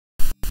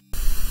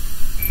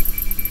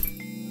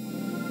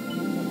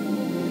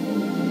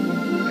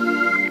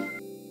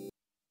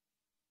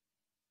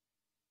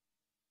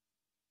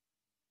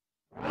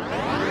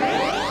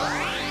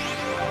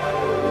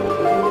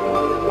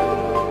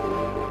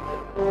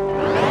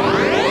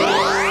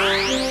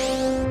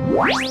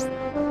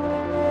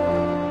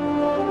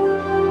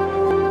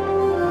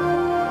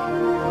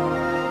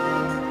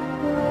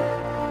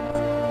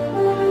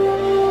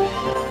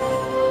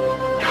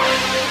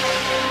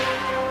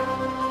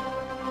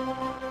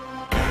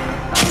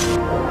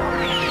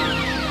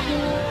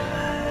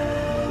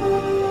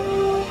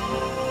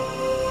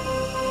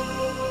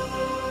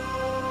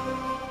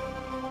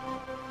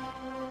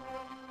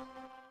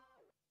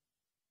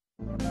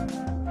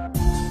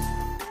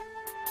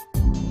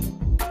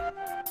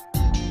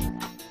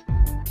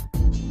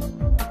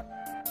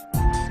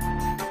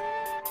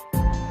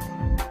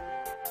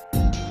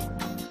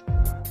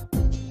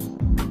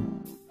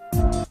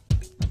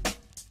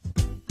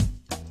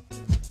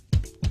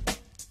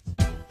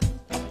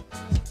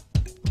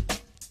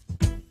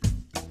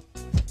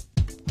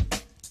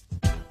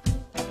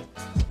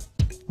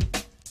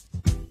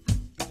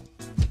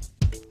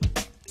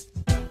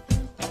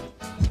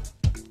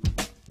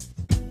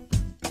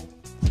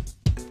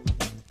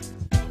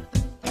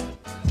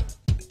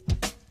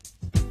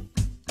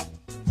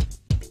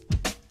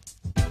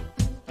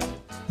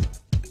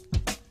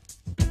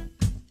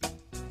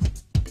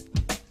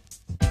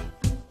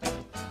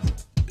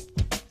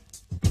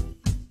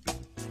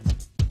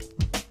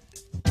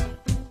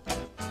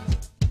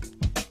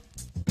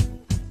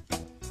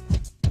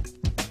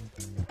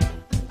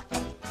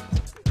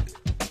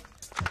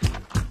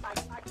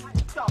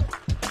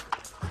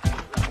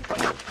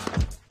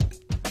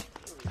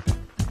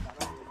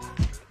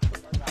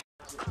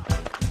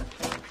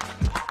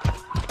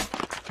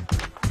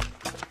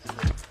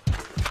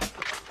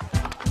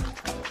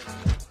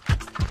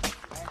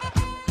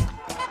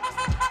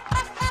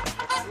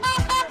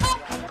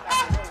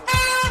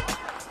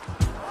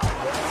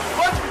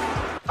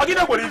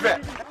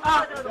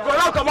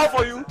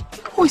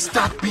Who is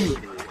that babe?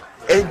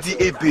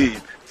 NDA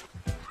babe.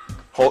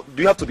 Or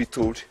do you have to be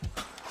told?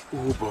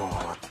 Oh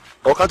boy.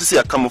 Or can't you see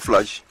a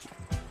camouflage?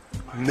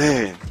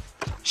 Man,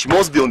 she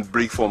must be on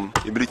break from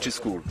a military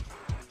school.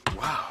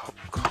 Wow,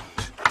 God.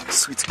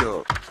 Sweet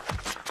girl.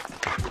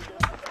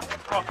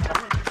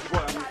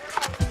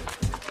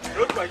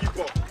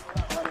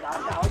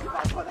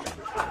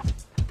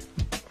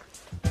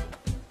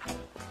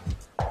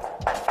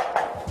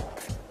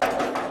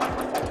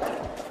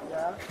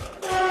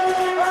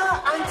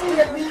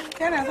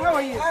 How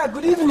are you?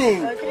 Good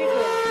evening. Good evening.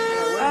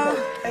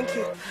 Thank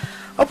you.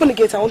 Open the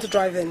gate, I want to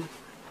drive in.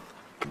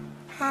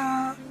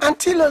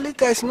 Auntie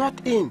Lolita is not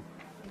in.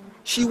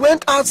 She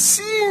went out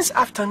since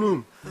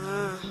afternoon.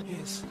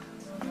 Yes.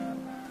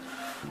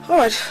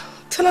 Alright,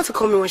 tell her to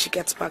call me when she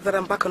gets back, that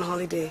I'm back on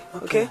holiday,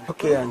 okay?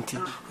 Okay, Auntie.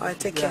 Alright,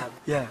 take care.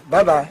 Yeah,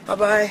 bye-bye.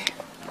 Bye-bye.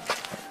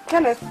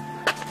 Kenneth,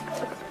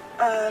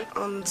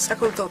 on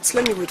second thoughts,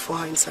 let me wait for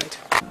her inside.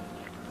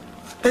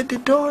 But the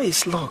door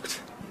is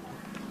locked.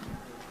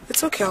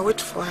 It's okay, I'll wait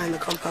for her in the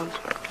compound.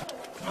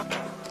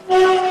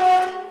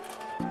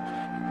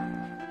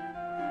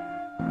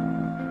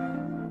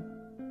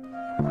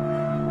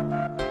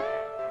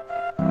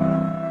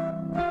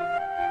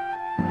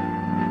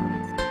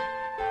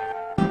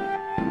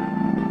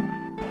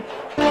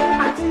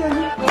 Auntie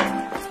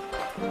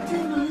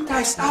Lolita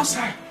is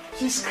outside.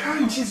 She's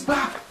crying, she's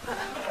back.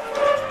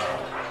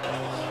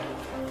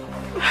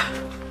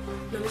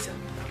 Lolita.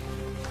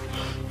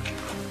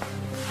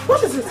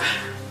 What is it?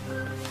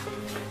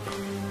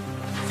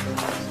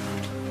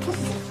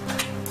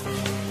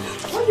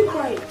 Why are you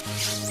crying?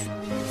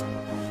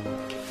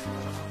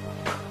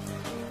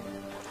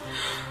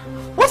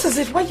 What is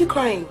it? Why are you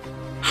crying?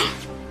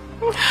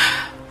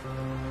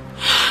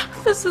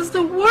 This is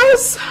the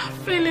worst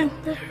feeling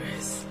there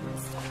is.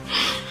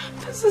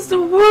 This is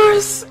the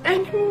worst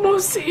and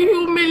most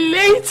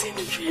humiliating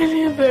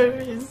feeling there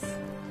is.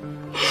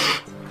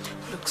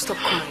 Look, stop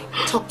crying.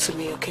 Talk to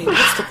me, okay?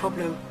 What's the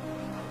problem?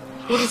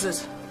 What is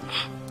it?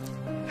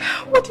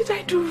 What did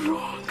I do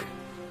wrong?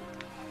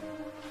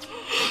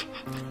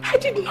 I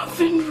did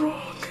nothing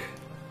wrong.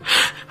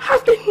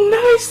 I've been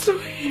nice to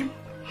him.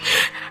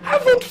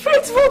 I've been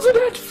faithful to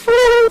that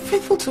fool.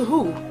 Faithful to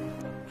who?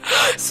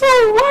 So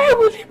why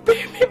will he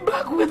pay me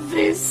back with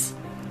this?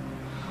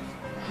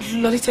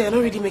 Lolita, you're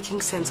not really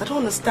making sense. I don't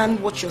understand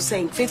what you're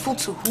saying. Faithful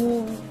to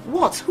who?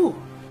 What? Who?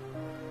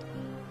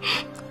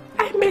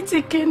 I met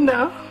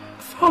Ikenna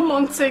 4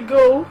 months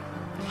ago.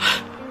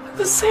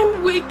 The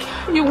same week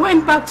you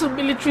went back to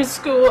military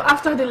school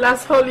after the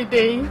last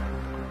holiday.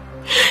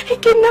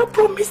 Ikenna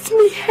promised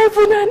me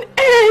heaven and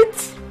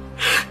earth.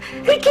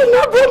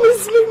 Ikenna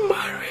promised me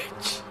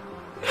marriage.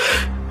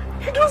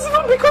 It was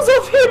even because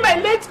of him I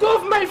let go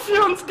of my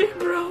fiancé,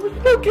 Gabriel. You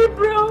know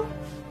Gabriel?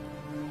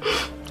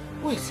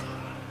 Wait.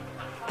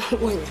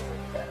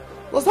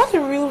 Was that the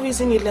real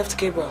reason you left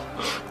Gabriel?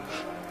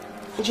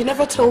 And you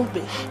never told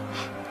me?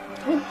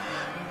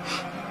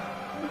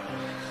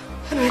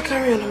 Anyway,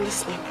 carry on, I'm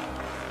listening.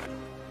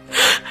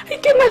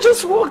 Ikenna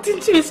just walked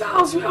into his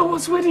house where I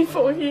was waiting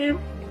for him.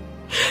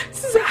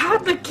 Since I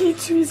had the key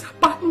to his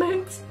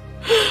apartment,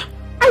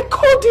 I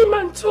called him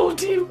and told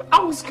him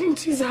I was going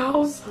to his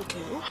house.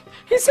 Okay.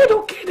 He said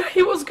okay, that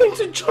he was going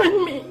to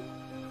join me.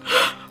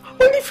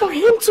 Only for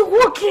him to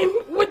walk in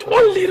with met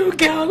one little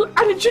girl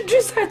and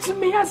introduced her to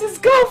me as his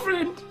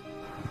girlfriend.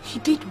 He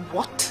did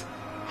what?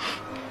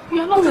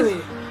 You are not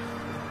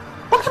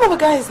What kind of a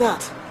guy is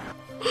that?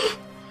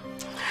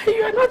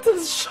 You are not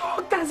as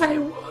shocked as I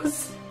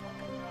was.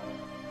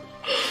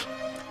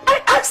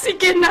 I asked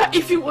Ikenna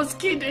if he was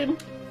kidding.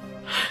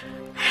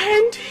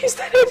 And he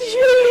started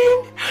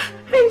yelling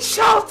and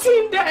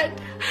shouting that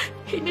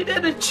he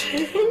needed a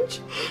change.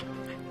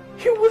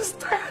 He was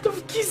tired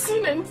of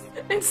kissing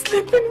and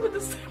sleeping with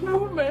the same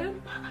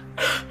woman.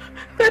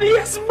 That he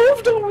has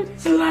moved on with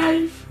his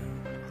life.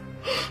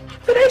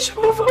 That I should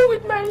move on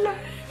with my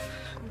life.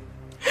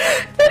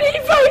 That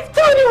if I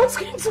thought he was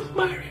going to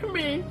marry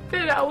me,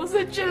 then I was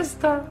a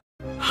jester.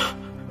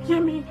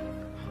 Yemi,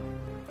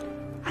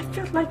 I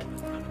felt like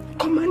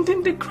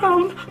commanding the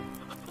ground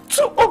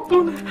to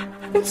open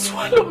and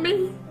swallow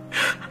me.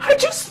 I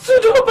just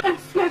stood up and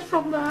fled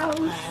from the house.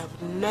 I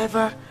have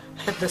never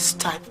heard this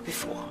type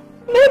before.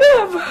 Never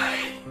have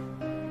I.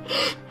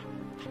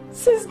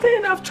 Since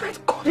then, I've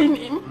tried calling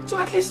him to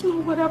at least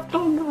know what I've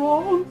done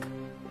wrong.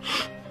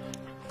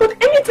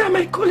 But anytime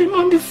I call him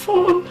on the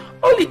phone,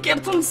 all he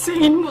kept on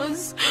saying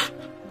was,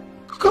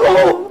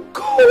 "Go,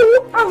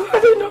 I've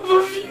had enough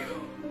of you."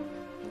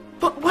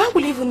 But why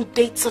would he even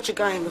date such a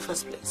guy in the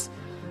first place?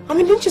 I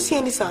mean, didn't you see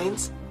any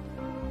signs?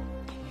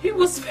 He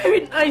was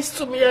very nice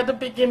to me at the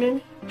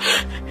beginning.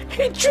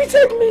 He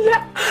treated me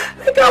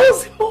like I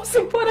was the most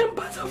important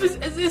part of his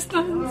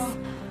existence.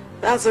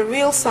 That's a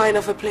real sign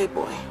of a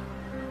playboy.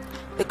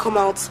 They come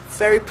out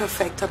very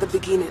perfect at the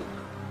beginning.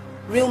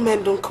 Real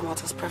men don't come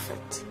out as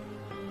perfect.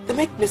 They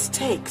make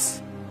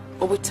mistakes,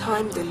 but with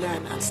time they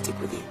learn and stick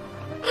with you.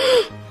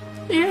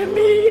 Hear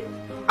me?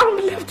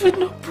 I'm left with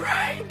no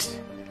pride.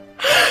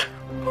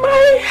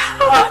 My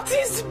heart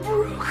is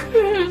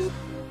broken.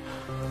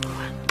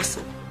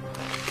 Listen,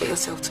 get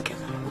yourself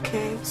together,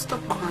 okay?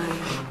 Stop crying.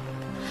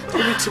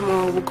 Maybe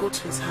tomorrow we'll go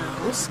to his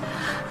house,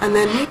 and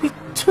then maybe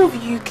two of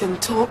you can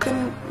talk,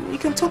 and you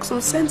can talk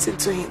some sense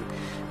into him.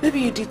 Maybe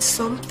you did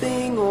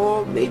something,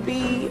 or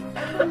maybe...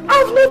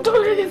 I've not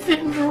done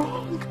anything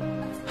wrong.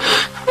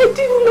 I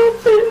did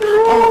nothing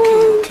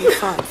wrong. Okay,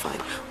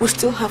 fine. We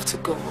still have to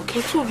go,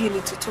 okay? Two of you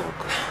need to talk,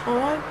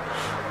 alright?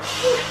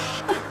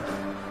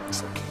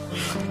 It's okay.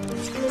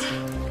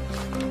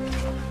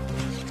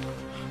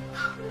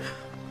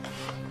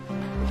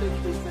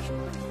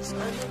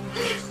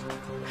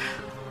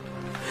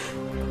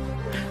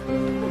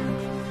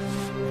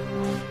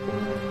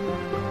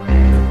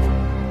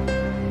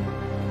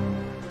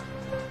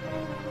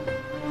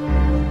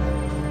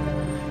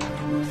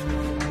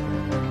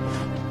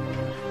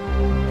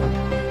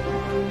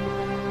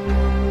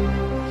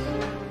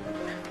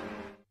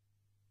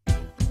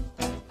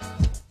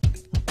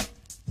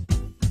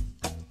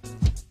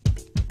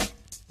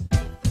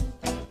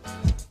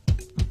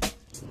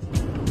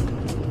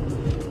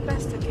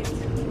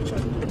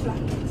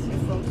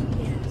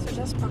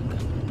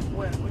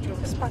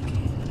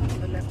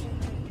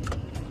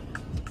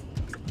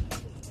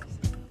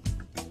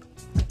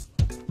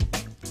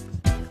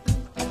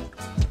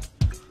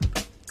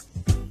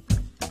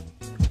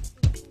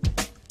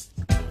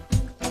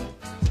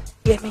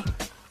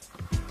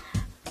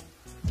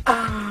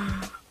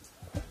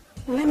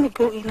 Let me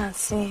go in and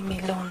see him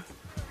alone.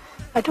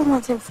 I don't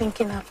want him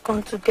thinking I've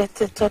gone to get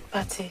the third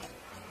party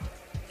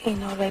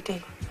in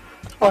already,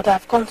 or that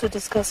I've gone to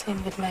discuss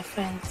him with my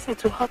friends.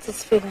 It will hurt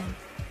his feelings.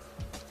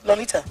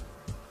 Lolita,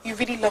 you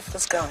really love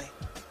this guy.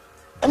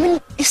 I mean,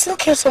 you still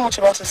care so much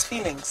about his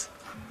feelings.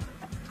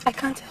 I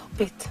can't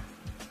help it.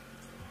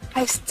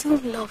 I still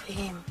love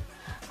him.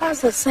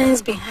 That's the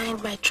sense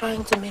behind my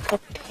trying to make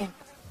up with him.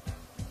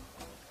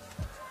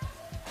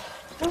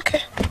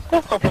 Okay,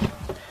 no problem.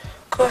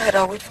 Go ahead,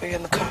 I'll wait for you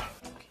in the car.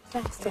 Okay,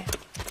 thanks, dear.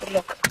 Good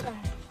luck. Bye.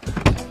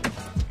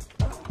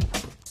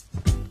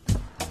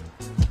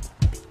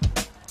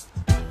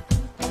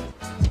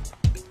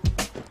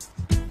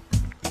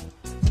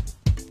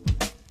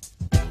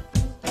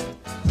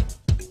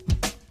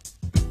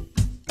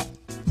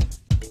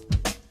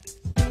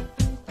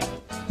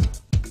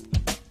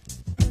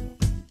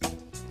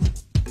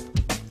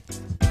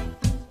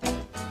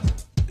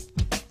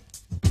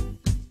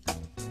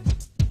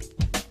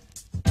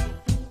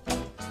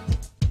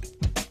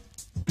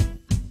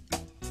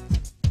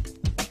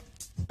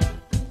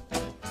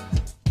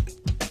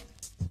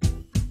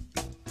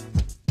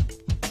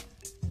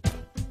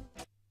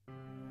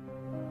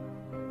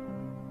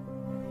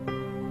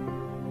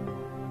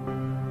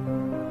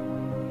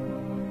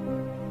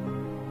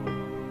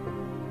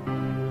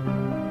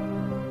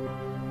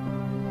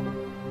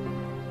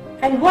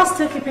 And what's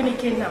still keeping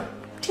Ikenna?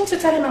 Didn't you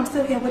tell him I'm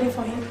still here waiting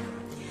for him?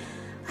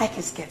 Ike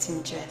is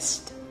getting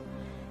dressed.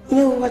 You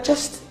know, we were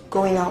just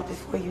going out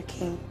before you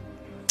came.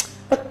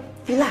 But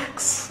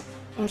relax.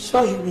 I'm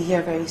sure he'll be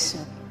here very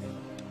soon.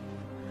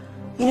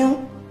 You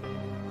know,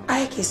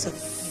 Ike is a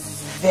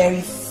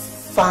very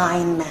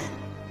fine man.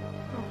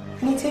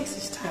 And he takes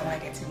his time while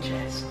getting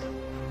dressed.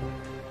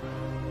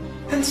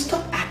 And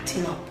stop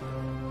acting up.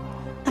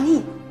 I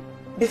mean,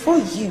 before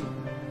you,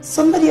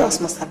 somebody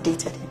else must have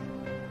dated him.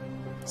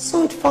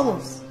 So it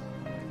follows.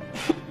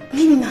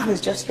 maybe now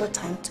is just your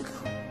time to go.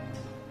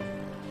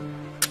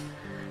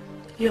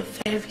 You're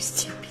very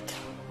stupid.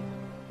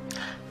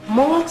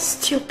 More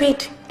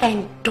stupid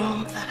and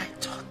dumb than I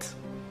thought.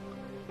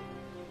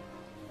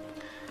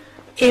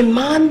 A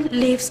man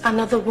leaves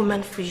another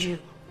woman for you.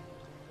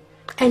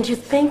 And you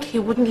think he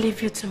wouldn't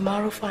leave you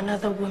tomorrow for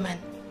another woman,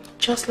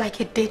 just like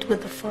he did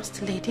with the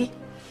first lady?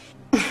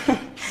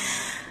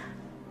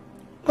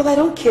 Well, I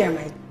don't care,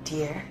 my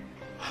dear.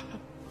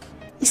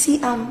 You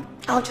see,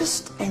 I'll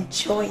just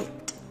enjoy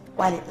it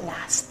while it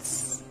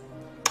lasts.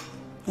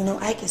 You know,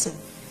 Ike is a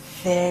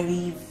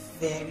very,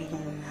 very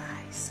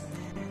nice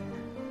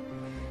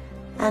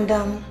man.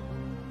 And,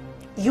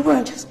 you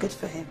weren't just good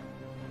for him,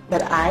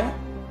 but I'm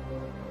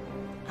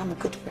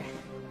good for him.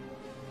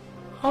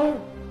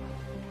 Oh.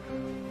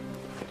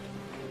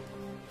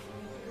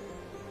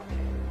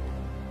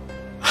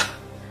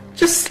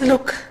 Just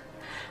look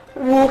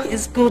who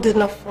is good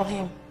enough for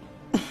him.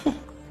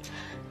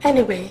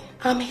 Anyway,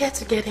 I'm here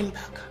to get him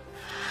back.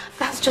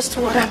 That's just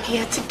what I'm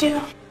here to do.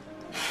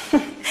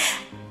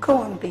 Go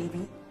on,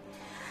 baby.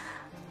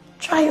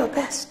 Try your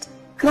best.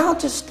 And I'll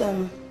just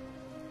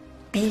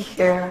be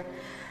here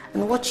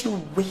and watch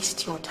you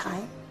waste your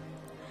time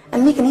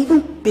and make an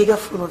even bigger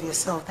fool of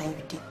yourself than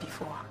you did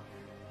before.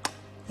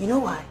 You know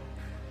why?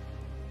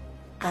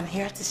 I'm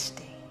here to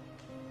stay.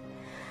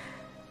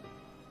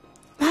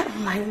 That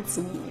reminds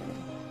me.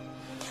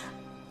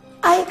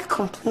 Ike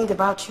complained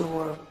about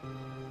your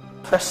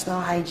personal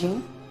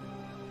hygiene.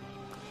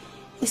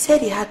 He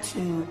said he had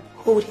to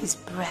hold his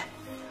breath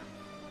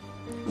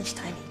each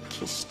time he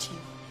kissed you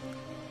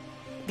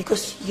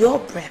because your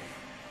breath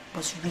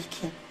was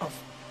reeking of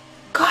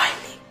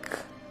garlic.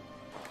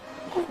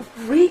 Oh,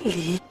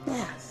 really?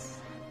 Yes.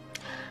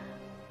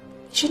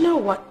 You know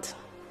what?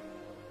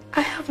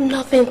 I have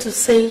nothing to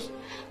say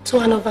to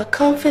an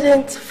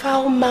overconfident,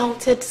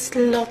 foul-mouthed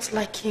slut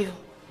like you.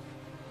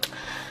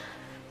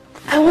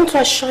 I want to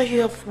assure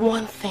you of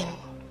one thing.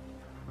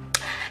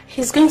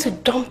 He's going to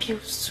dump you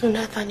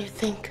sooner than you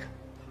think.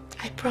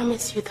 I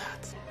promise you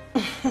that.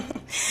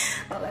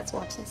 Well, let's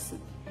watch and see.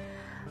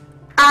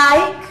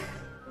 Ike,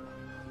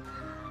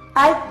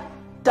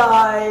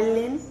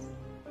 darling.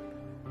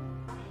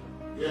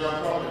 Yeah,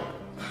 I'm coming.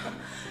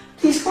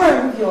 Please go and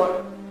remove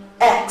your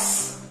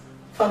ex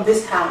from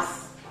this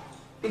house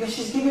because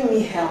she's giving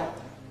me hell.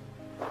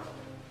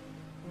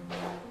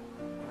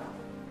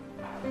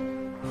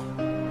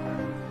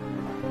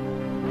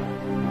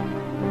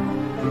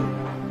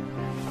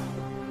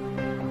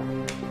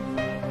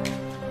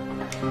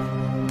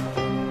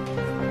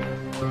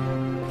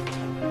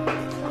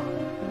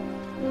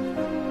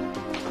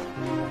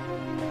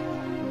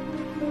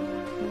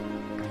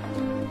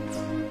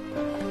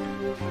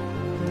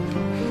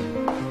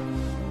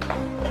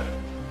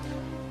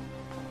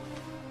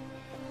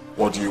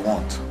 What do you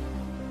want?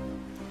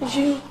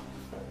 You,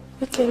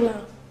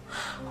 Ikenna,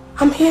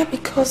 I'm here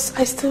because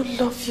I still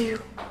love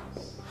you.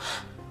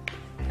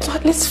 So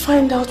at least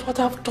find out what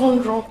I've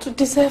done wrong to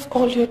deserve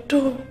all you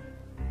do.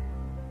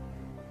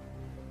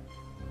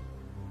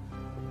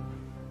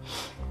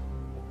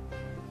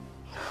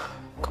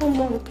 Come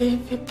on,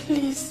 baby,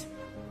 please.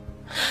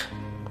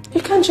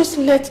 You can't just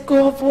let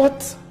go of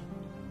what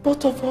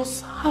both of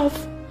us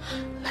have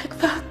like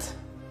that.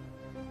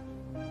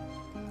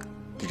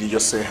 Did you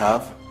just say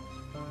have?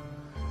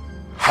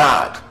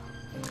 Had.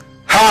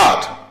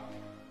 Had!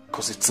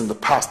 Because it's in the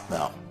past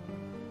now.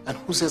 And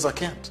who says I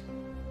can't?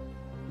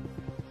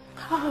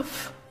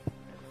 Have.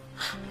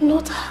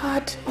 Not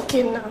had,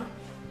 Ikenna.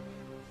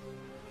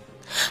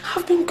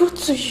 I've been good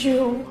to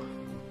you.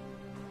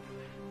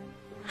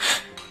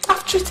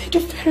 I've treated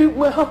you very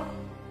well.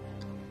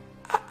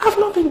 I've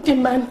not been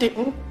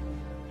demanding.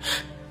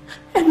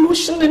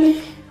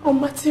 Emotionally or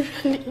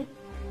materially.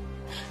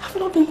 I've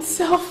not been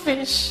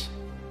selfish.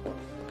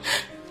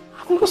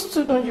 I've not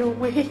stood on your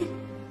way.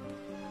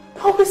 I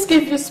always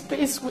gave you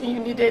space when you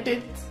needed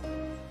it.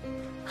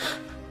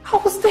 I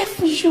was there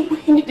for you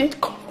when you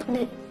needed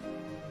company.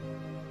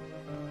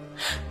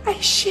 I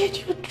shared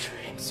your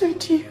dreams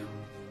with you.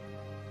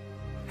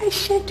 I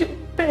shared your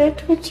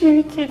bed with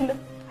you, Ikenna.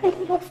 I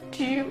loved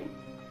you.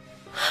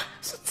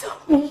 So tell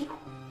me,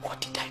 what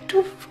did I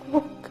do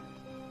wrong?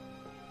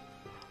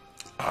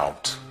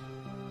 Out.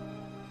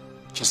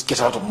 Just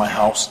get out of my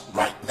house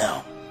right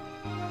now.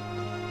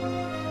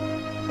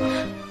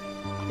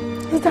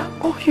 Is that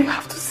all you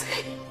have to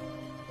say?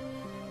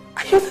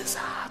 Are you this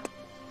hard?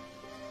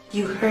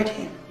 You heard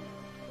him.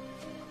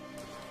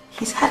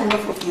 He's had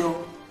enough of your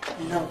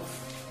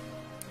love,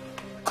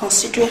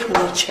 considerate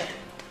nature,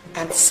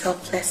 and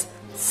selfless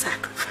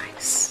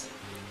sacrifice.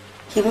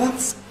 He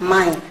wants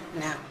mine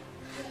now.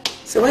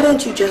 So why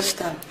don't you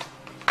just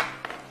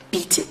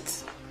beat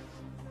it?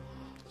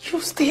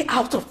 You stay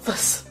out of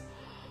this.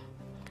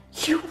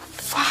 You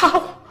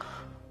foul-mouthed,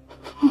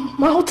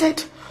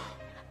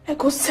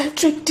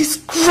 egocentric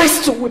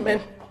disgrace to women.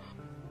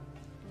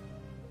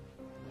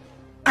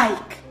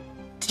 Ike,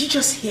 did you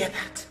just hear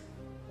that?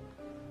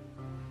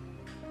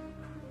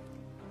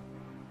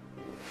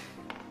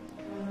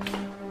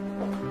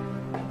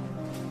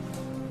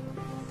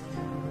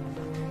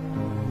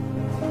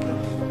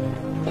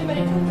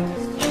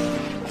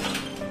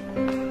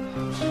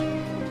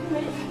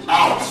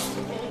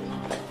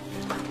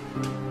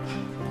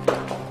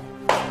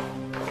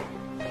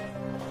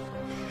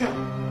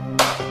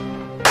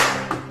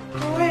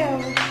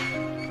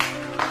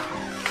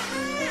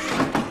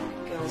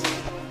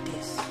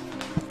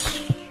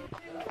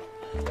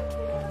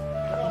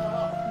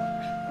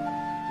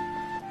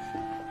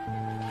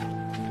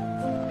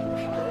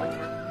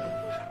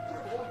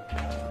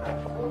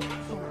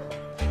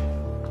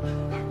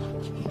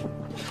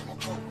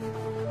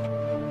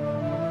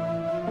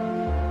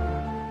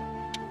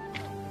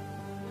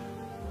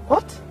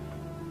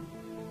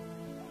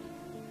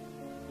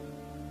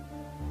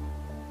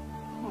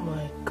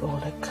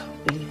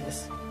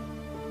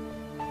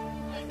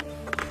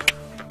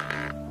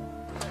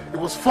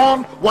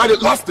 Fun while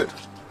it lasted.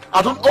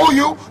 I don't owe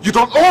you, you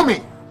don't owe me.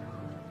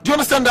 Do you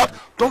understand that?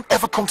 Don't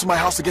ever come to my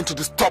house again to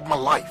disturb my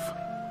life.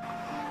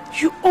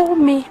 You owe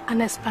me an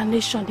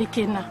explanation,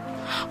 Ikenna.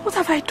 What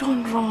have I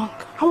done wrong?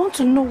 I want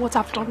to know what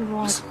I've done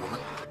wrong. Listen, woman,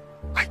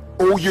 I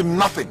owe you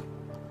nothing.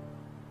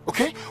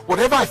 Okay?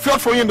 Whatever I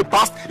felt for you in the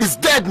past is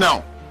dead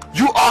now.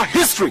 You are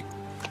history.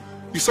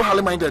 You saw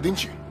Halima in there,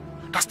 didn't you?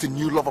 That's the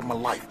new love of my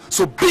life.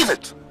 So beat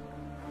it.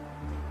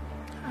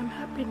 I'm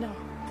happy now.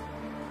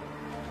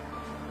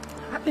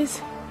 At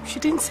least she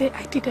didn't say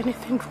I did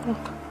anything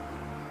wrong.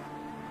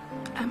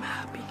 I'm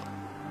happy.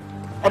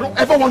 I don't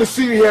ever want to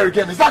see you here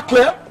again. Is that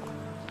clear?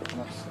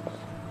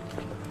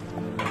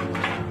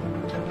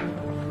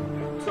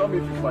 Tell me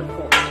if it's my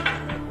fault.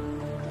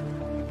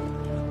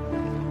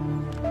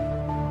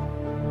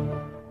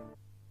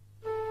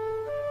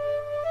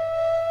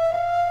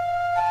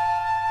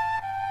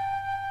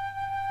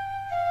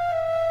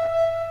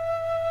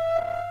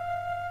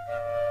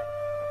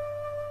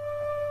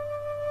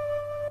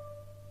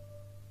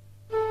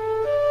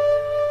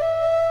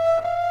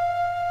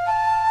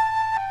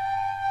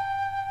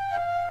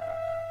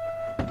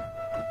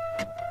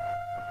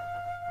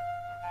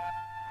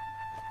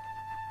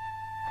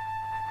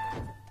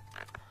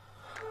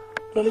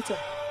 Lolita,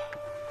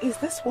 is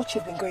this what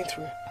you've been going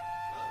through?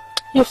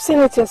 You've seen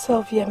it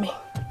yourself, Yemi.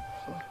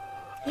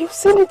 You've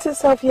seen it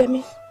yourself,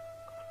 Yemi.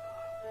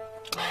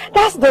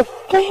 That's the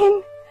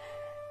thing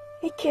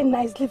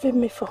Ikenna is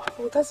leaving me for.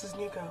 Oh, that's his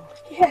new girl.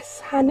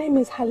 Yes, her name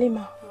is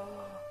Halima.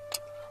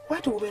 Why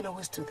do women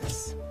always do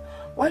this?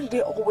 Why do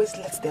they always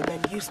let their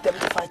men use them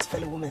to fight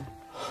fellow women?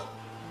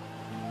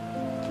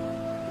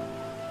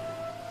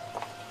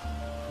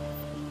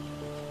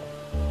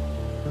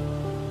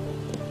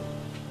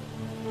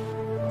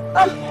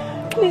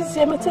 Please,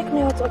 Yemi, take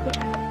me out of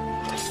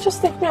here.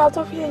 Just take me out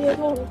of here,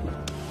 Yemi.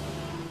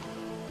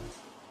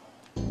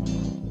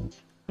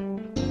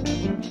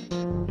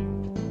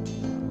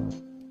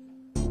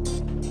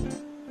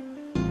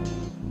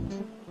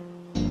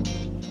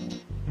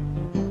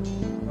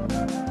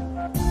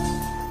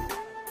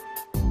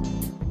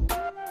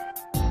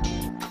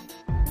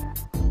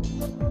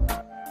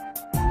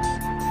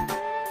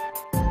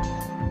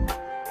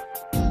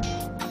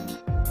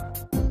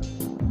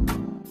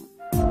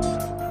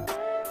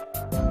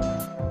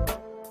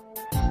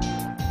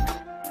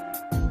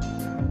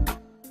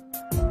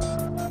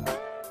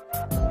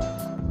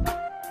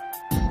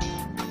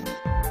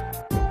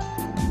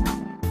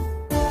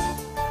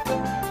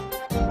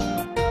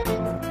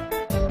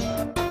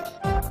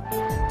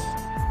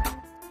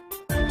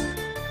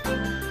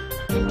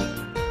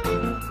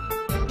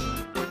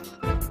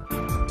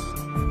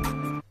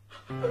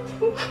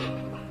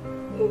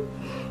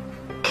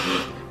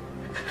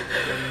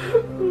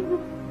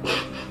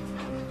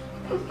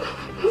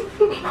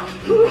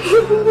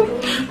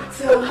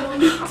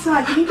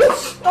 Lolita, you need to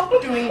stop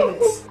doing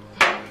this.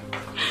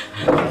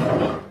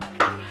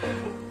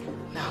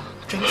 Now,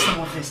 drink some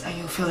of this and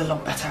you'll feel a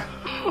lot better.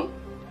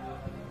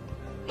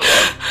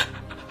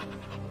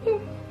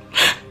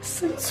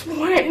 Since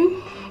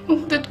when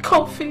did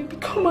coffee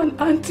become an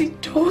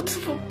antidote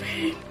for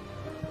pain?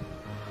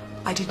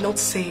 I did not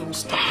say it will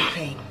stop the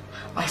pain.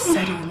 I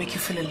said it will make you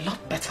feel a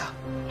lot better.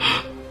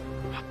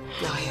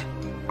 Now here,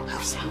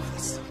 have some of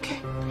this, okay?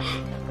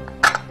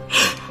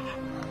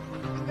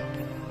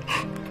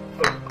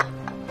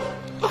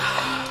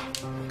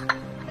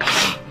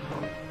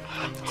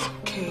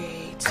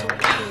 It's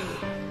okay.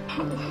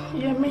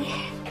 Yemi.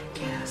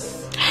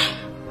 Yes.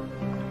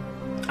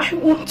 I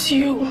want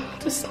you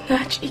to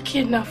snatch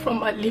Ikenna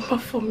from Halima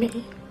for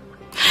me.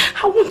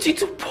 I want you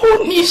to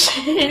punish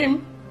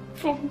him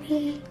for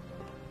me.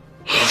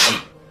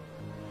 I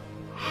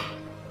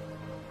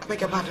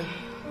beg your pardon.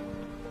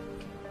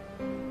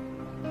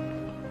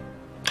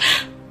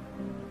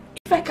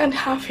 If I can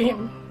have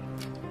him,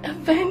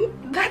 and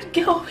then that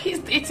girl he's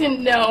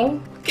dating now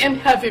can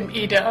have him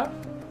either.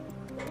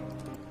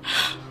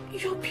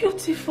 You're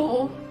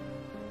beautiful.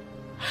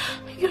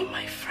 You're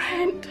my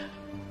friend.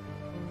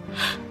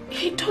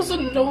 He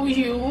doesn't know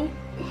you.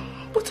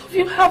 Both of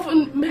you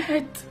haven't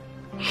met.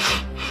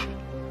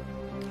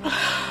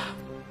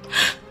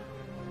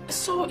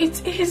 So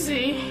it's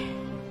easy.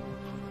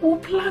 We'll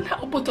plan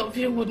how both of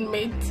you would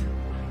meet.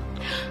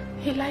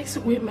 He likes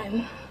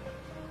women.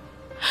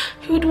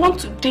 He would want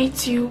to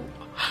date you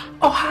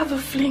or have a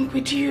fling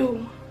with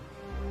you.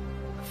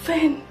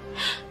 Then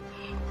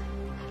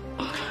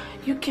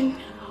you can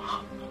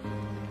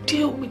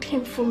deal with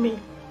him for me.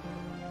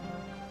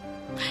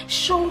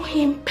 Show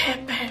him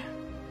pepper.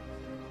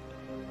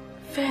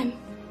 Then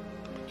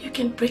you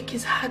can break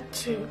his heart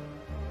too.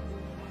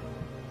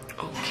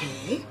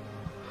 Okay.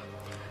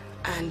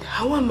 And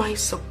how am I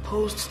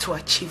supposed to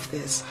achieve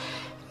this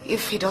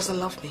if he doesn't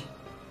love me?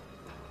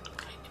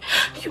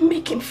 You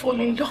make him fall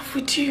in love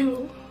with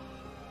you.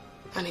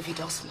 And if he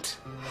doesn't?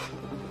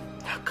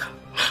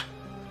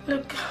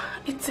 Look,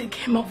 it's a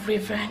game of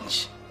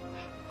revenge.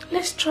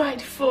 Let's try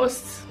it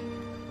first.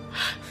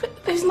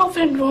 There's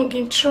nothing wrong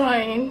in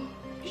trying.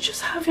 You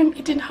just have him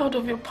eaten out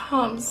of your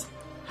palms.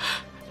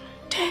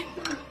 Then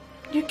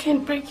you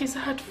can break his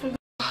heart for me.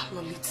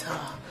 Lolita,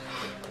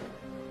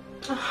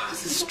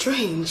 this is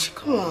strange.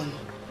 Come on.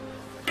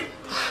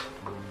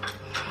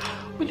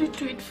 Will you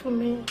do it for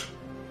me?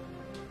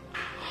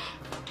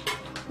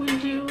 Will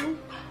you?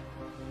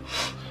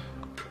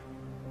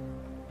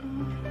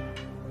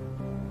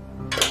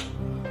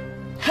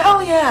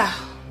 Hell yeah!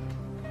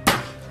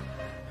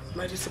 I'm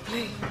ready to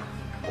play.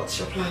 What's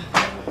your plan?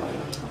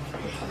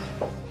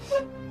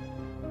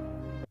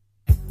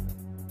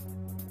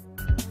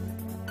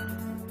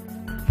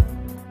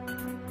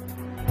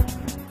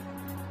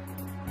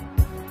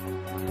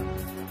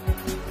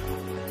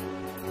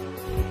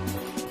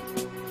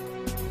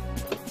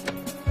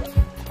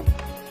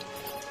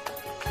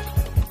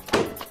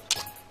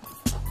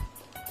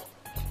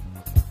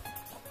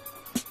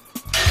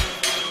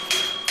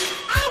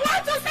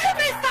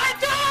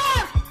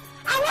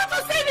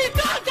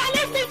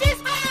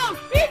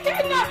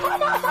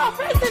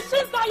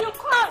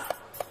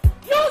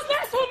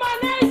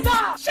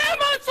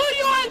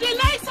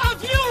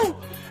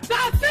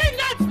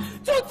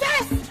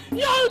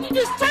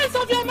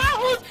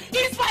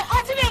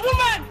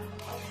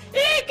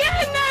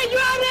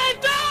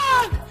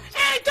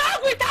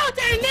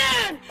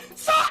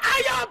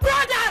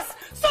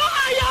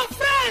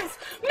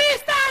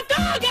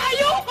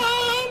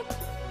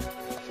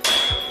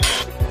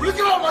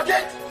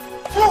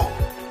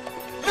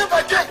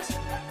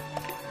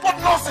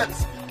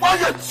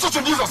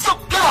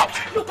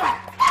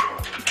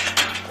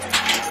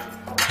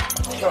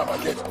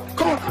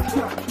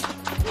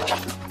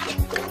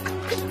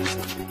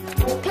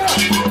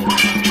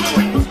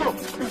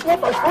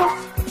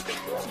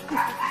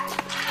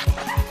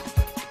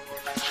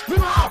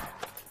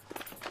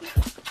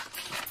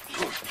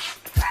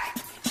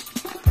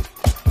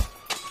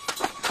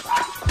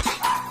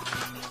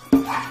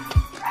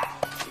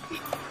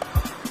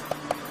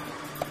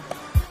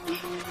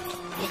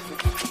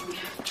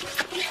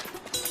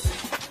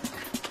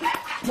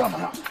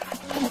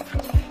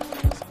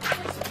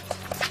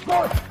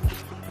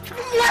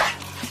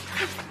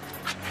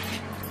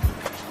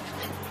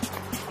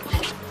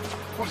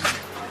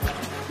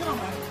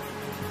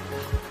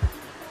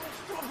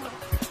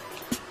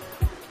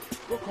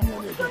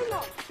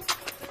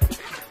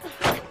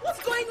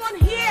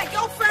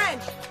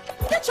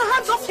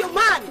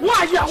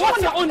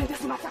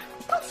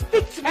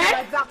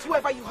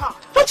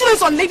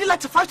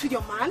 With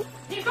your man?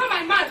 He's not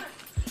my man,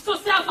 so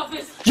stay out of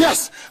this.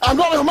 Yes, I'm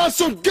not your man,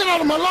 so get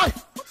out of my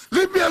life.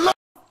 Leave me alone.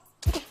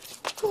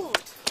 Good.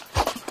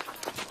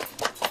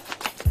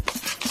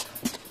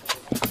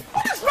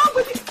 What is wrong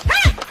with you?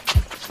 Hey!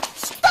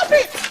 Stop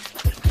it!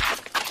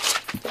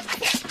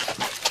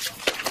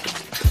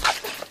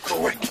 Go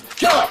away.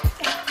 Get out.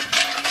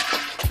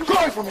 Go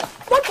away from me.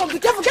 Run from the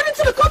devil. Get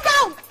into the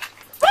compound.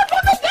 Run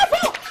from the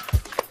devil.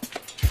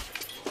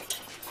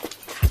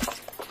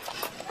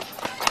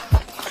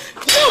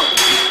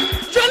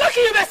 You're lucky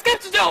you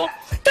escaped today.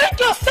 Thank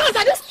your sons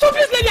that this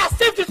stupid lady has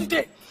saved you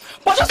today.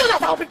 But just so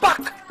that I'll be back.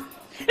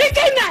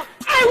 Ikenna,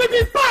 I will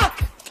be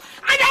back.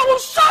 And I will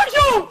show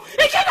you.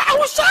 Ikenna, I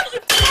will show you.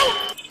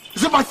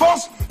 Is it my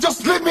fault?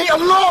 Just leave me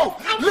alone.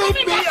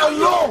 Leave me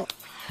alone.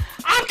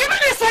 I'm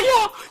giving this for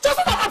you. Just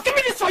so that I'm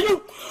giving this for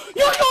you.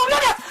 You know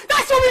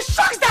that you will be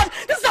shocked that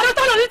this is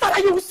another Lolita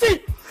that you will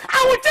see. I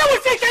will deal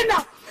with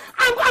Ikenna.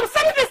 I'm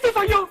selling this thing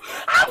for you.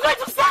 I'm going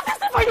to sell this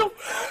thing for you.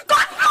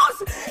 God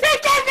knows,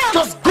 Ikenna.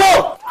 Just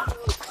go.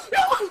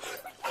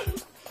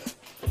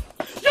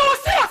 You will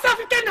see yourself,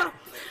 Ikenna.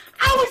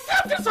 I will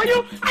sell this for you,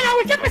 and I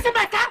will get this in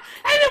my car.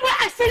 Anywhere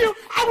I see you,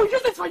 I will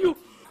use it for you.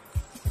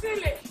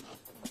 Silly.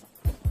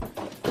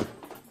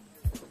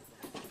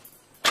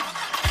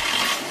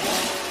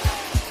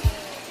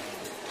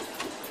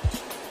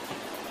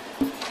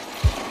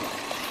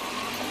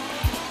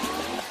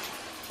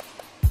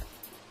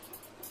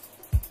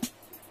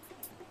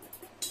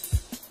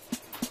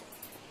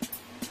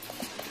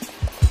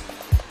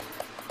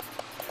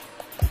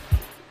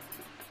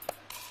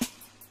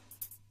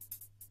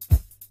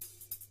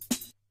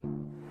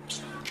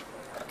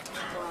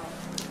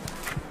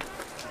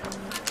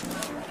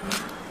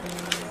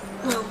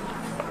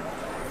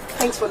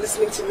 Thanks for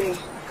listening to me,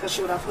 because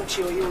she would have hurt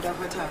you or you would have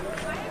hurt her.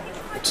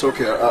 It's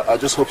okay. I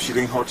just hope she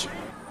didn't hurt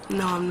you.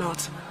 No, I'm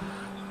not.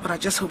 But I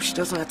just hope she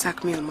doesn't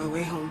attack me on my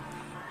way home.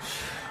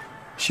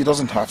 She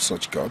doesn't have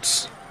such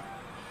guts.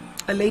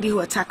 A lady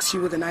who attacks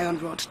you with an iron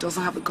rod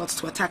doesn't have the guts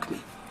to attack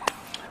me.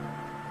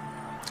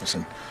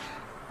 Listen,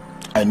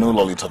 I know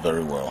Lolita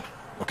very well,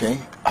 okay?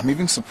 I'm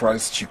even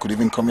surprised she could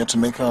even come here to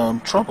make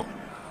trouble.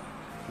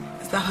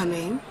 Is that her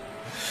name?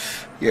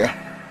 Yeah.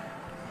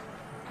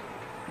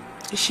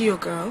 Is she your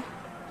girl?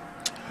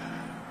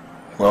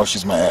 Well,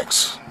 she's my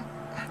ex.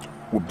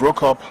 We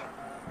broke up,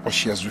 but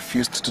she has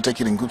refused to take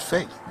it in good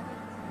faith.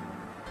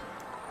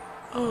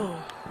 Oh,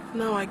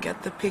 now I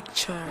get the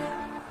picture.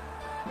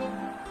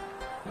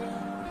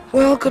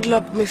 Well, good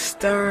luck,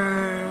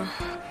 Mr.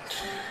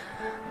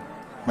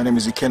 My name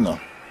is Ikenna.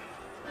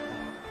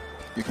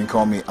 You can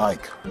call me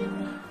Ike.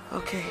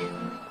 Okay,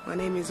 my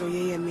name is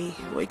Oyeyemi.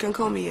 Well, you can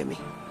call me Yemi.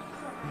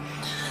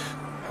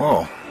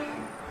 Oh,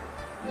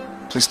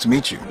 pleased to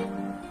meet you.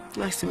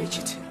 Nice to meet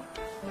you too.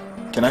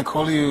 Can I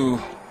call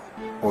you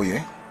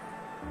Oye?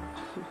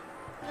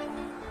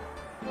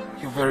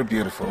 You're very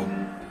beautiful.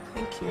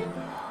 Thank you.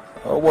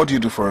 What do you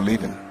do for a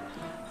living?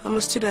 I'm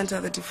a student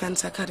at the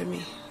Defense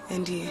Academy,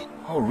 NDA.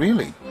 Oh,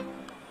 really?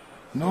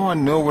 No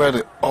one knows where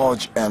the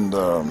urge and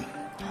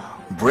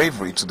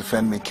bravery to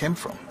defend me came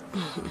from.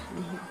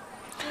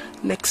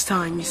 Next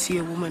time you see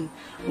a woman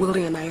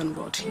wielding an iron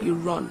rod, you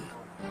run.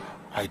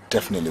 I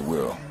definitely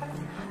will.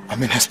 I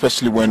mean,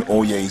 especially when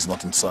Oye is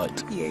not in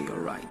sight. Yeah, you're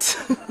right.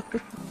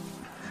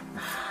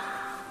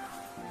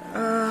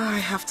 I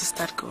have to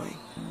start going.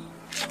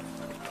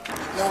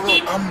 No,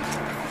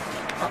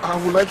 I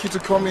would like you to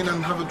come in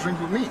and have a drink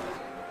with me.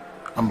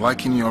 I'm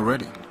liking you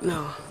already.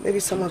 No, maybe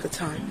some other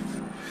time.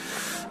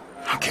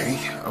 Okay,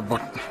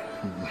 but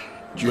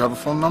do you have a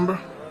phone number?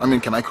 I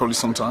mean, can I call you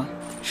sometime?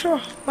 Sure,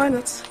 why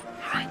not?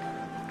 Right.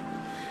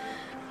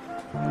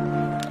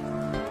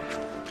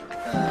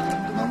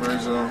 The number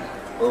is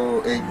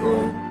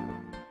 080.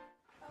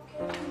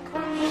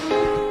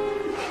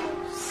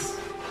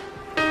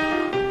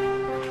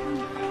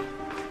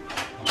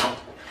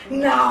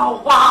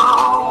 Now,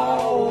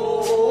 wow!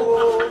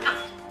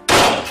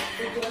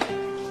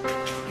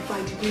 If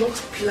I did not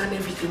plan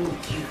everything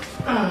with you,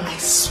 I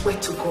swear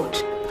to God,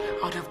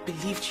 I would have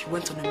believed you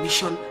went on a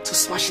mission to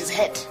smash his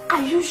head.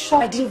 Are you sure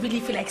I didn't really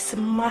feel like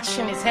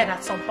smashing his head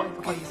at some point?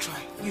 Okay,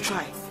 you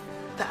try.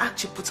 The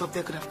act you put up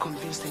there could have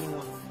convinced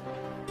anyone.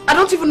 I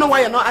don't even know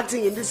why you're not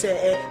acting in this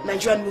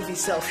Nigerian movie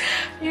itself.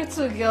 You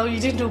too, girl. You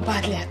didn't do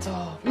badly at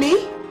all.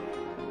 Me?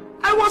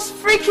 I was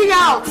freaking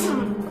out.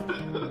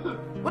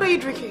 What are you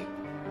drinking?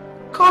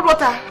 Cold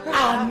water.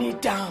 I'll kneel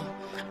down.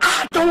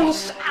 I don't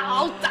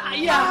shout.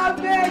 Yeah.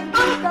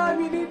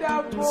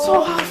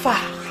 So how far?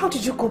 How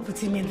did you cope with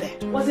him in there?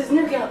 Was his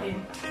new girl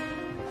in?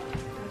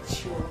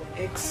 That's your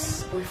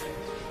ex-boyfriend.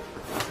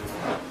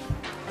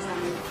 He's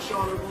an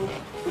incurable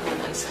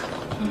womanizer.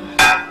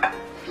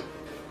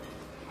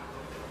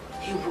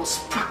 He was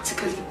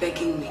practically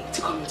begging me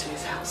to come into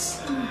his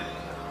house.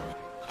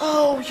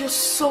 Oh, you're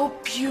so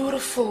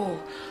beautiful.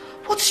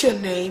 What's your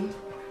name?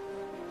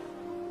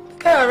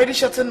 The guy already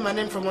shortened my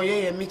name from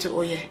Oyeyemi to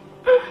Oye.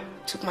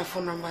 Took my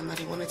phone number and that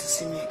he wanted to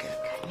see me again.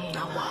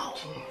 Now wow.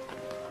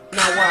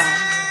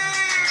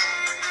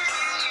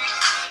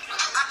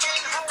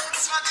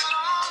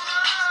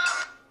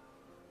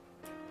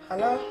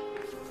 Hello?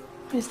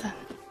 Who is that?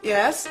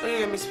 Yes,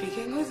 Oyeyemi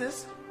speaking. Who is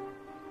this?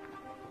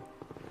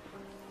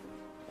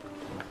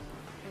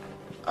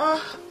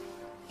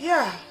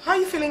 Yeah. How are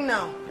you feeling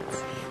now?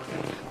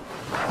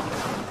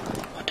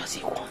 What does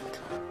he want?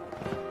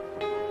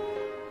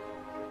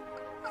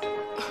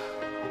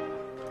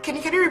 Can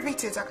you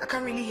repeat it? I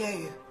can't really hear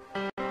you.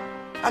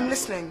 I'm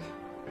listening.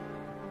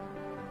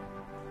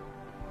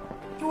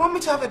 You want me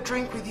to have a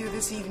drink with you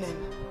this evening?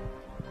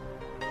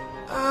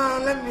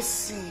 Let me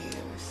see.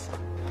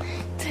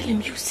 Tell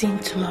him you see him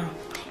tomorrow.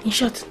 In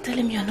short, tell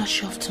him you're not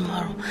sure of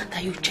tomorrow,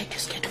 that you check your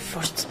schedule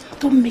first.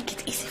 Don't make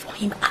it easy for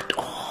him at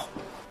all.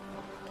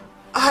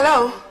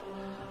 Hello?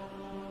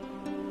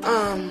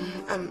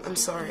 I'm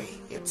sorry.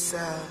 It's,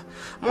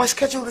 my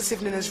schedule this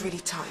evening is really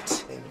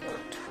tight.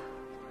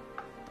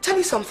 Tell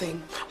you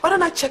something. Why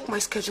don't I check my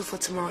schedule for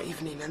tomorrow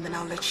evening and then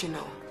I'll let you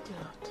know.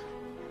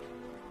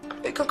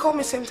 You can call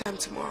me same time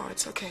tomorrow.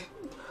 It's okay.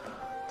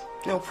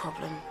 No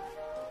problem.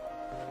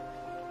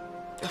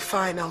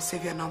 Fine, I'll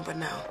save your number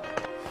now.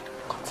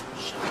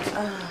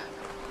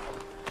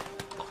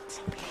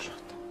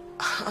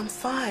 I'm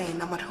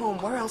fine. I'm at home.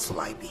 Where else will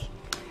I be?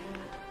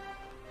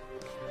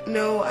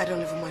 No, I don't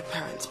live with my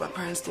parents. My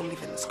parents don't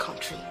live in this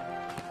country.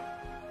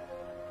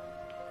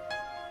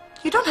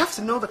 You don't have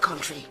to know the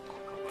country.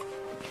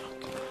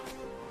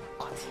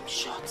 Cut him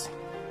short.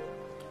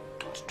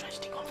 Don't stretch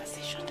the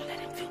conversation to let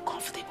him feel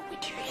comfortable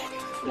with you yet.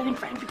 Let him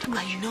find between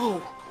I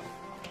know.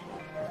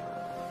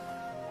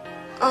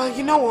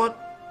 You know what?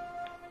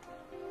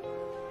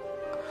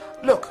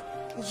 Look,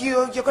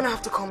 you're gonna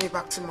have to call me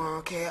back tomorrow,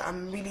 okay?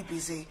 I'm really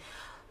busy.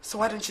 So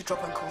why don't you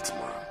drop and call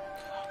tomorrow?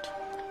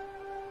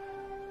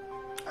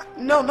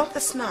 No, not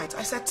this night.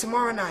 I said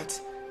tomorrow night.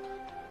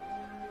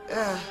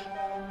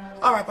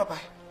 Alright,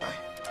 bye-bye. Bye.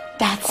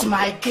 That's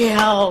my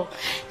girl.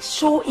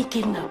 Show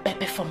Ikenna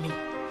Pepe for me.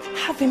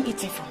 Have him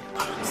eating from the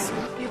parents.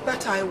 You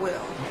bet I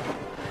will.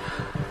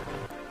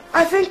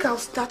 I think I'll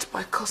start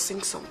by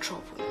causing some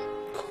trouble.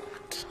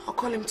 Good. I'll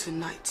call him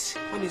tonight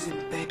when he's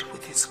in bed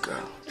with his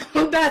girl.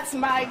 That's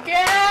my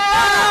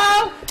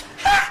girl!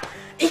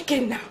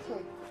 Ikenna,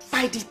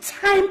 by the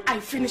time I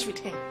finish with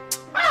him,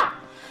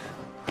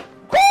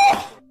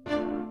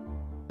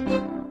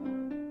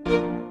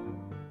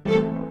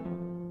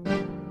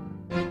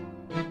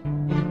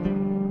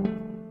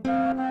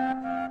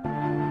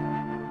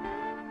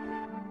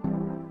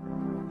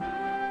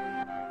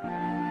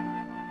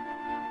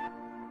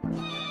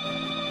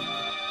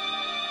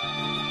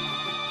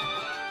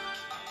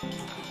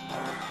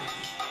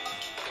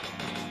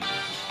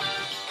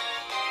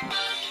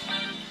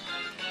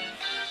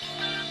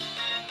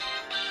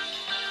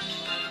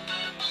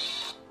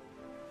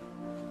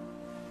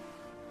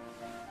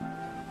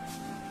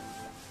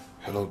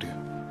 Hello, dear.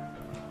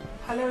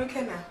 Hello,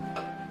 Ikenna.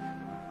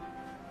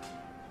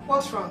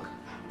 What's wrong?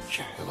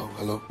 Yeah,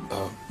 hello.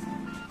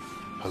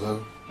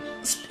 Hello.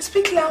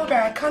 Speak louder,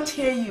 I can't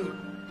hear you.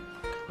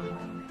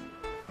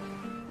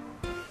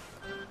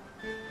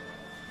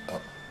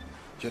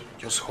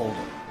 Just hold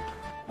on.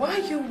 Why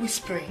are you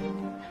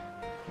whispering?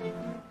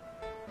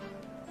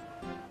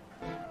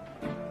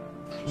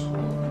 Just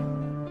hold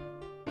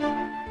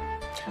on.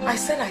 I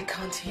said I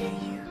can't hear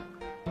you.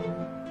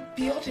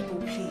 Be audible,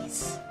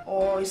 please.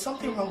 Or is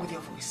something wrong with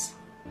your voice?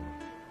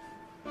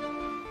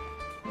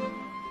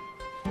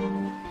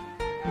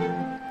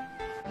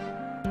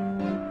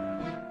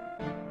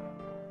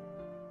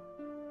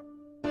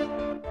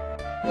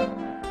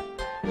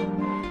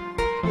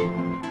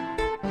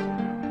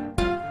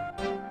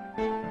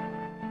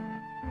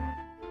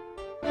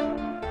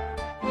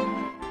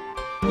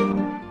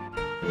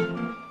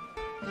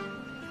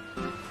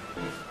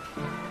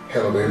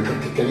 Hello, baby.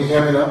 Can you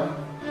hear me now?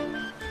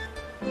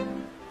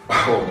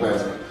 Oh,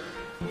 pleasant.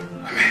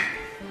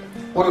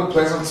 What a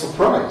pleasant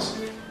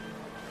surprise.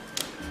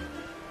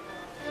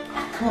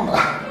 Come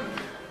on.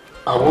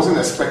 I wasn't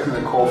expecting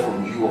a call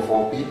from you of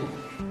all people.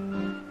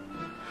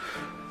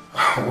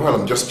 Well,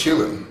 I'm just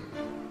chilling.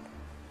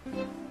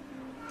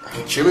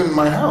 I'm chilling in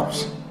my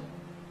house.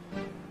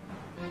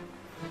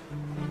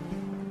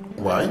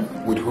 Why?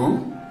 With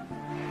who?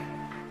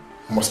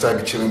 Must I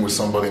be chilling with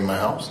somebody in my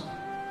house?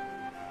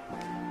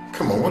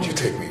 Come on, what do you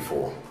take me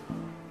for?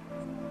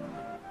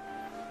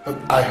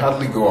 I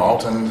hardly go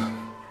out and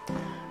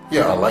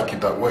yeah, I like it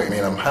that way. I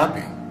mean, I'm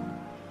happy.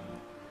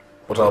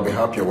 But I'll be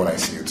happier when I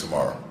see you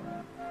tomorrow.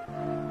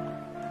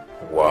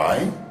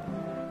 Why?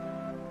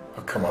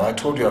 Oh, come on, I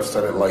told you I've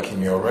started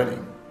liking you already.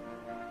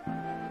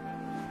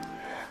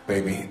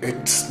 Baby,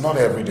 it's not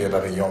every day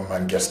that a young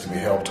man gets to be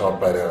helped out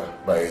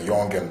by a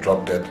young and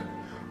drop-dead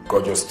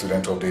gorgeous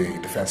student of the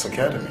Defense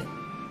Academy.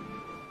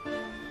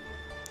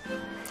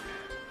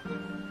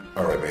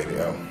 Alright, baby,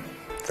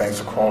 thanks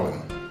for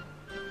calling.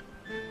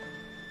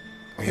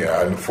 Yeah,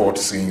 I look forward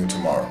to seeing you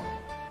tomorrow.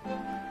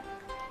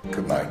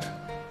 Good night.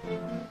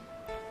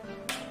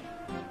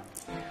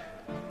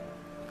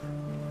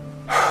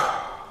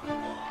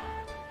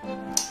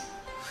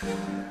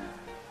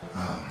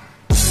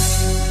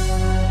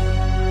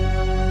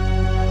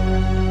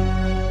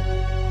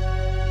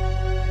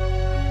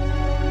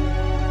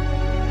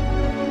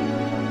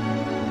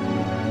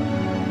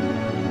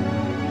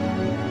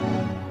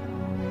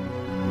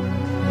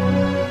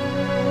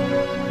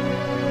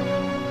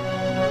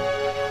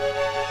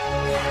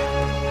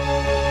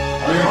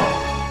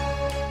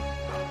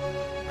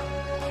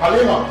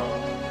 Halima!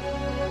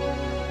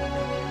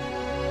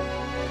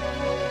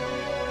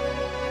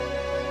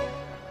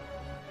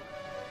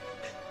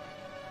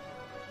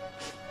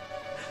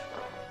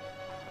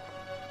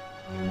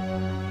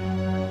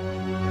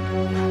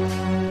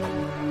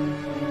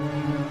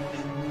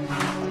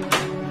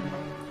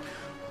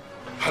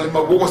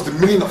 Halima, what was the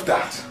meaning of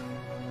that?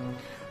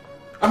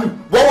 I mean,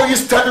 why were you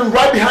standing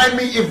right behind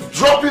me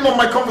eavesdropping on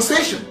my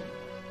conversation?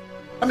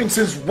 I mean,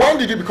 since when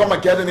did you become a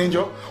guardian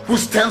angel who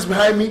stands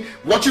behind me,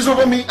 watches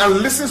over me,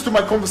 and listens to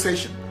my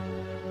conversation?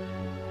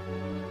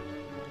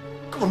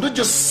 Come on, don't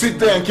just sit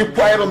there and keep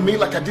quiet on me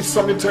like I did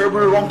something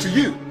terribly wrong to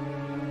you.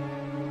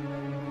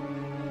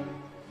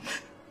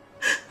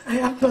 I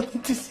have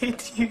nothing to say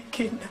to you,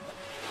 Ikenna.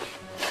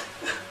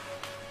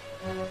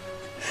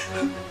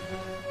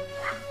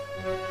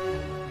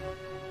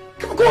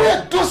 Come on, go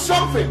ahead, do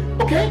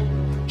something, okay?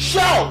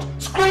 Shout,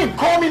 scream,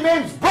 call me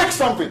names, break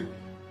something.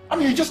 I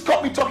mean, you just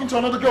caught me talking to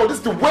another girl. This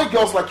is the way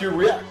girls like you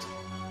react.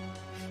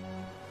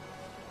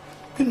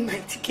 Good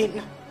night, Ikenna.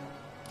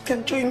 You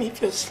can join me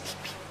if you're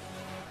sleepy.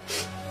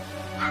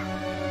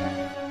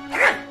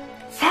 Alright,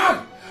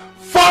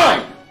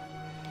 fine.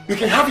 You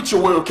can have it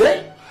your way,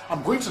 okay?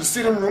 I'm going to the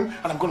sitting room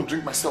and I'm going to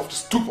drink myself to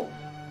stupor.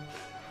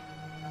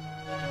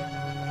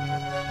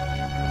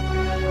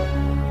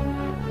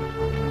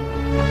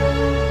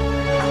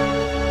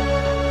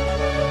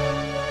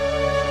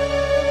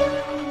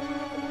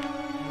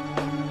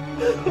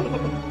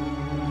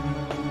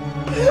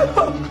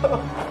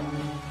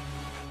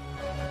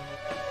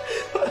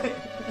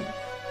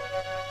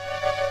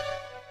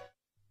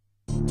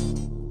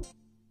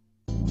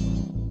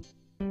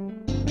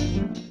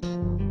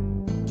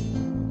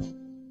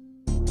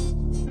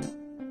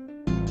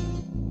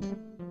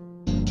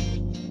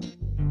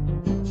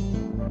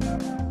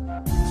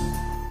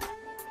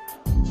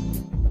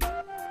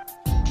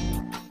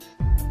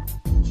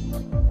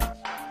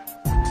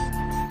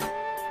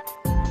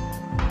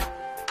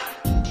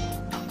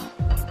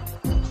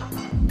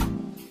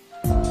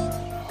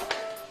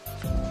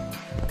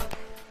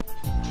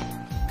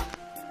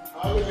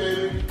 Hi,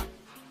 baby.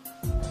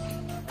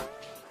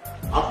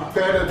 I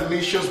prepared a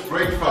delicious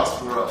breakfast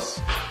for us.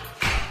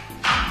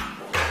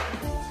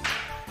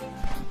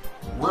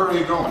 Where are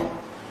you going?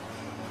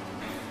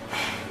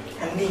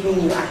 I'm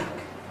leaving you, Ike.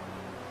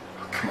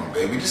 Come on,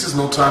 baby. This is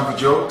no time for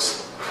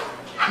jokes.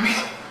 I mean,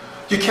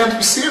 you can't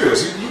be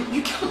serious.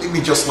 You can't leave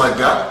me just like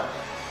that.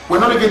 We're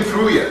not even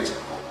through yet.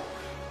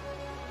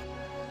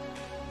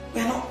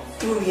 We're not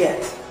through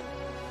yet.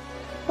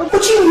 What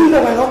do you mean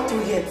that we're not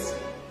through yet?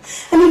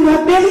 I mean,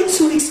 we're barely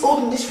 2 weeks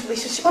old in this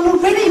relationship and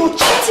already you're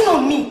cheating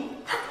on me.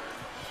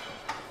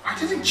 I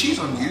didn't cheat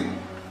on you.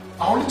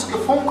 I only took a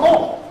phone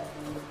call.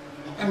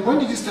 And when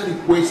did you start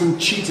equating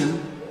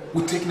cheating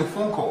with taking a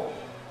phone call?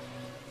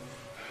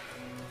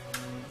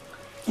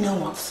 You know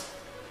what?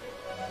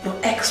 Your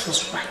ex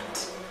was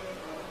right.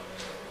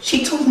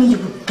 She told me you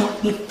would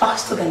dump me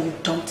faster than you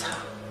dumped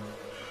her.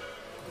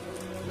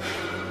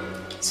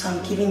 So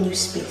I'm giving you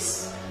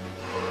space.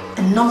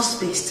 Enough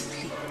space to play.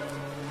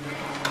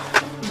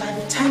 By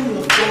the time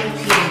you're done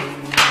playing,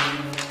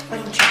 why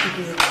don't you give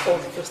me a call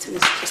if you're still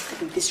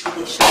interested in this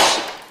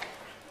relationship?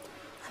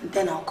 And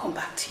then I'll come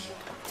back to you.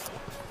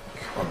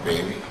 Come on,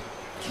 baby.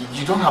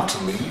 You don't have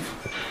to leave.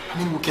 I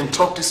mean, we can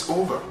talk this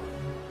over.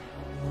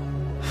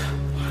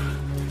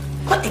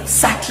 What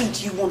exactly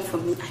do you want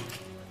from me, Ike?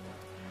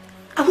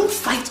 I won't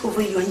fight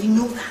over you and you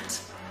know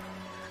that.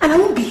 And I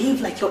won't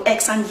behave like your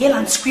ex and yell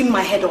and scream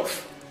my head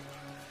off.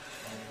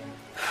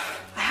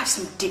 I have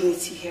some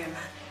dignity here,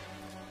 man.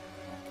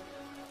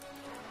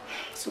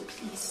 So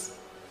please,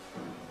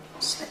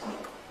 just let me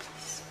go,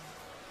 please.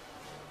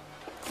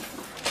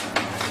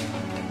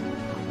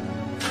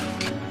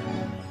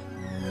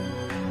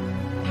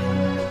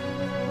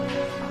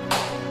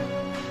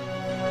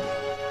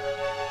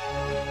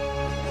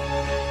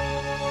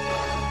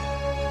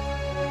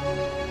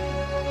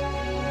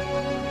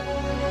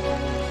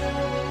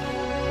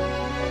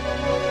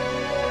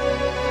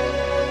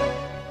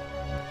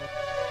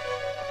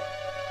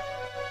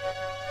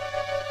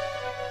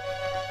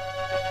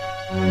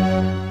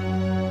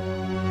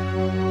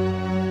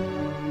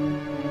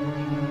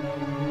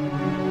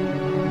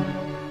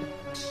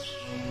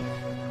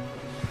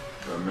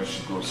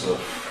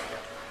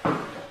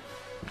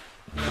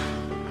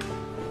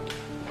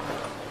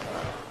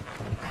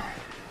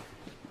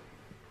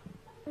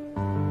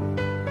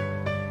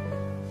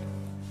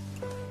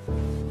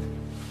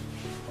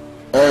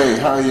 Hey,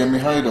 hi, Yemi,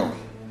 how you doing?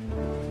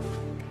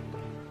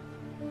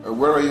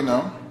 Where are you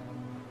now?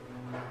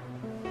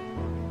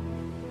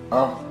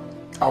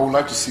 I would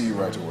like to see you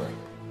right away.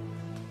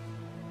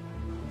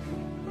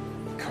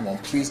 Come on,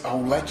 please, I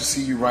would like to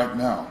see you right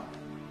now.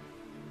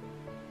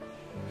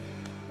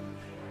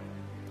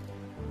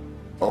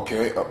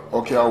 Okay,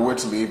 I'll wait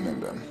till the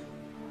evening then.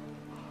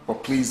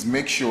 But please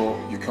make sure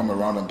you come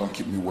around and don't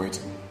keep me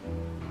waiting.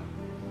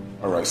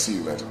 Alright, see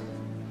you later.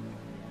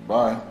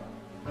 Bye.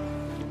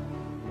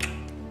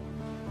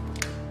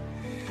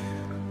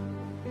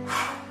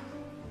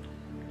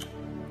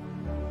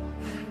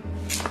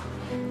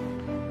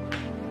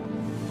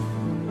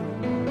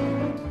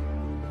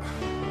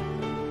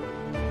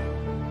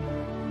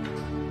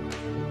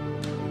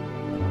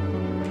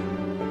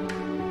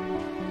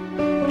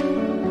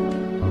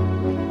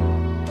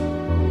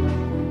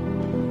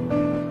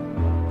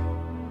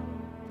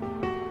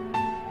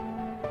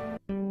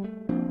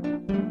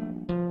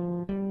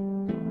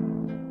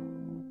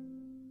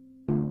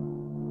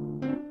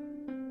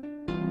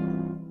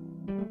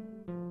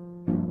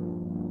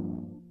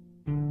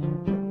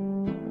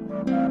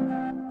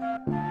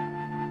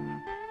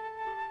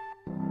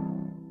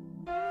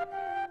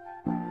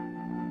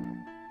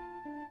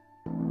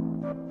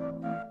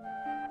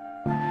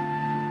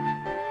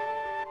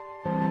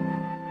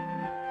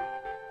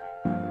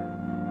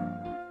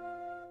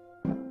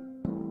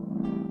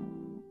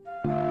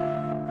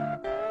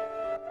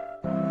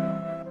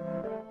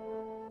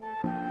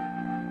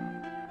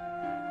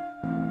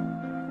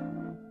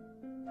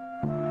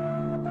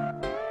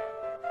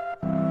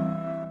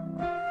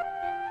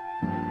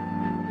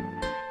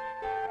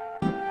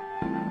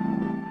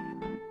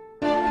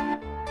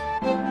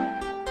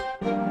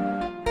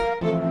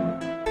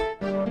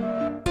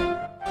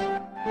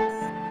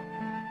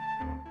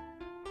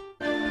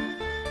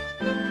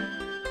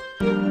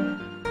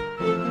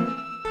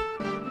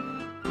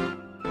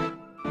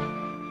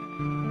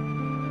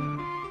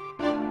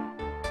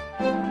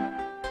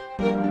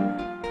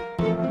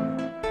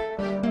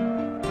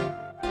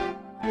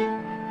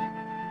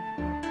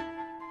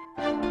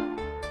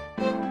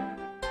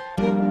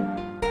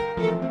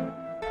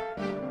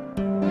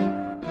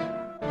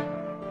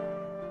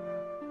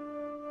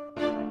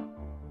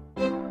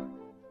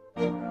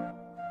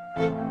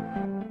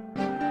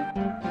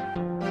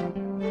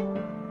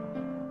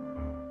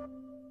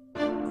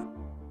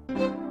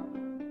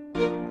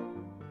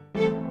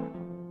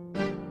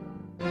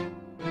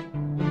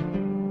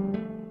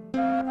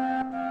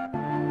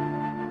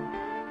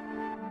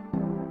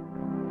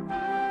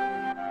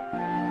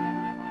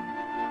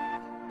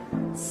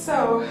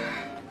 So,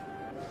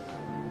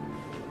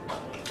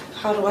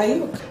 how do I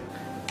look?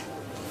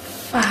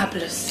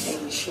 Fabulous.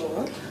 Are you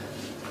sure?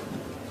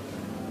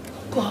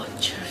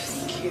 Gorgeous.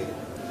 Thank you.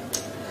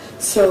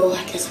 So,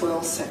 I guess we're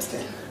all set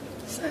then.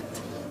 Set.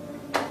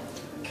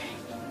 Okay.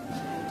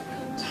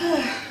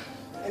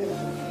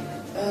 Anyway,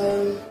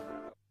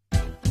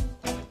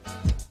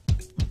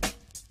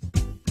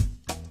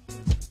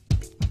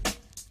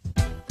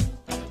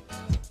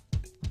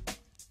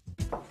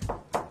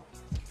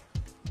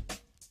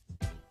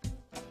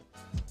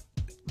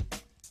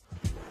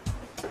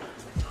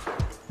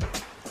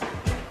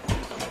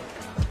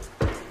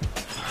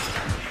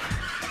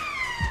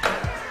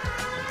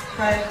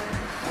 Hi.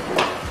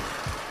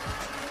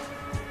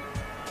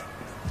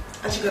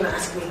 Aren't you gonna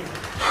ask me?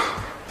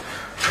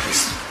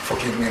 Please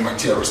forgive me, my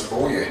dearest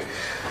boy.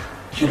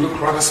 You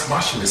look rather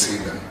smashing this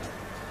evening.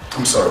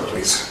 I'm sorry,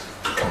 please.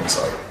 Come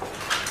inside.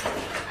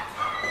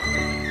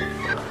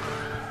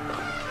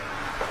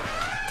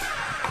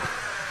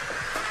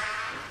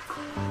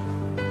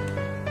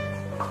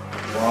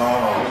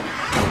 Wow.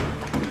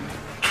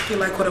 You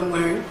like what I'm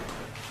wearing?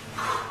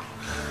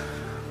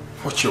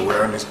 What you're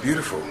wearing is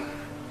beautiful.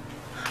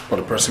 But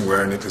the person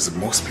wearing it is the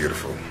most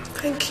beautiful.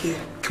 Thank you.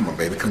 Come on,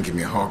 baby, come give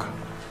me a hug.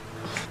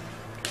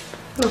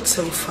 Not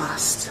so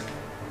fast.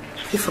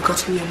 Have you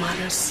forgotten your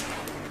manners?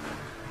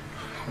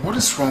 What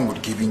is wrong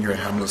with giving you a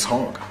harmless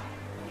hug?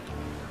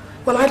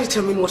 Well, I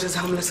determine what is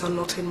harmless or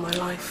not in my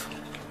life.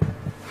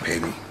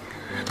 Baby,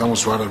 that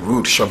was rather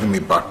rude, shoving me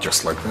back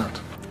just like that.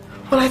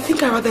 Well, I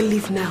think I'd rather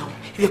leave now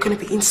if you're going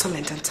to be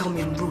insolent and tell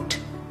me I'm rude.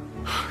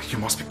 You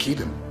must be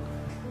kidding.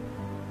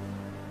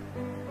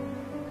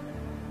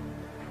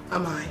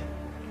 Am I?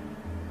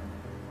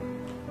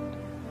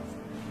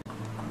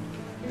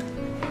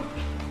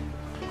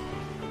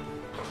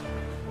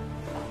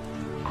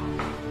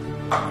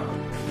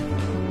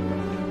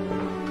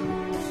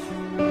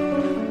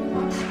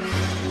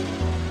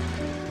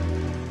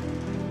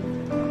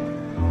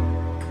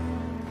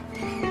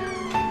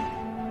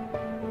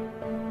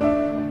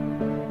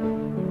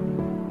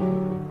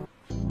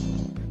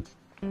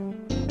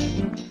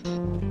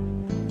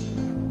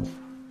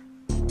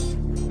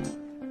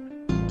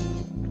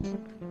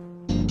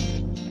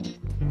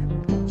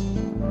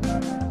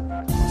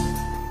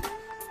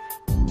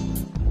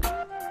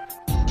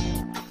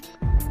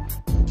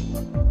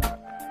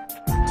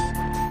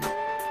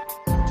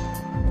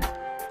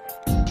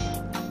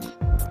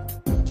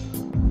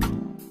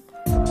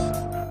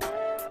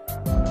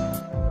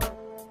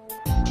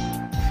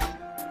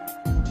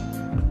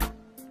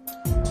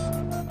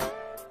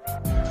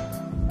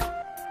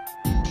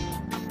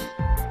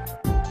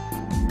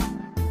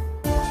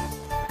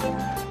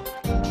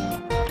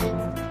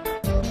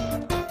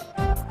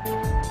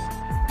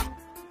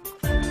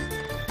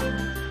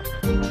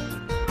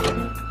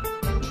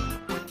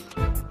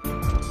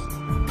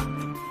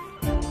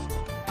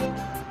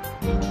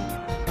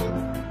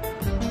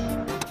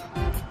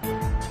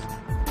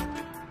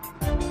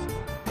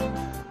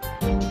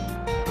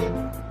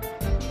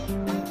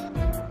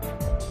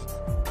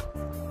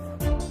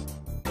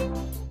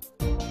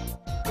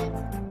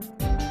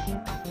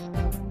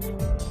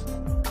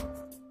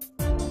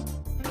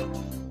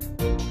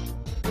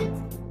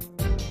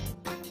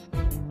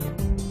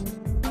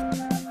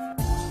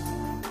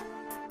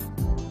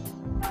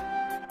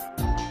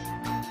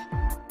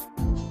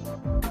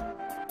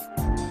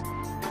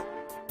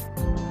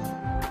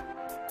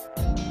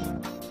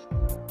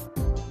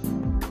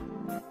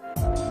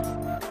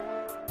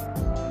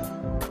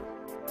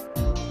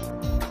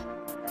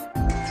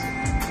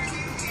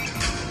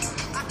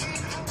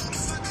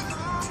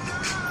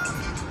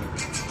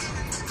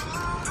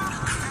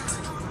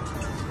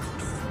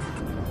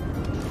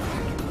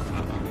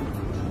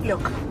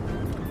 Look,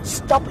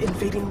 stop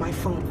invading my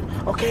phone,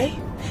 okay?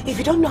 If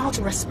you don't know how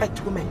to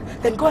respect women,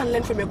 then go and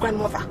learn from your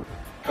grandmother.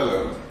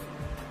 Hello?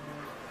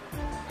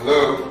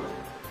 Hello?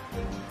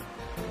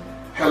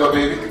 Hello,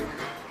 baby?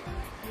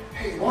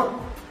 Hey, what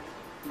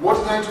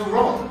did I do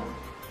wrong?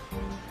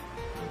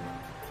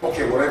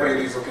 Okay, whatever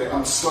it is, okay,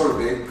 I'm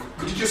sorry, babe.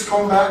 Could you just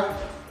come back?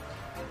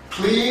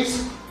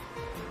 Please?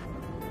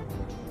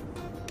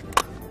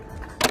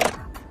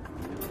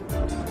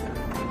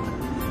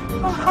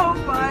 Oh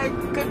my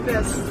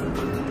goodness.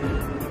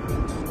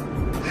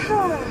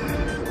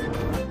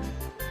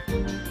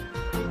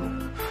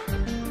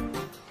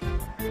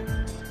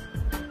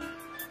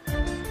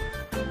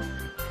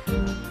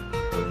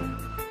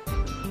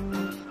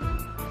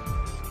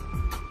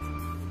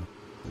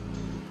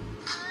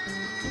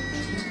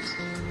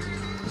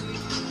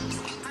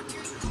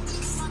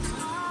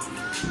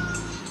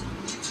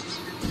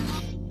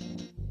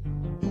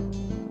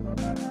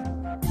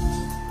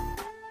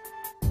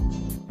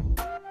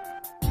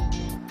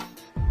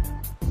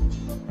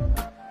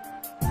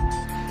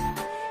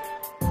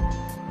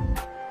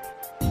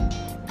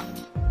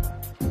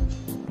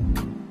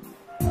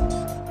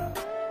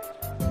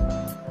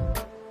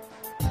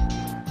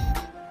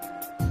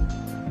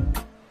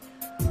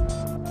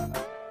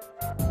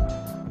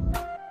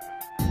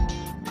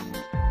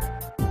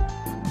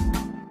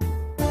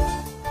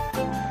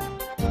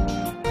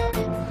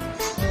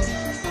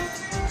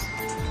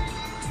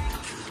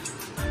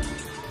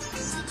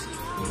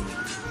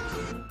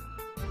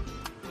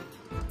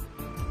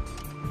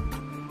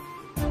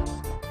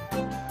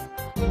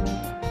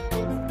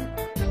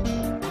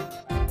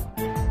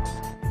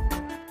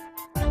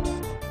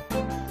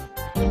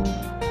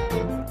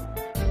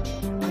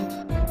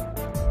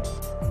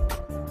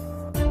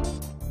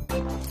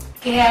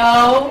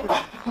 Girl,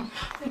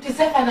 you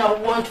deserve an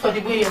award for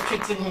the way you're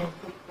treating him.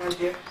 My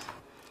dear.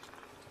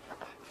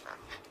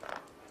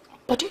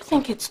 But do you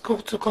think it's cool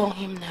to call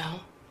him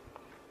now?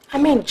 I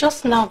mean,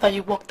 just now that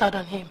you walked out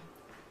on him.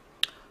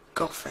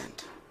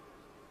 Girlfriend,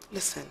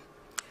 listen,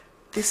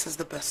 this is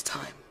the best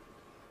time.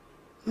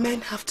 Men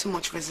have too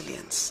much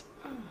resilience.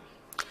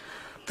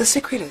 The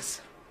secret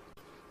is,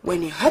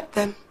 when you hurt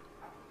them,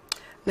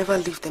 never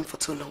leave them for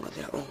too long on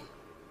their own.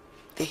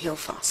 They heal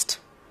fast.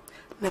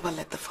 Never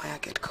let the fire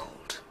get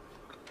cold.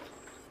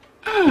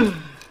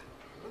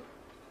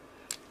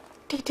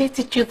 Did they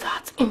teach you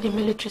that in the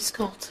military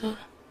school too?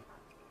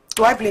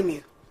 Do I blame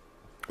you?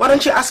 Why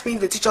don't you ask me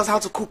if they teach us how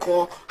to cook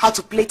or how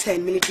to play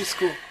in military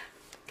school?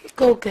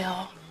 Go,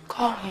 girl.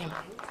 Call him.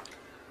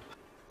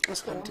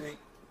 That's what I'm doing.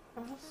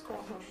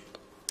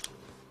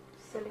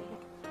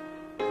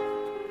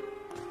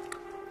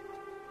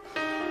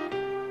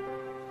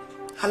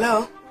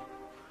 Hello?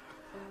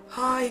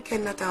 Hi,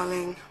 Ikenna,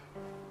 darling.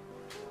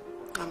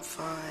 I'm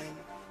fine.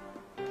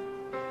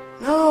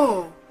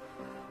 No,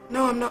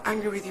 I'm not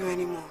angry with you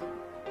anymore.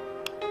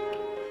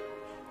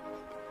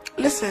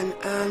 Listen,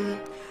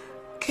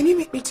 can you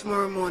meet me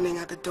tomorrow morning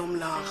at the Dom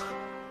Lach?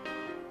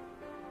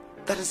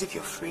 That is if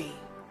you're free.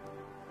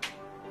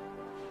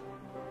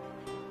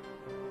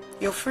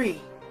 You're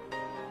free?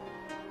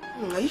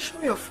 Are you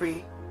sure you're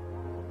free?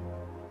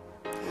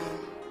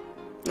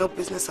 No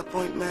business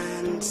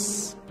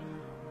appointments.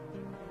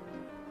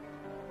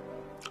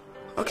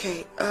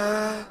 Okay,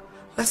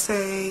 let's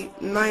say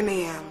 9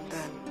 a.m.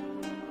 then.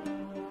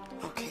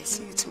 Okay,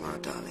 see you tomorrow,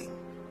 darling.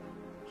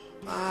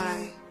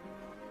 Bye.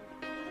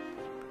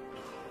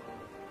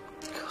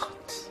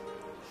 God.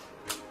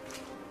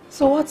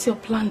 So what's your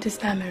plan this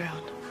time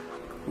around?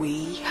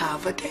 We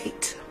have a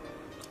date.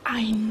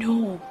 I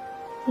know.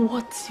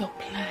 What's your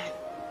plan?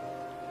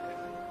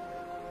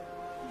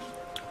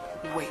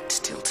 Wait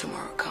till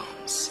tomorrow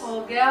comes.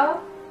 Oh,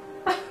 girl.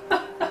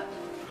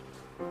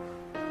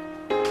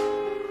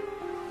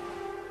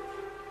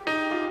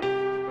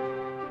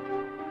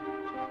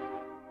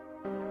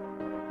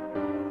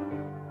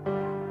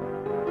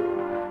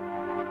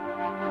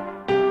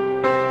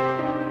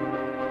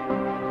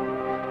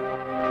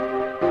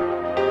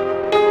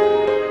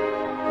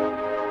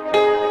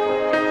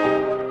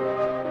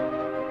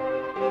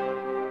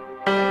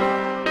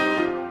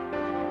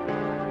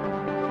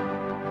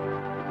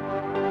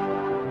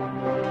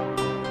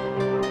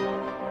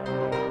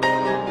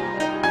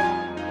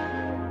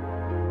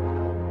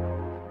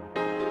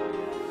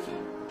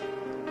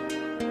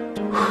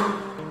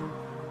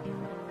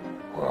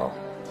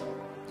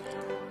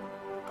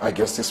 I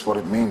guess this is what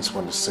it means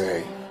when they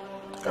say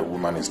a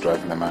woman is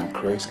driving a man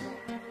crazy.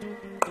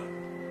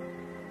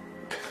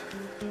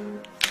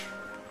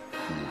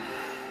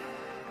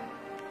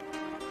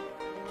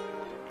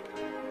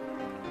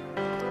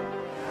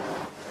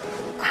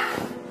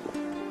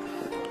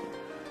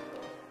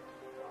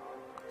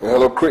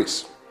 Hello,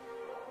 Chris.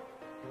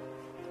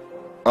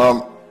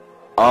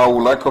 I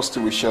would like us to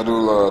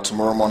reschedule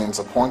tomorrow morning's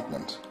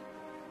appointment.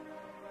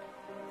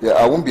 Yeah,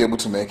 I won't be able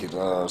to make it.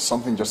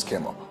 Something just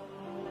came up.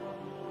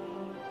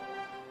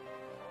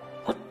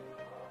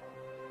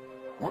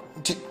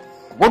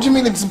 What do you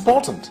mean it's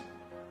important?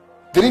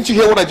 Didn't you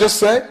hear what I just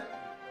said?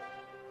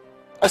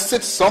 I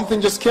said something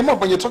just came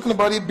up and you're talking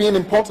about it being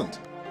important.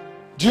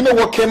 Do you know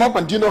what came up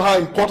and do you know how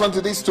important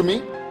it is to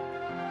me?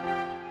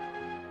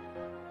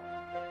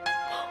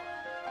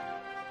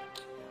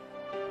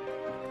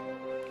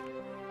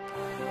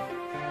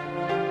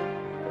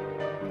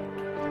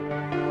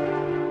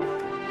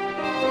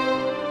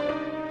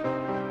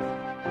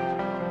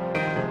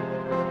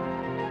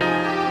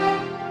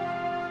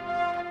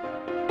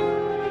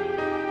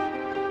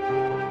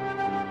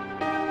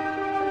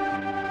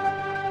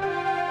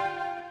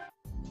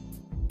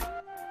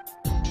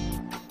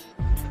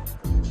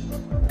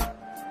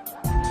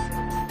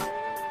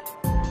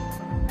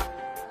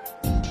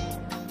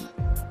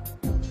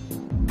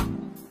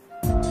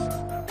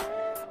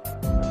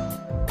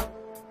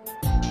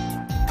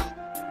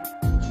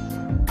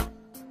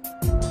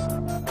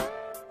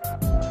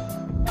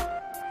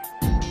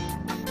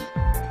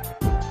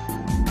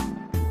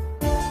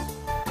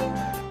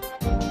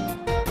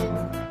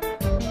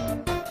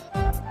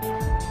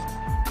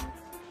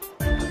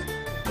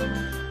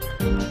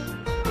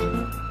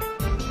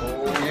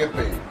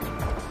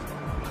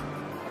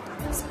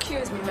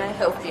 Excuse me, may I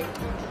help you?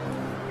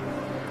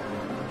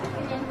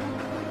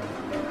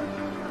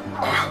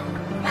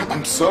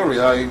 I'm sorry,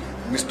 I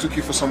mistook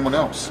you for someone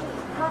else.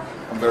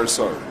 I'm very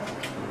sorry.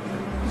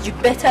 You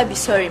better be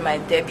sorry, my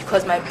dear,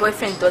 because my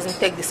boyfriend doesn't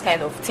take this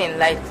kind of thing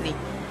lightly.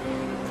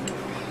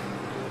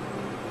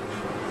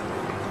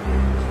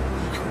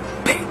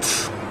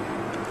 Bet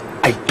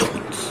I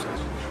don't.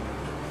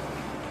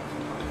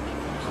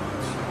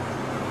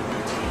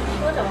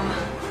 Hold on.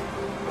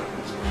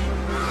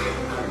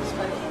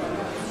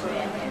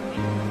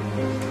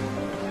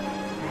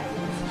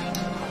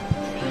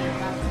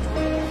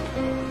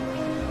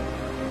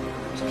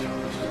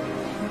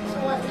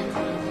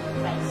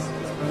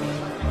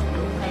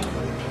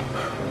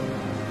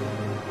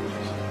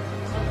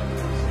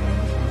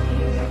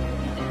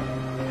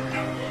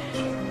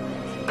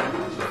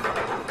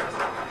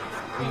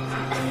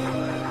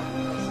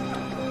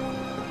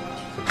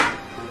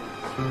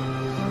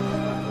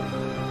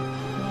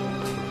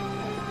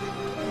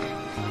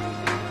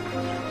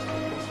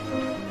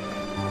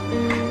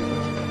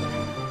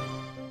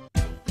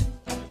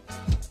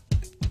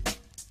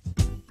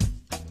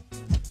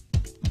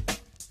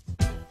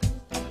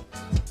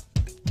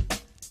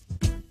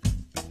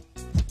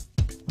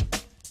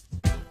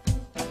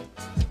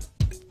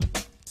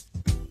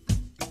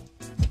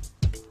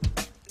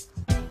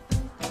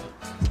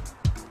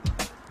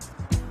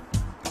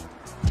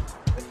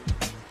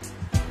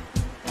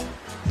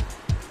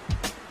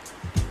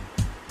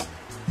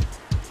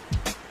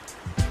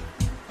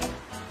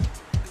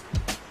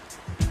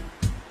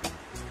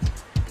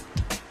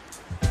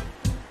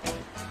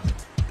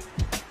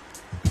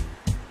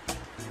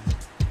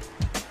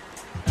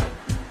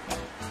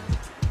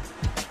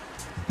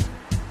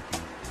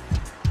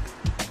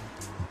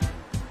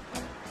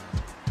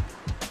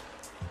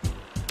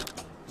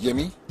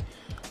 Yemi,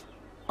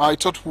 I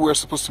thought we were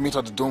supposed to meet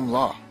at the Dome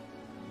La.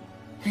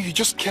 You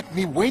just kept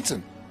me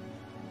waiting.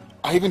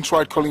 I even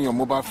tried calling your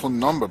mobile phone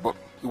number, but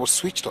it was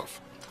switched off.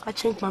 I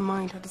changed my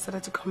mind. I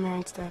decided to come here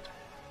instead.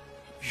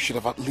 You should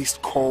have at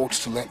least called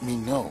to let me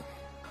know.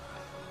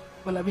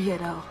 Well, I'll be here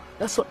now.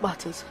 That's what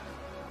matters.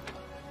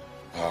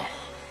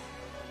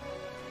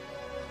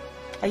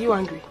 Are you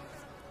angry?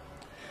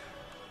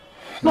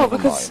 No,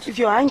 because if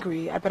you're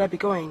angry, I better be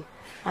going.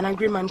 An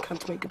angry man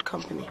can't make good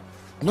company.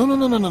 No.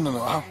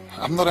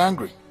 I'm not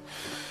angry.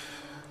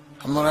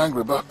 I'm not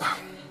angry, but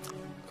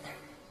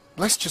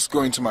let's just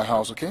go into my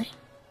house, okay?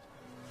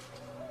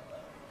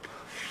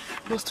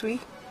 Must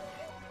we?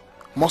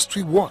 Must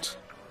we what?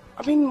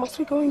 I mean, must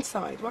we go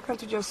inside? Why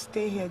can't you just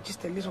stay here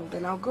just a little,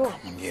 then I'll go?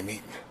 Come on,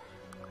 Yemi.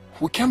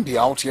 We can't be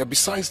out here.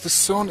 Besides, the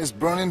sun is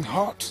burning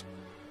hot.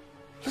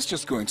 Let's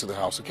just go into the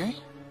house, okay?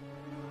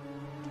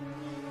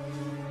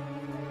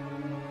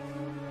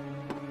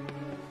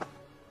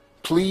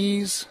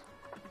 Please?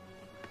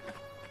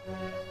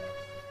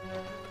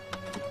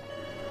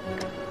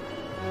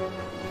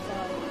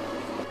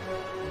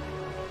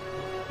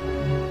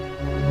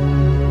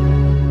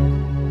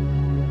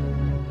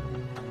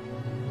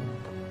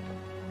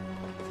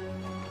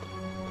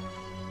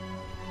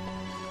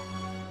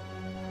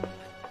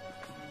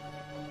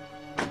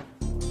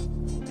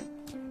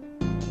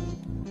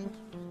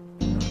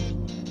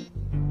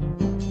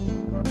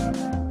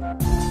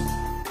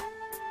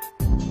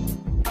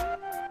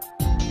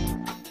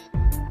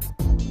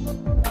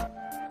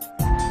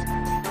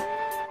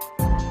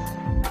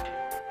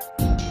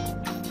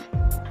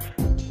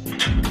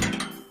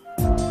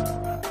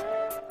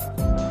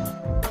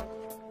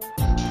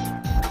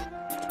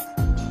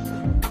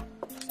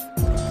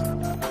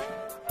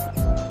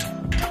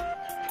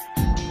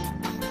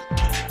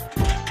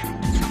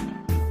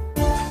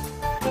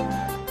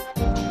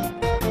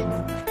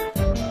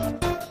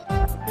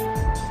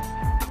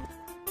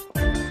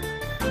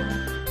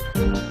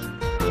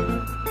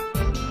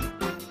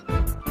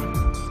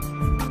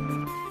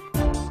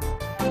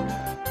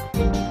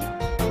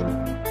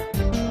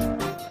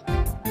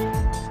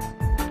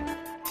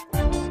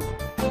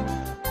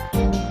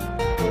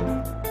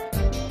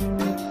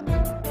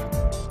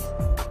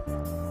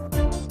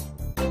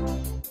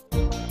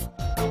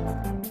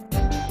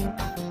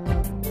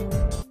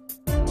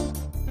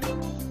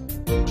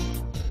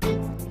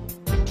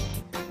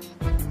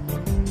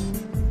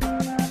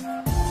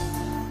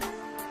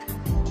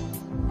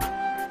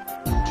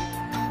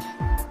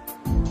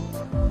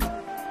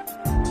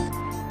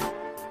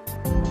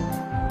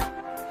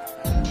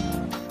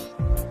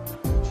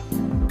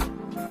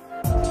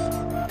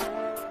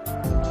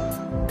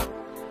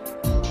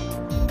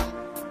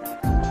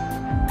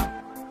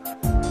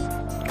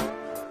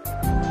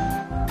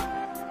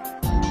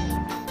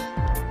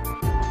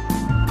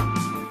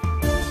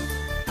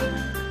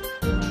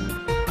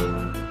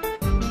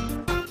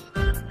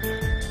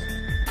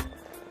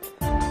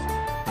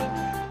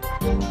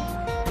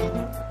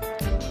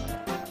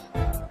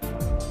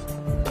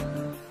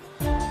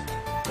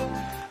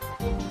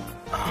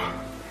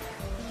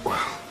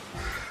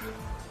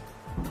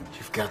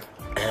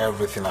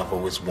 Everything I've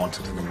always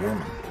wanted in a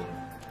woman.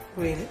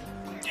 Really?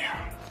 Yeah.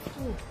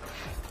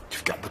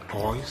 You've got the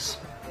poise,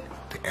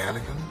 the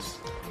elegance,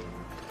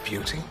 the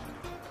beauty,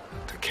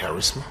 the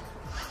charisma,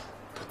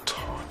 the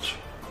touch.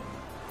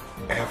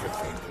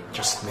 Everything.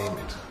 Just name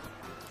it.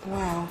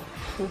 Wow.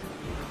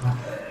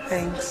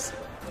 Thanks.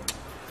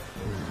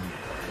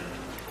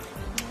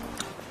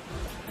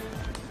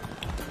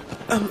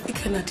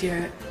 Ikenna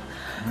dear,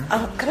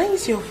 can I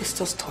use your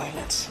visitor's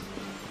toilet?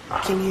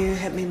 Can you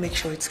help me make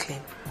sure it's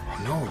clean?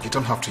 No, you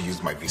don't have to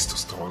use my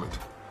visitor's toilet.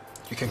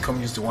 You can come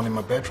use the one in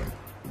my bedroom.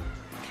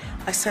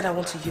 I said I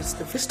want to use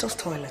the visitor's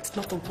toilet,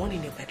 not the one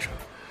in your bedroom.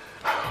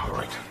 All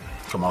right.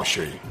 Come, I'll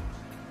show you.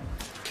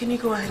 Can you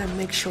go ahead and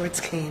make sure it's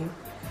clean?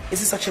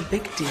 Is it such a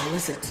big deal,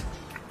 is it?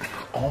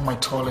 All my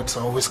toilets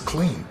are always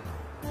clean.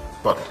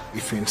 But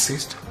if you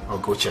insist, I'll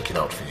go check it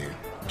out for you,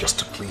 just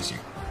to please you.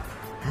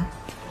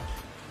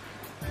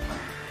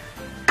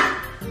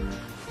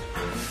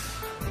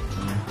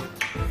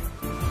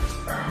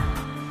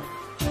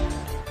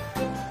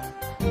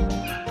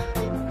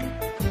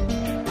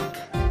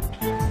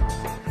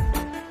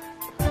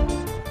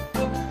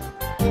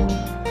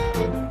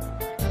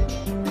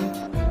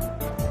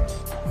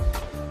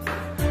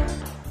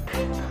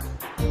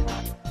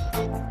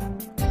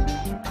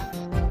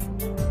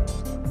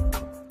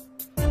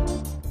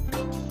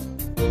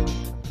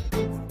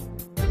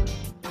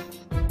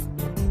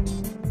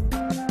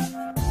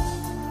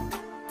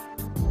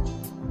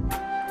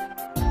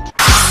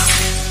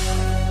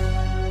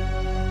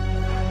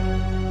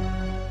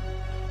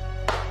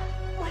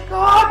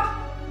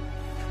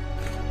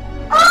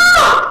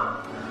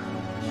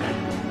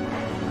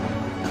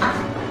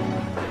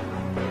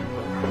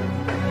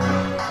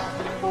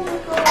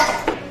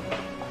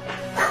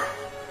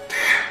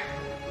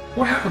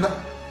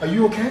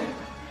 you okay?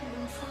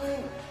 I'm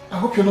fine. I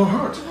hope you're not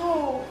hurt.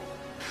 No.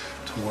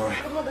 Don't worry.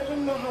 God, I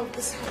don't know how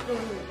this happened.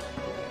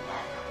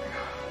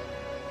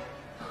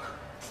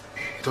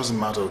 It doesn't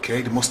matter,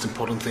 okay? The most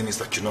important thing is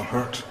that you're not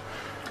hurt.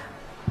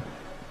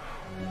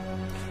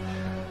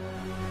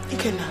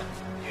 Ikenna.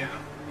 Yeah?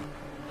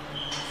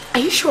 Are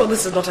you sure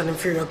this is not an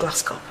inferior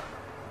glass cup?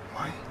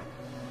 Why?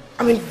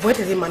 I mean, where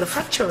did they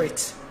manufacture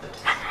it?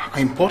 I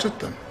imported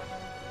them.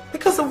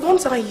 Because the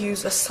ones I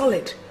use are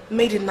solid,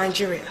 made in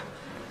Nigeria.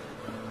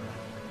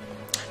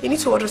 You need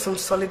to order some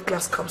solid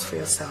glass cups for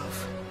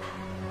yourself.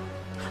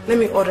 Let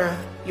me order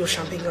your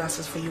champagne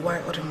glasses for you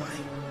while I order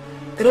mine.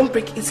 They don't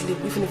break easily,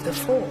 even if they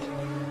fall.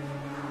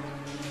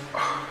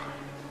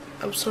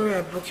 I'm sorry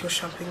I broke your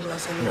champagne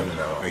glass anyway.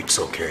 No, it's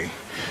okay.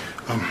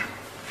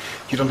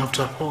 You don't have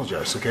to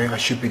apologize, okay? I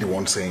should be the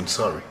one saying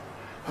sorry.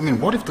 I mean,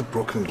 what if the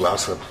broken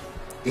glass had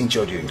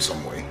injured you in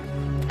some way?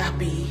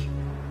 Abby.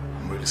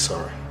 I'm really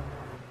sorry.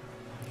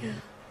 Yeah.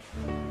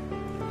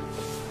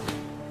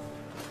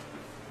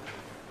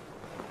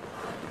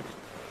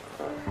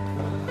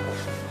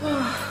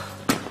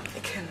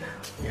 Ikenna.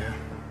 Yeah?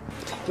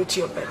 Take me to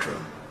your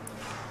bedroom.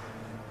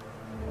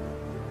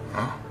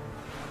 Huh?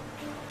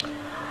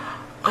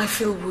 I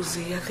feel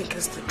woozy. I think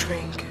it's the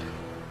drink.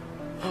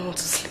 I want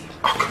to sleep.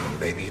 Oh, come on,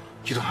 baby.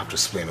 You don't have to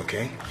explain,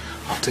 okay?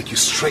 I'll take you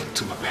straight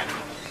to my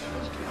bedroom.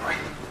 All right?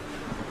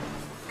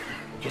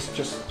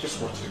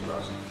 Just watch the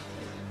glass.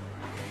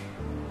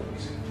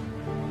 Easy.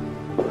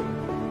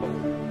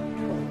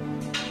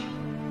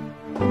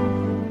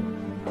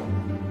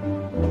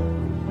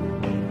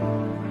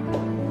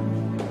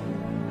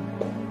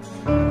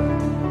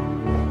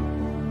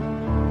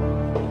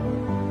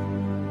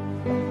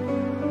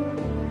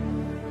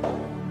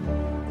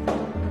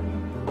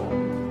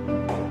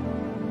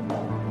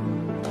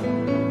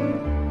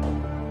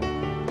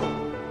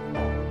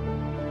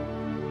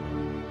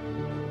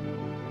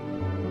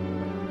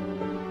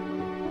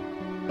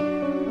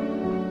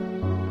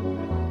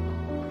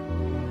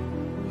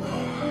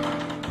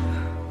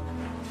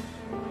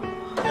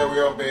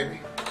 Baby.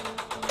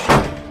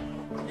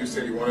 You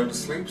said you wanted to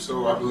sleep,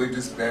 so I believe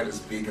this bed is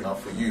big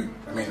enough for you.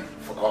 I mean,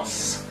 for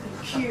us.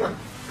 Cute.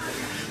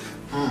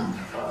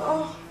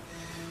 Oh.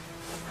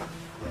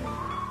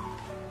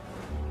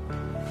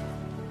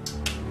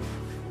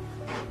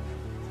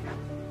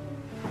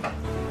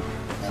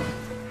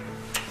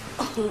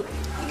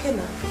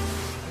 Ikenna.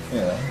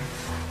 Yeah.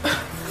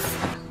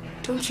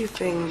 Don't you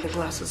think the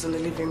glasses in the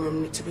living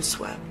room need to be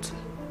swept?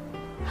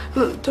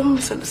 No, don't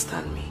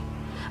misunderstand me.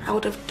 I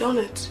would have done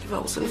it if I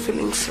wasn't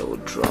feeling so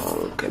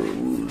drunk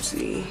and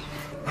woozy.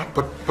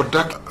 But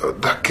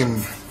that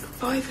can...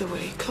 By the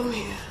way, come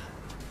here.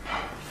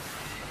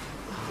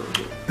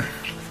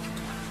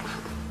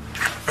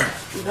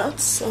 Not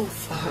so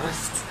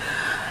fast.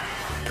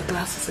 The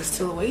glasses are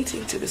still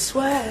waiting to be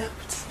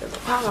swept. There's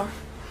power.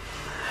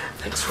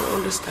 Thanks for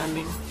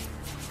understanding.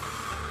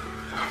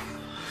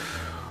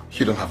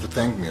 You don't have to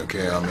thank me,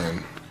 okay? I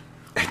mean,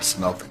 it's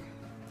nothing.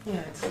 Yeah,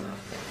 it's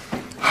nothing.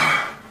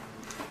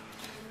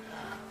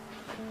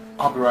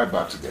 I'll be right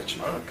back to get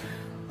you. Okay.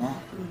 Huh?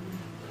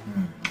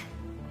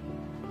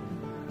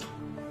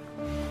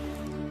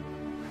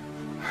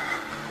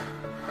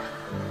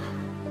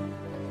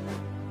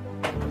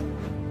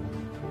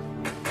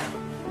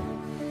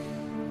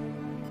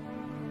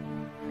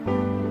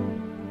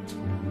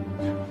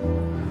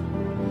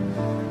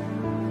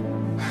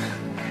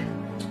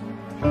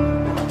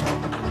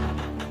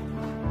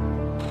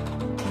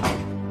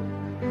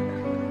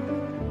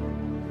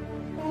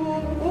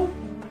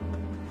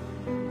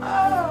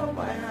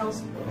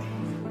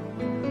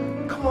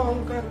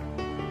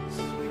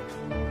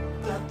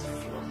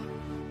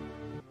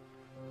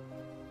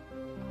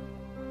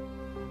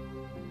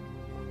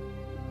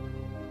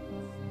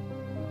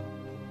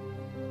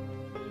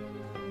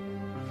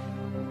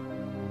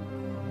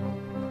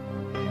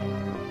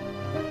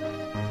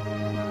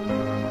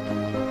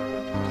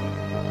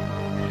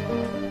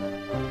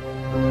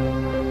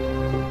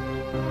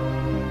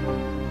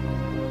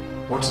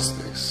 What is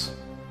this?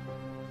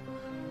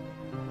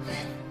 I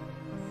mean,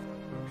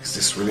 is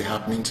this really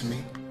happening to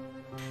me?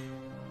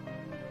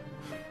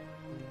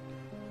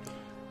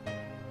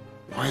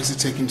 Why is it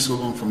taking so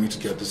long for me to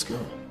get this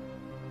girl?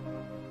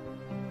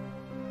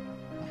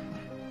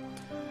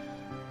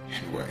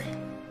 Anyway,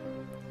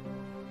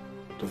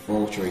 the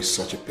vulture is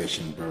such a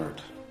patient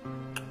bird.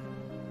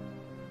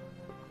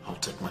 I'll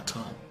take my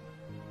time.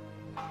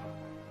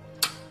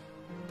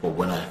 But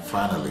when I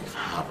finally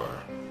have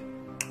her,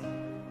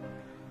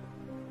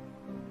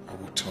 I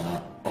will turn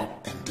her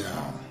up and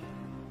down,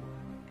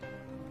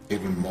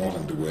 even more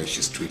than the way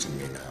she's treating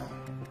me now.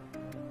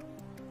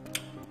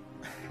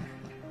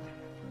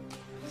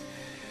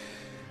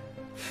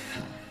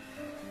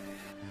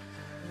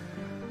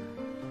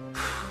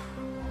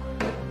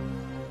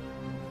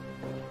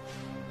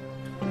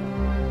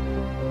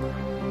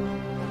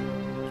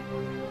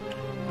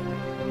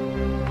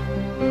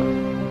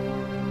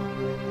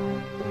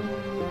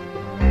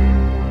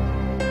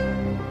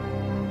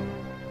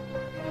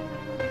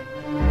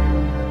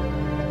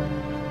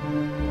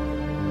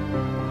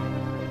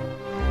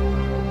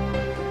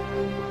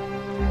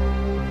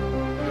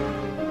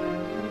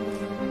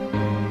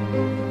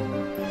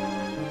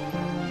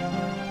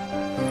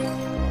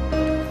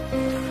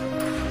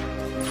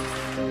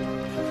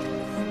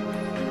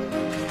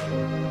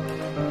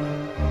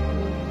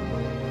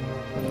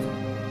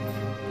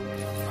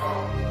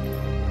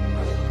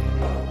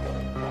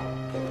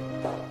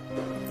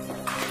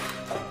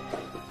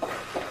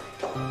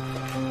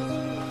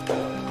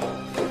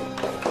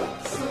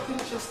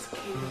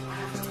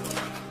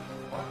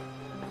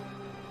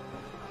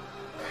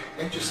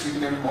 Ain't you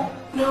sleeping anymore?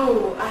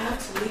 No, I have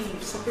to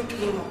leave. Something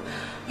came up.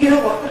 You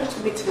know what? Why don't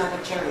we meet tonight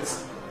at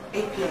Jerry's?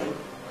 8 p.m.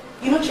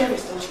 You know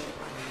Jerry's, don't you?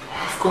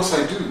 Of course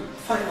I do.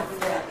 Fine, I'll be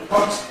there at 8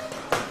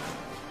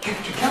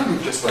 But you can't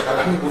leave just like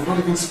that. I mean, we've not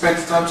even spent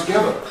time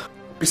together.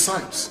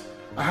 Besides,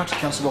 I have to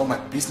cancel all my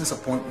business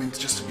appointments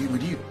just to be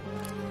with you.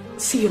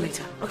 See you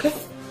later, okay?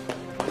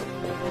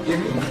 Hear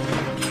me?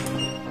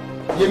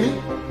 Hear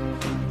me?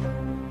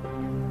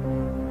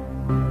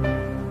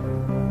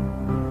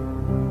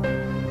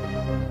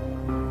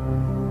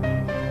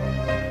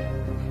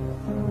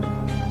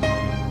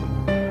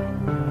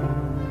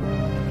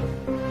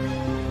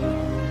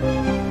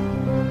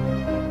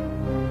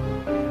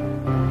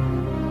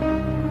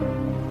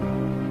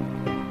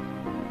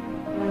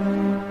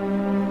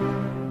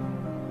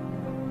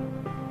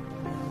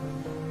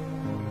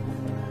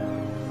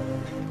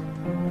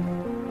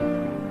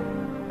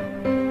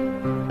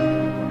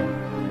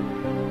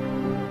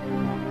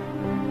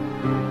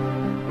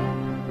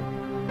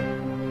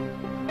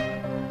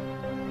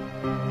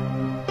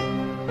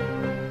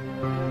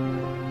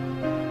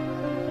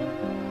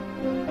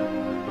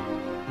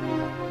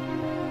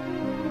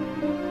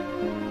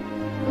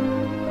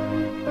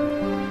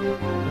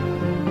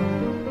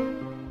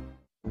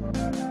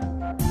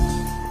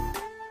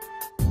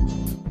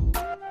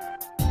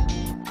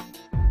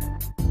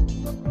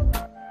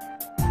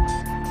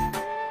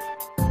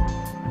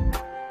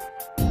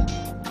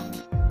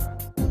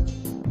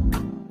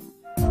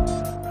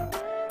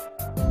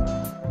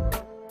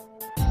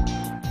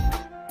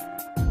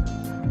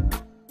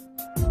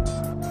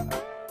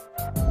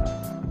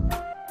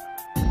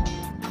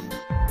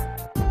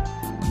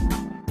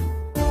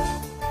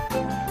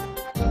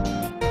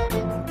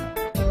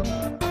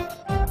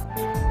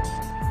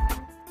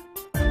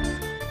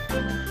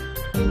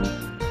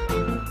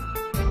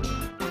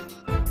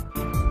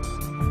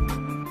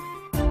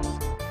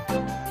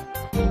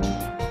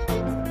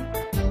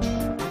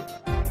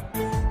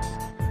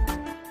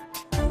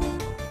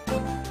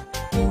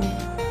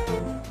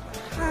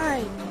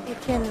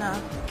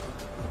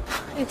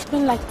 It's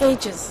been like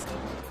ages.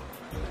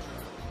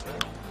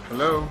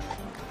 Hello?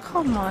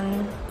 Come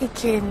on,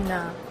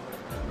 Ikenna.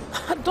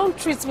 Don't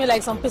treat me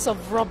like some piece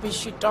of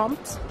rubbish you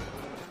dumped.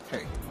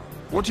 Hey,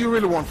 what do you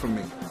really want from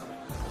me?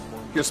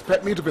 You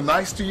expect me to be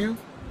nice to you?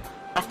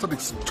 After the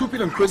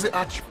stupid and crazy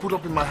act you put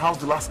up in my house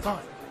the last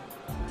time?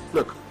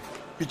 Look,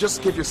 you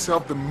just gave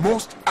yourself the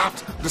most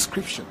apt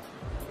description.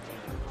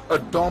 A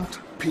dumped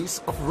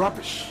piece of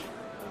rubbish.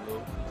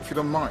 If you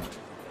don't mind,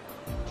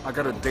 I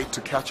got a date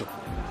to catch up with.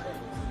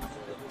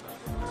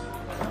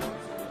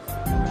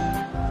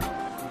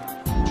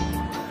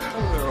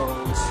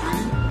 Hello,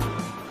 sweetie.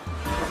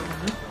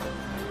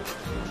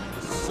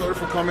 Sorry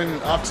for coming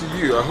after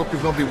you. I hope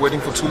you've not been waiting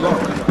for too long.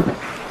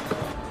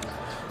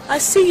 I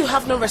see you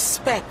have no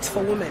respect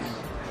for women.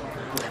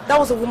 That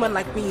was a woman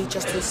like me you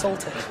just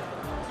insulted.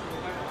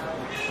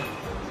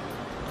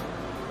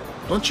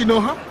 Don't you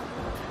know her?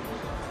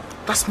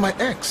 That's my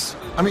ex.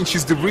 I mean,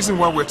 she's the reason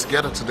why we're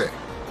together today.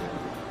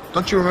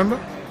 Don't you remember?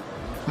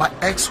 My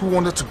ex who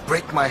wanted to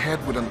break my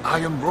head with an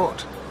iron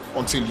rod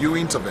until you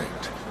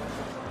intervened.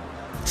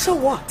 So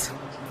what?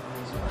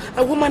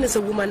 A woman is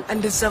a woman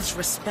and deserves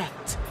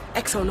respect,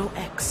 ex or no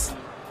ex.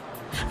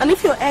 And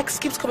if your ex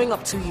keeps coming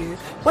up to you,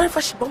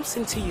 wherever she bumps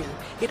into you,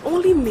 it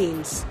only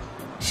means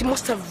she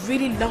must have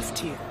really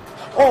loved you,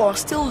 or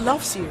still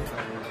loves you.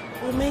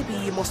 Or maybe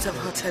you must have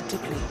hurt her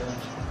deeply.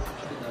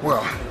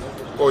 Well,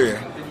 oh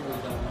yeah,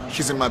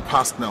 she's in my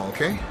past now,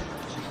 okay?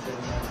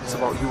 It's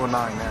about you and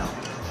I now.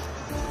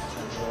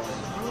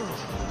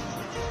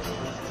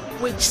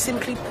 Which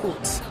simply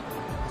puts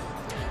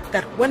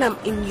that when I'm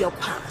in your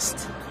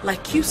past,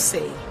 like you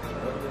say,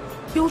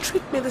 you'll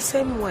treat me the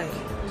same way.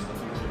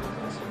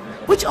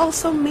 Which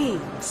also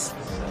means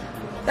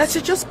that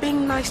you're just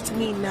being nice to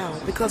me now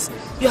because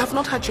you have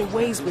not had your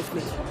ways with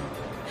me.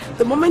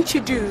 The moment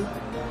you do,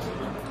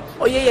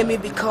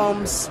 Oyeyemi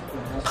becomes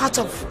part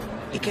of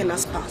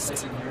Ikenna's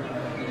past.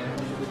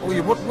 Oh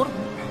yeah, what?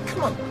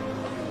 Come on.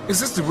 Is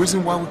this the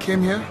reason why we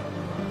came here?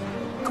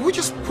 Can we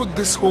just put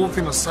this whole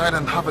thing aside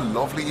and have a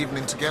lovely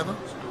evening together?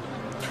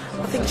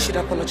 I think you should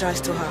apologize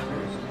to her.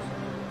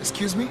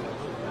 Excuse me?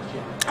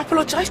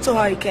 Apologize to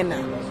her,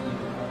 Ikenna.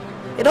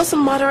 It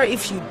doesn't matter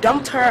if you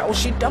dumped her or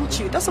she dumped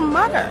you. It doesn't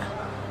matter.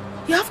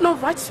 You have no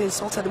right to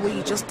insult her the way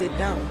you just did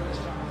now.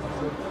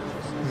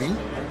 Me?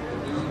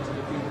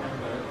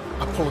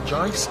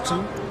 Apologize to?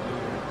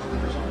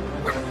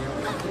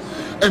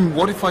 And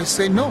what if I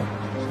say no?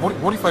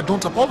 What if I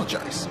don't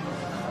apologize?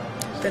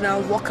 Then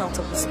I'll walk out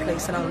of this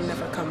place and I'll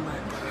never come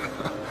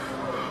back.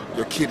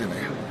 You're kidding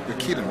me. You're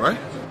kidding, right?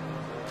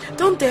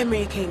 Don't dare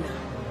me, Ikenna.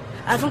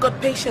 I haven't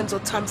got patience or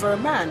time for a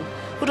man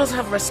who doesn't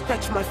have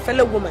respect for my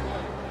fellow woman.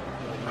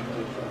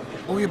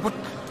 Oh yeah, but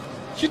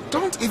you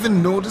don't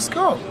even know this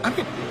girl. I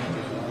mean,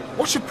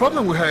 what's your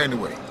problem with her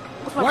anyway?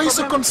 Why are you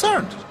so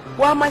concerned?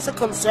 Why am I so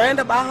concerned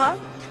about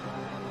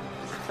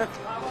her?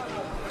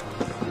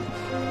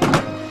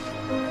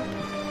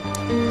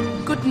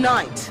 Good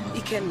night,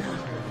 Ikenna.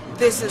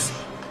 This is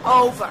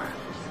over.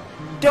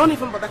 Don't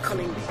even bother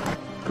calling me.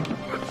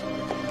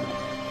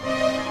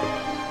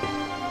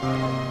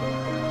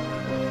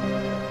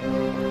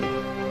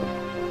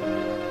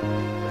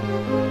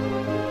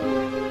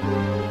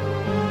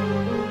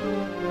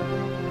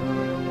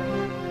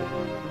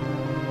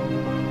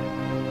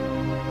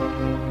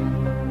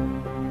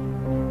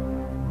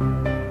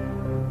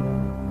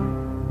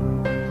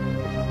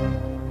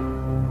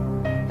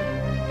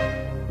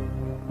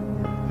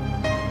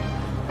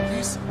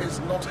 This is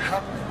not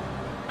happening.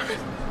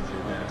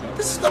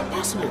 This is not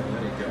possible.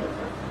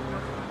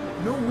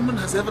 No woman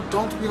has ever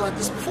done to me like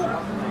this before.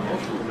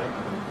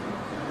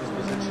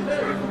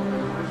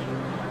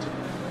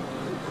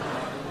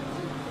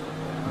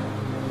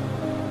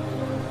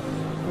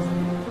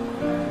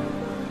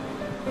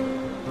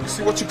 You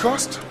see what you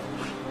caused?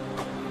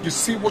 You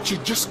see what you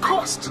just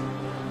caused?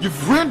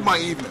 You've ruined my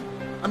evening.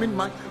 I mean,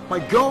 my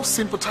girl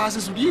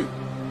sympathizes with you.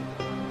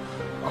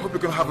 I hope you're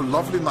gonna have a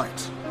lovely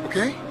night,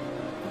 okay?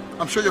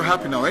 I'm sure you're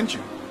happy now, aren't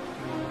you?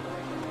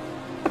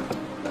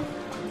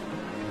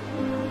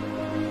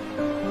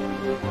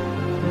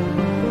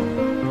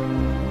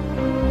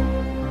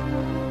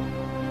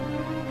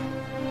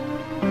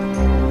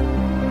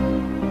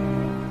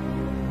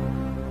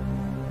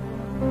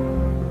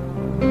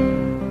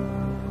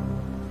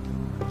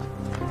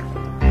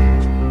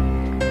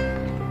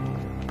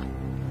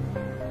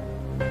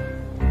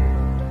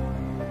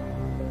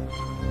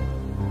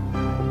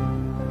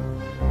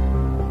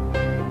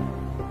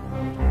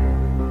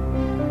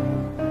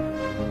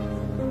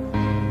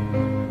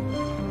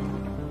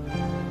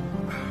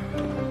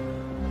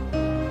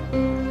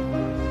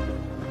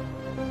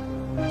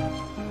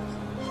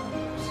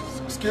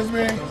 Excuse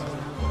me.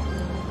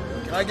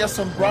 Can I get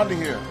some brandy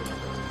here?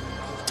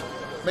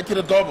 Make it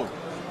a double.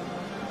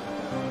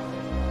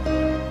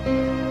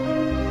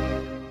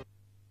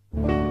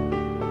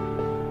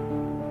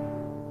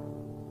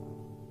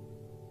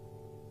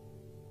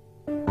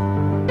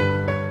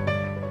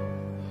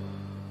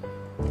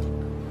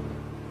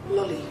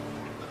 Lolly.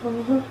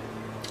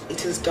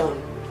 It is done.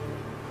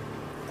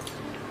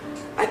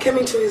 I came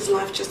into his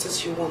life just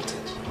as you wanted.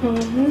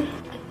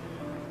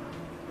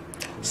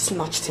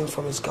 Snatched him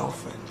from his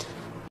girlfriend,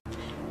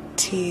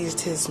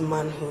 teased his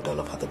manhood all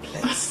over the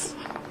place,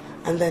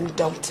 and then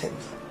dumped him.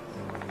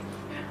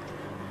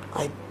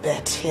 I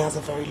bet he has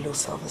a very low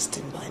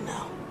self-esteem by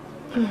now.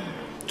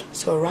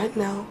 So right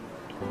now,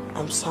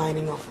 I'm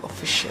signing off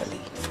officially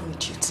from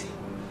duty.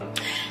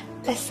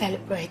 Let's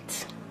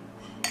celebrate.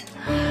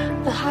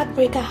 The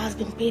heartbreaker has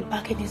been paid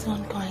back in his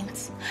own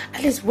coins.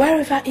 At least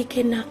wherever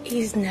Ikenna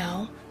is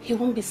now, he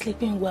won't be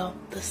sleeping well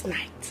this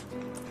night.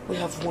 We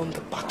have won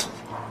the battle.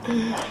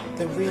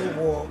 The real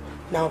war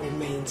now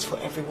remains for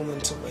every woman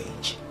to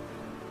wage.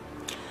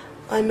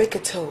 I make a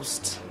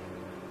toast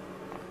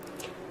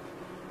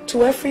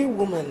to every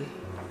woman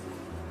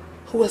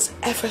who has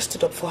ever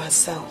stood up for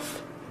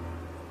herself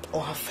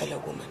or her fellow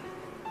woman.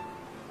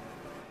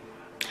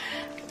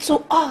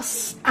 To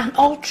us and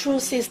all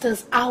true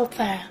sisters out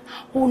there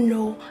who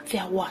know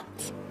their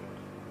worth.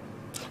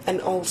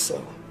 And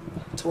also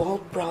to all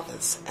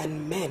brothers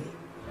and men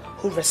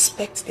who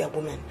respect their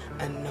women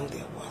and know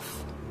their worth.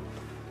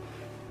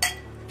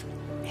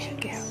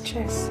 Girl,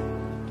 cheers.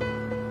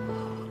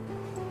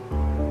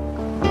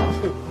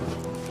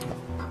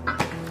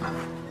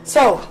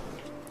 So,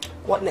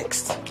 what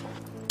next?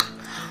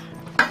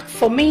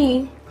 For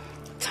me,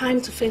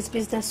 time to face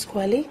business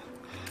squarely.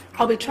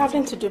 I'll be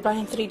traveling to Dubai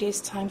in 3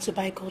 days' time to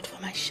buy gold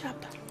for my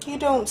shop. You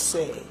don't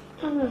say.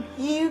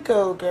 You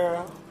go,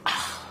 girl.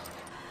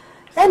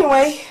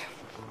 Anyway,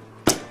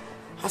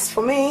 as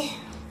for me,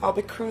 I'll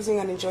be cruising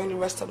and enjoying the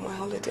rest of my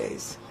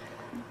holidays.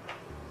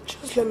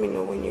 Just let me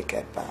know when you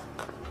get back.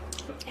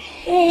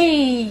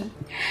 Hey,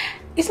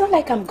 it's not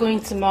like I'm going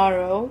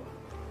tomorrow.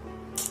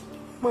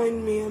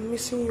 Mind me, I'm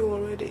missing you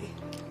already.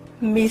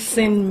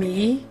 Missing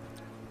me?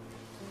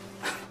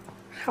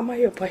 Am I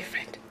your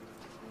boyfriend?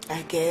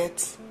 I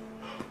get.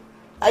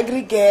 I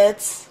agree,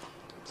 get.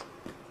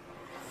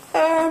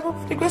 But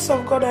with the grace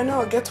of God, I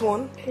know I'll get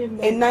one.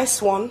 Amen. A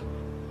nice one.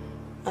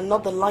 And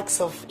not the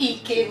likes of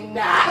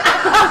Ikenna.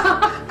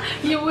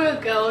 You will,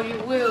 girl, you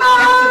will,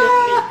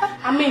 definitely.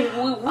 I mean,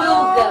 we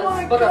will,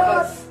 girls, both of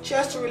us.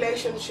 Cheers to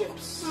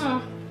relationships.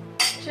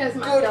 Cheers,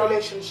 my Good girl.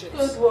 relationships.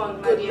 Good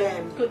one, my Good dear.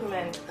 men. Good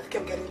men. I think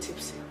I'm getting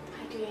tipsy.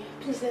 My dear,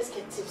 please let's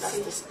get tipsy. That's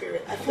the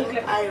spirit. I feel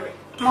Okay. irate.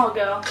 More,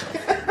 girl.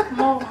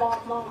 More.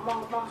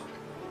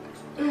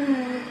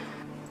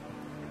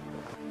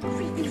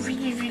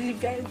 Really,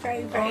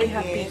 very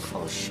happy.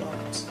 For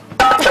short.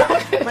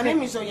 My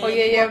name is Oye. Oh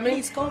yeah,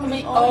 Please call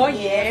me Oh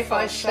yeah,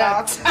 for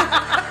short.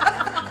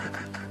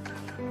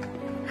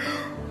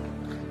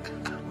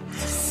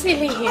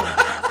 Silly him.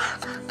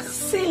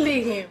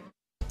 Silly him.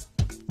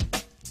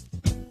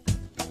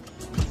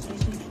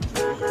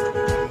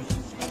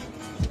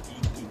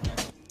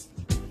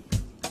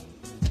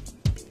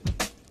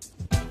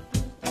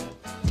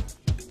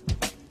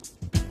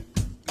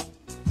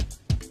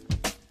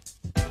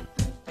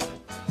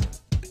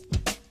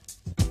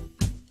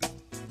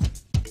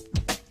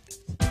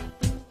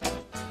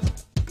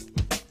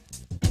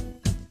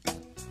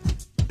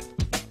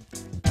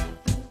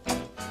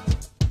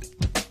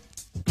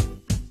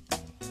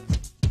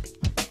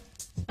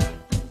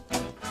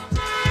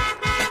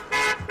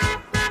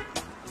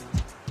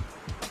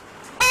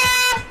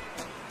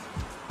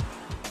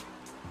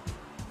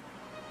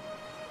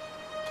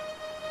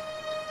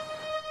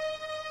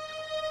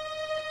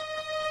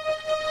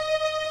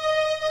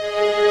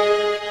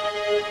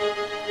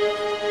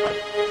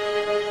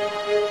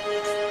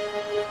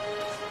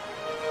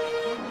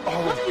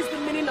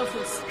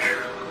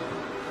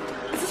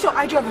 What's your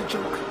idea of a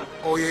joke?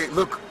 Oh yeah,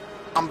 look,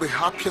 I'm the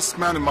happiest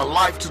man in my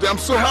life today. I'm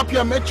so happy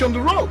I met you on the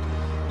road.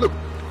 Look,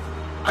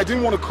 I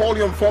didn't want to call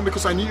you on phone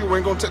because I knew you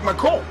weren't going to take my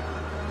call.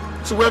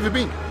 So where have you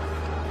been?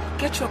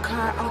 Get your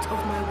car out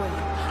of my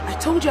way. I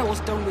told you I was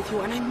done with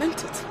you and I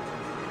meant it.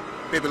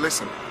 Baby,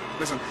 listen.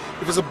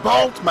 If it's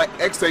about my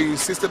ex that you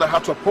insisted I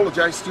had to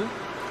apologize to,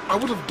 I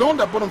would have done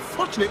that, but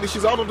unfortunately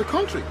she's out of the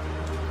country.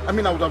 I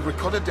mean, I would have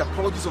recorded the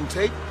apologies on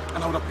tape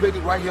and I would have played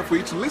it right here for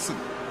you to listen.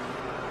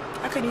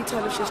 How can you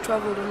tell if she's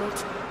traveled or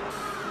not?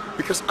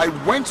 Because I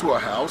went to her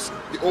house.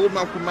 The old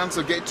man who mans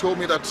the gate told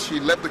me that she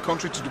left the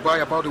country to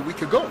Dubai about a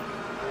week ago.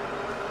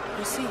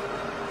 I see.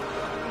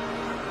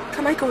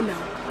 Can I go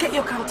now? Get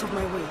your car out of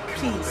my way,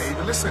 please.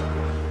 Baby, listen.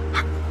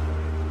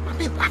 I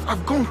mean,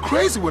 I've gone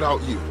crazy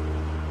without you.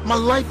 My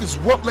life is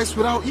worthless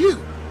without you.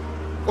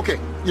 Okay,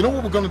 you know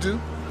what we're gonna do?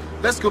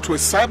 Let's go to a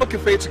cyber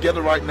cafe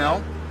together right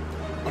now.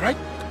 All right?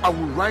 I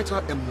will write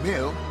her a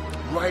mail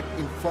right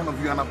in front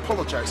of you and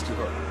apologize to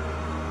her.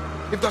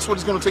 If that's what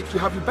it's gonna take to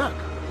have you back.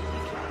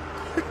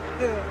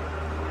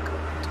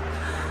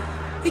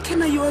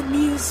 Ikenna, you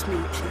amuse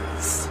me,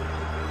 please.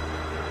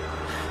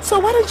 So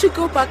why don't you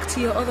go back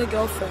to your other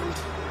girlfriend?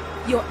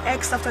 Your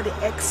ex after the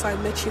ex I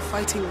met you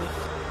fighting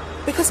with.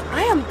 Because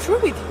I am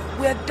through with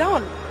you. We're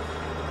done.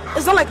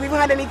 It's not like we even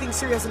had anything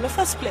serious in the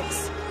first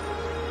place.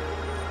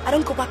 I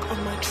don't go back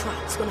on my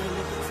tracks when I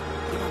leave.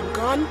 If I'm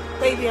gone,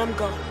 baby, I'm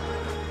gone.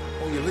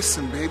 Oh, you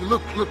listen, baby.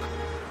 Look.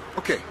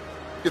 Okay,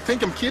 you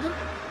think I'm kidding?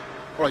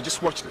 All right,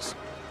 just watch this.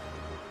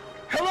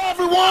 Hello,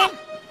 everyone.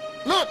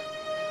 Look,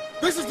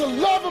 this is the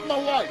love of my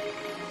life.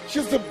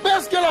 She's the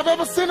best girl I've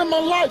ever seen in my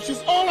life.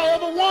 She's all I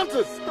ever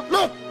wanted.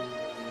 Look,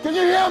 can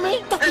you hear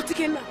me? Stop it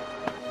again now.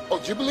 Oh,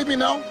 do you believe me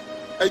now?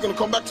 Are you gonna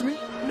come back to me?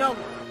 No.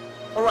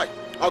 All right,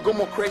 I'll go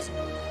more crazy.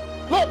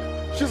 Look,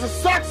 she's the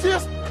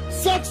sexiest,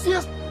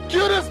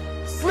 cutest,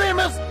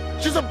 slimmest.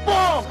 She's a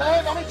bomb,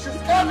 man. I mean, she's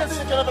everything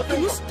you can ever think of.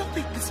 Can you stop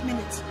it this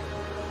minute?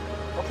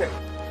 Okay.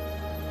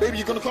 Baby,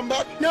 you gonna come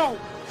back? No.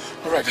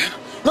 All right, then.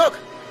 Look,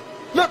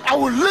 I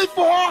will live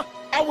for her.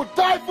 I will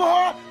die for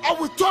her. I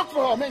will talk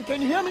for her, man.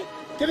 Can you hear me?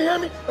 Can you hear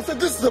me? I said,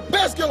 this is the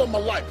best girl of my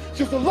life.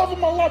 She's the love of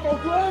my life.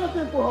 I'll do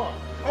anything for her.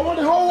 I want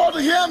the whole world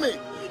to hear me.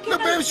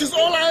 Look, baby, she's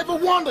all I ever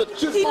wanted.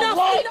 She's my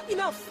life.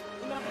 Enough.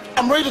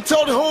 I'm ready to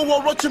tell the whole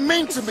world what you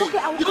mean to me.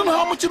 Okay, you don't know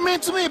how much you mean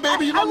to me,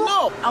 baby. You don't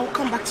know. I will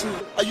come back to you.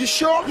 Are you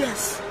sure?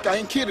 Yes. I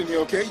ain't kidding you,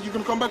 okay? You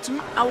gonna come back to me?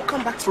 I will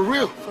come back to For you.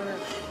 real? For real.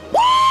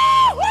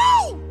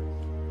 Woo!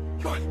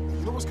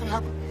 You know what's gonna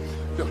happen?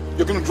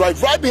 You're gonna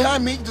drive right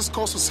behind me. Just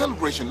cause for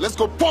celebration. Let's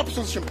go pop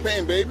some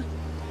champagne, baby.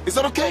 Is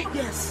that okay?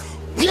 Yes.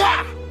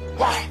 Yeah!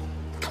 Why?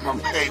 Come on,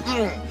 baby.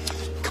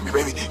 Come here,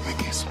 baby. Give me a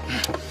kiss.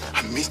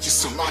 I missed you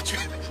so much,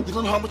 baby. You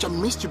don't know how much I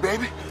missed you,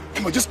 baby.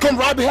 Come on, just come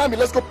right behind me.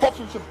 Let's go pop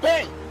some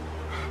champagne.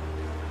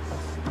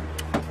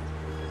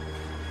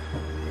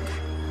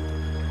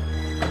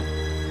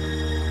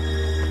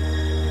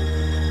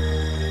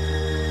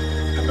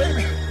 Hey,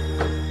 baby.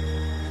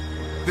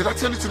 Did I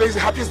tell you today's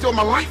the happiest day of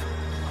my life?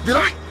 Did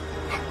I?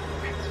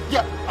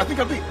 Yeah, I think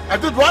I did. I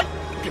did, right?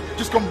 Okay,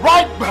 just come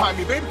right behind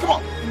me, baby. Come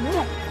on.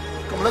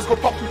 Come on, let's go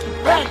pop some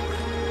champagne.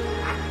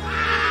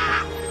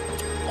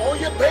 Oh,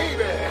 yeah,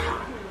 baby.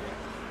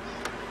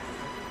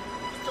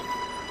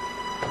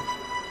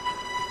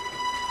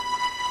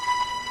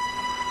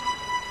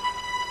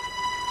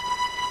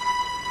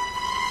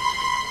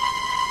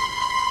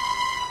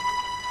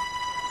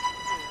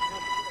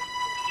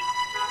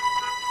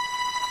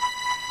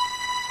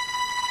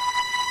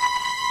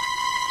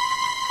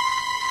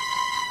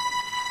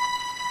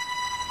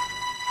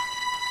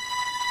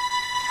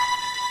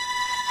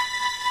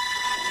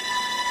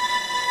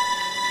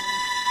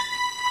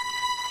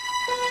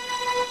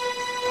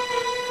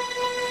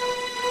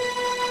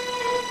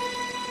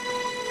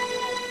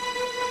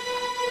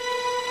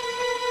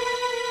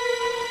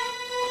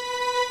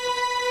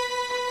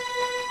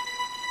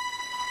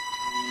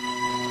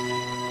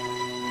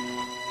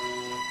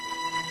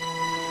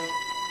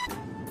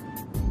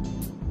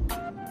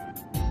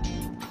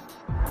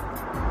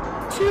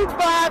 Too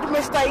bad,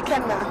 Mr.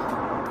 Ikenna.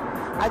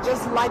 I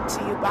just lied to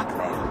you back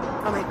there,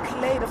 and I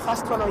played the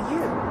first one on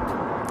you.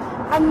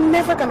 I'm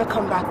never gonna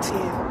come back to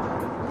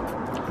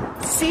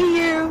you. See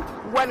you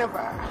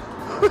whenever.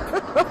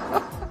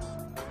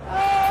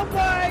 Oh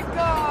my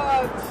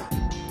God!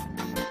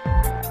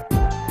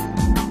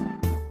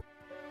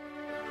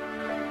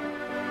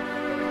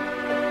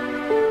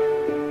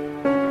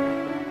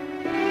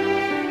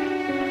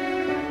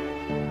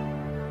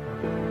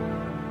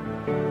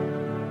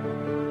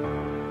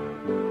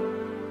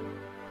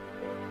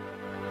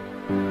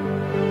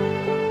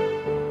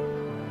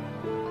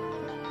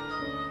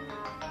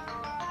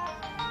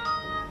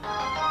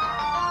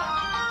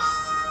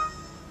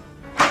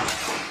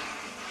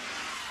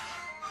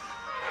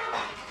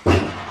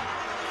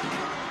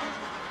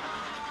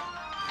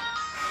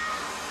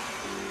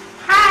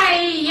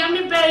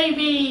 Yummy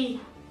baby.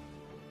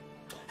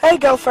 Hey,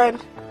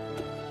 girlfriend.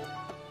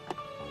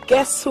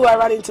 Guess who I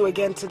ran into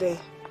again today?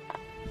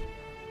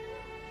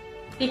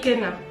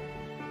 Ikenna.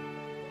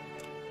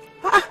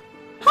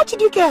 How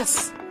did you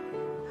guess?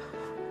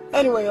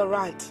 Anyway, you're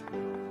right.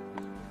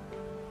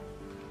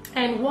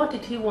 And what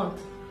did he want?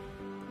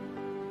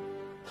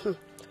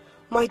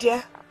 My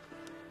dear,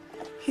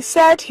 he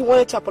said he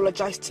wanted to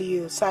apologize to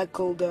you so I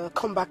could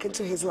come back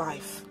into his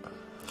life.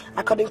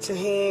 According to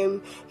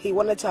him, he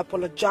wanted to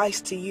apologize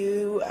to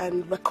you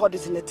and record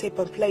it in a tape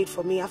and play it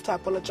for me after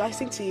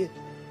apologizing to you.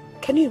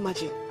 Can you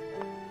imagine?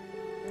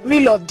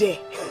 Real or dare?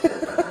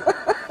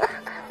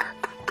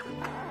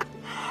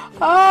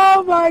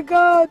 Oh my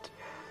God.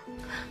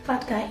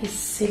 That guy is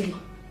silly.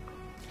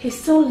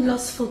 He's so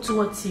lustful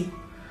towards you.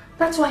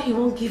 That's why he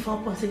won't give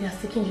up until he has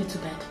taken you to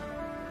bed.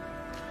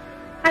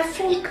 I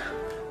think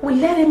we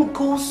let him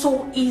go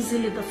so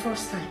easily the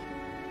first time.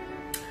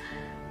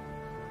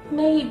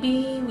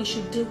 Maybe we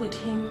should deal with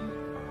him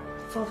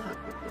further.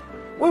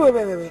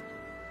 Wait.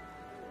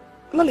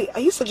 Lolly, are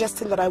you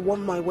suggesting that I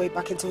want my way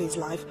back into his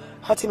life,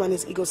 hurt him and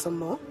his ego some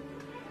more?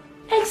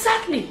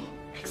 Exactly,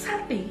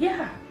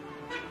 yeah.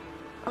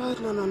 Oh,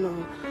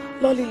 no.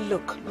 Lolly,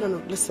 look,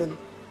 listen.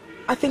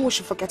 I think we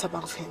should forget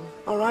about him,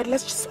 alright?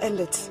 Let's just end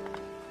it.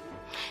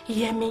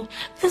 Yemi,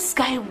 this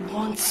guy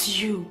wants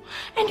you,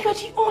 and you're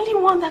the only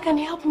one that can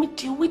help me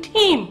deal with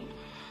him.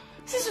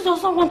 Since he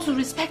does not want to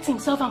respect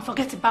himself and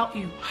forget about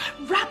you,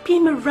 wrap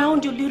him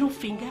around your little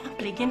finger and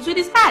play games with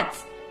his heart.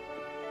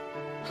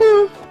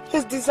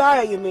 His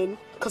desire, you mean?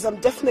 Because I'm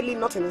definitely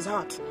not in his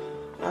heart.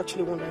 I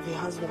actually wonder if he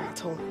has one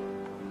at all.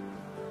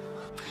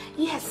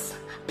 Yes,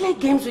 play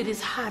games with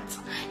his heart,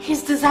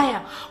 his desire.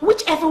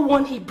 Whichever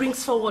one he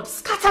brings forward,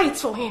 scatter it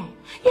for him.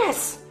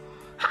 Yes.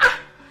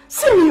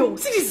 See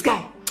this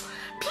guy.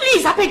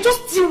 Please, I beg,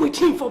 just deal with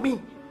him for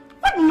me.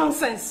 What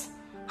nonsense.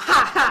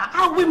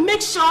 I will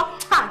make sure,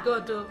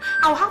 God,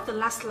 I'll have the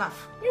last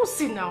laugh. You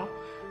see now.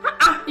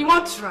 You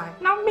want to try?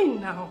 Now me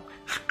now.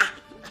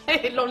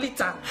 Hey,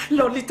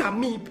 Lolita,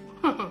 me.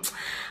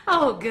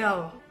 Oh,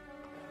 girl.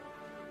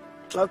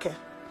 Okay.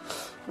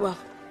 Well,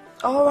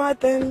 alright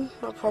then,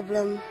 no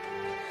problem.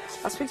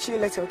 I'll speak to you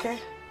later, okay?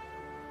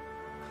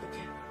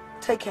 Okay.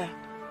 Take care.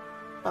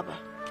 Bye-bye.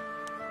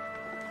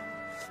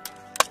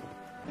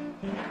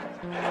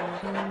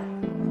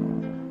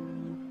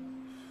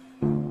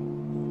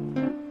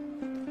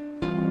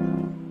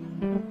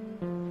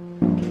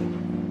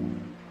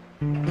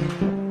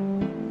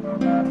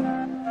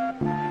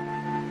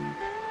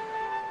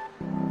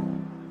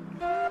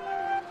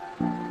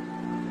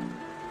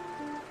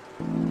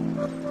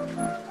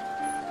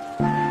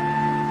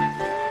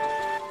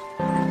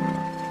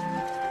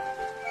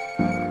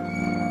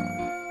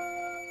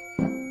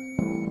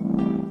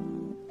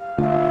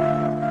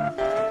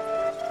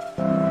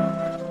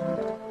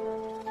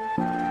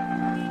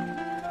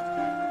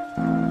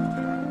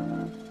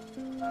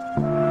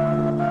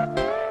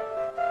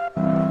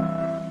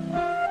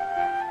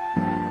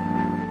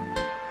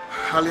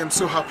 I'm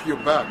so happy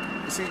you're back.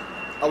 You see,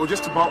 I was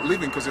just about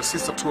leaving because your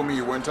sister told me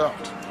you went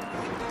out.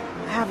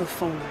 I have a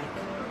phone,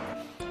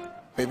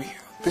 Mike. Baby,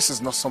 this is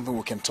not something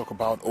we can talk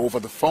about over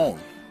the phone.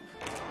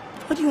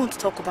 What do you want to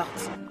talk about?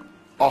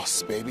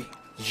 Us, baby.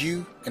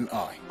 You and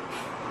I.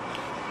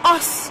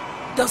 Us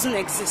doesn't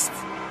exist.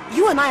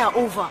 You and I are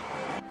over.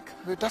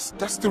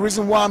 That's the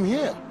reason why I'm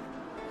here.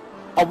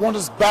 I want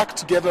us back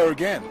together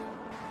again.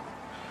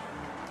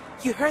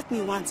 You hurt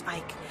me once,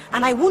 Ike,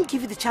 and I won't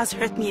give you the chance to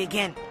hurt me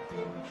again.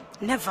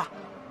 Never.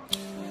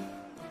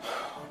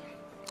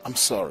 I'm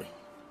sorry.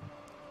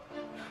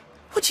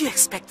 What do you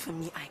expect from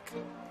me, Ike?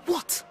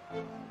 What?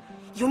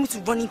 You want me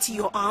to run into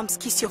your arms,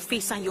 kiss your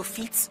face and your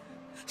feet,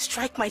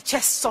 strike my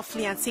chest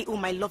softly and say, oh,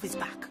 my love is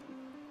back?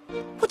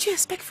 What do you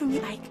expect from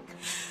me, Ike?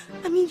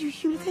 I mean, you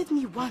humiliated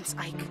me once,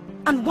 Ike.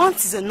 And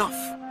once is enough.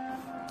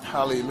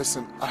 Hallie,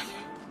 listen,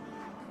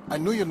 I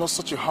know you're not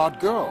such a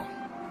hard girl.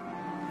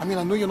 I mean,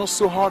 I know you're not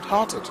so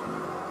hard-hearted.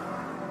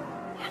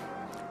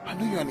 I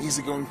know you're an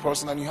easygoing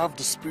person and you have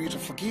the spirit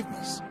of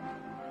forgiveness.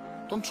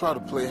 Don't try to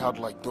play hard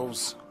like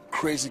those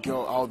crazy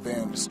girls out there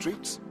in the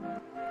streets.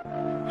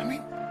 I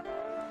mean,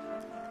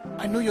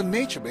 I know your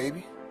nature,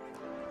 baby.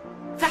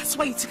 That's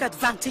why you took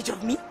advantage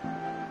of me?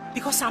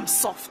 Because I'm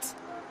soft.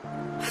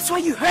 That's why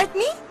you hurt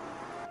me?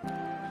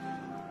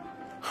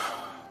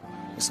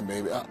 Listen,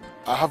 baby,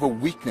 I have a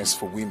weakness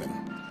for women.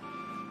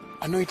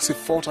 I know it's a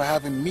fault I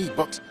have in me,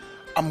 but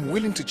I'm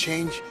willing to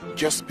change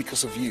just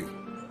because of you.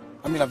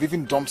 I mean, I've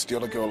even dumped the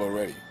other girl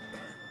already.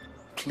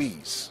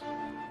 Please.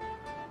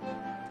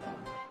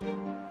 You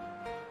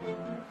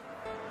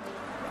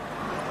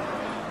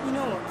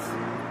know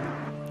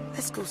what?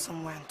 Let's go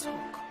somewhere and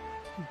talk.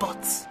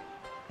 But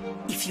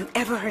if you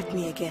ever hurt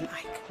me again,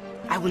 Ike,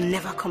 I will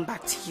never come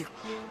back to you.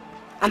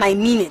 And I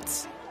mean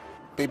it.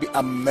 Baby,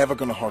 I'm never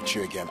gonna hurt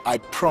you again. I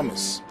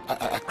promise.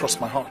 I cross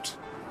my heart.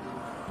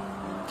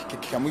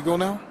 Can we go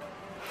now?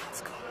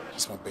 Let's go.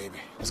 That's my baby.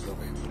 Let's go,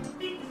 baby.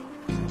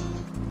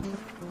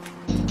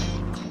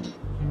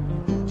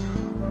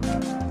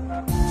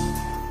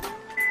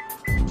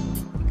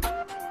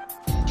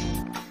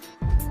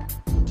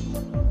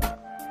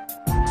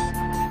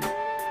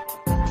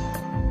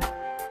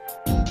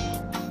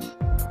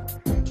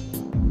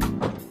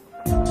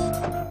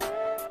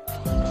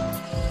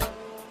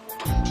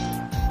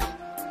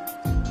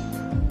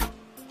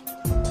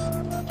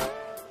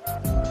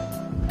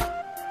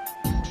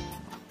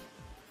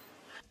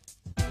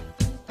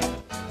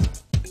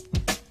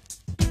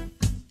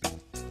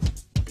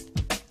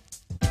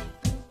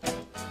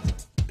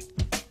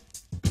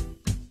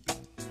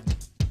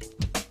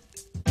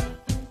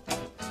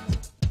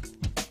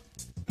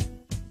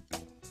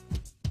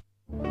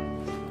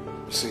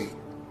 You see,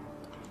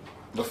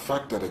 the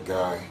fact that a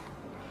guy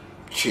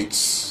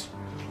cheats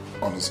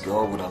on his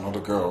girl with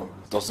another girl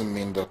doesn't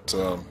mean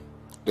that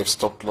they've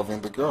stopped loving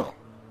the girl.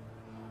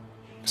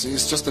 You see,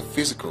 it's just a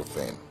physical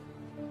thing,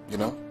 you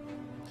know?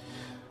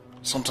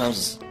 Sometimes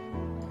it's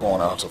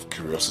born out of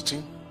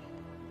curiosity.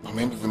 I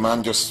mean, the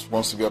man just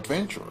wants to be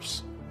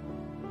adventurous.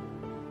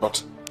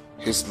 But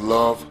his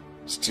love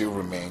still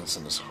remains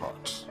in his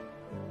heart.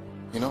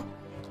 You know?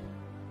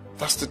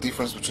 That's the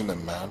difference between a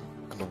man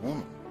and a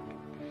woman.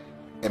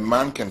 A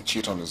man can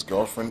cheat on his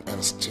girlfriend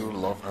and still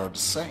love her the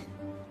same.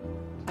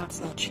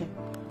 That's not true.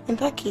 In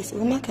that case, a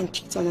woman can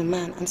cheat on a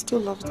man and still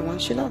loves the one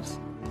she loves.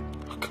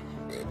 Oh, come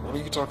on, babe. What are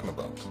you talking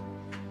about?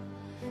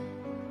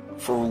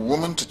 For a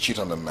woman to cheat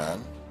on a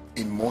man,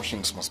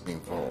 emotions must be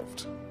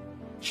involved.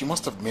 She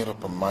must have made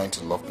up her mind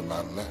to love the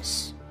man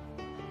less.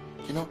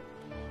 You know?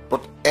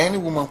 But any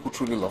woman who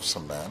truly loves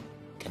a man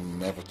can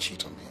never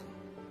cheat on him.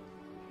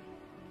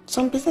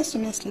 Some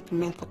businesswomen sleep with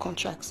men for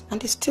contracts, and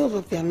they still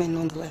love their men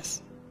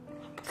nonetheless.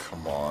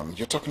 Come on,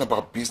 you're talking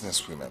about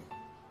businesswomen.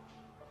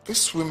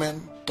 These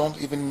women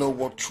don't even know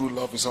what true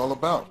love is all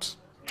about.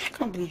 I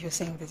can't believe you're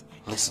saying this,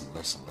 Mike.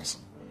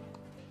 Listen.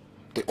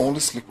 They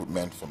only sleep with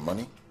men for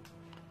money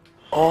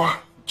or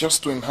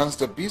just to enhance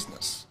their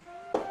business.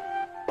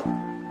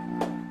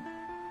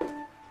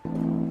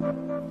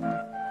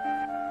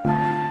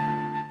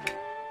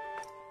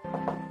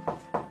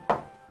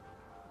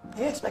 Are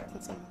you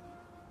expecting someone?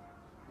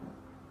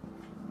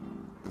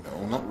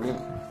 No, not really.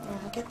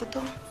 I'll get the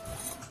door.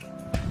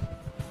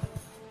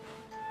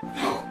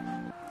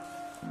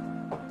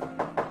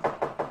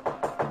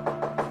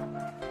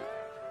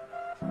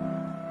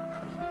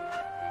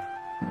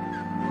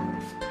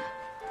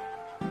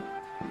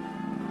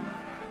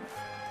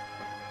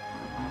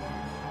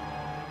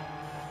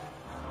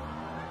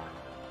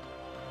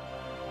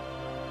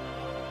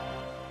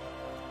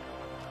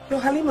 You're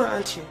Halima,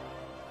 aren't you?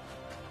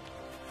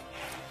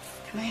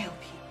 Can I help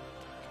you?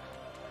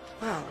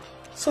 Wow.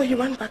 So he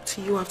ran back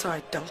to you after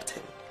I dumped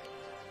him.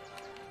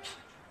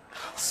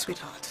 Oh,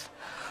 sweetheart,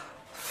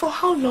 for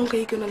how long are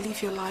you going to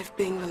leave your life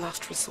being the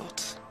last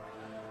resort?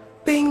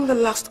 Being the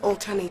last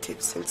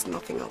alternative since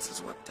nothing else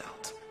has worked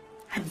out?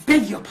 I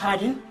beg your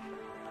pardon?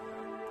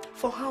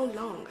 For how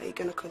long are you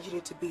going to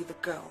continue to be the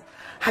girl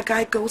a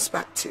guy goes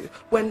back to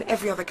when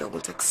every other girl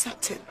won't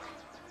accept him?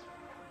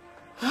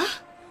 Huh?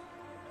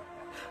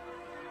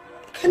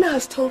 Ikenna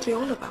has told me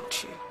all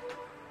about you.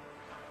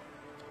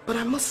 But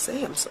I must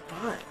say I'm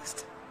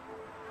surprised.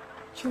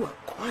 You are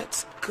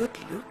quite good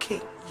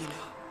looking, you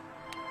know.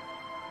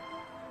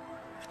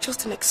 I just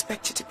didn't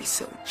expect you to be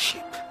so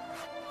cheap.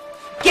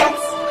 Get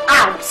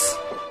out!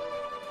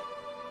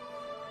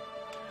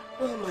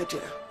 Well, my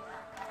dear,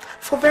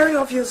 for very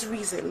obvious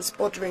reasons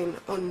bordering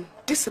on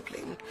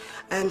discipline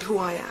and who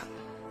I am,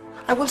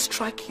 I will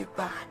strike you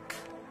back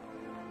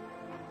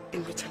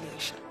in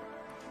retaliation.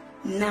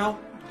 Now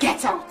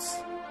get out!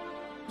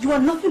 You are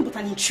nothing but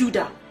an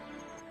intruder.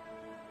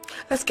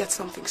 Let's get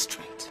something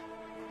straight.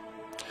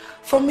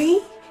 For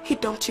me, he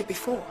dumped you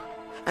before,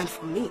 and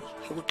for me,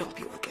 he will dump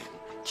you again.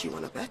 Do you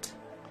want to bet?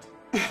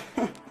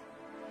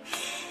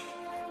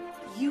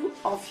 You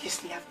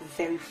obviously have a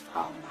very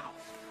foul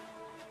mouth.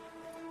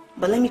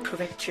 But let me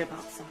correct you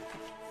about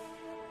something.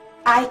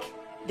 Ike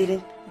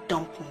didn't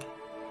dump me.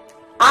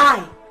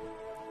 I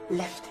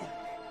left him.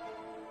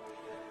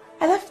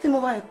 I left him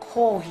over a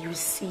call he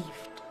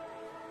received.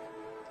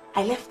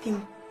 I left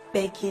him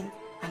begging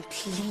and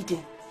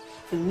pleading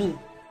for me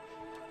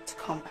to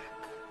come back.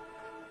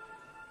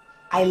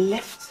 I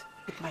left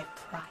with my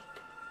pride.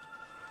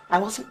 I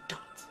wasn't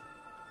dumped.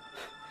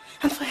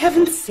 And for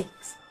heaven's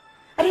sakes,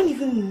 I don't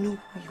even know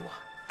who you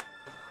are.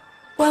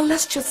 Well,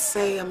 let's just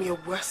say I'm your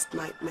worst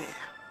nightmare.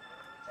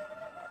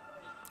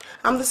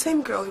 I'm the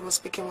same girl you were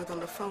speaking with on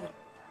the phone.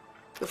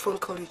 The phone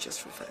call you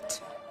just referred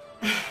to.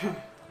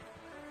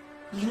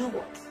 You know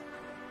what?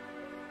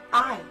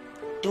 I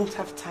don't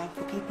have time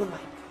for people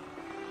like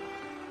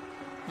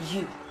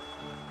you,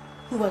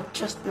 who are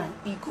just an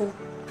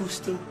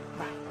ego-boosting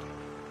ride.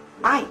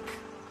 Ike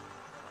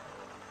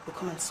will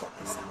come and sort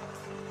this out.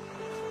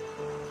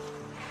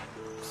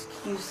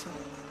 Excuse me.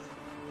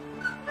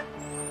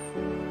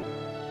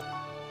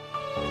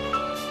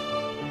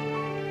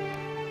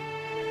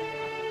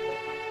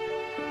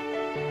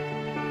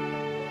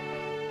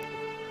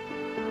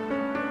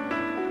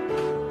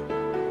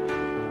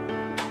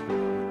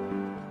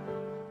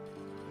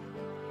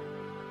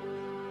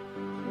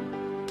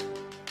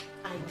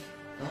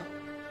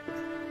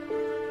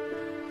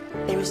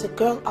 There is a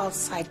girl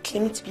outside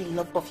claiming to be the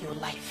love of your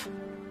life.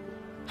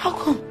 How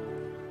come?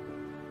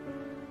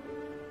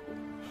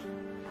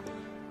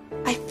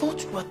 I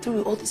thought you were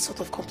through all these sort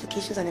of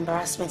complications and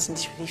embarrassments in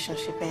this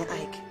relationship,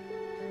 Ike.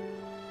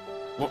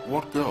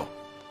 What girl?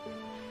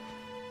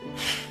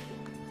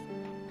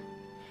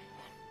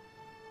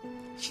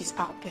 She's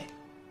out there.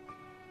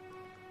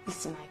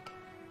 Listen, Ike,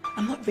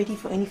 I'm not ready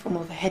for any form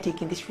of a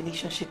headache in this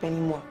relationship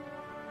anymore.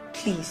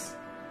 Please.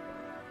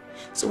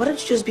 So why don't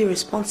you just be a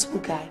responsible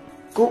guy,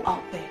 go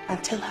out there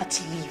and tell her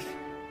to leave?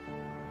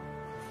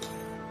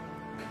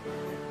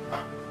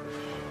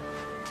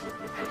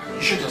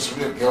 there's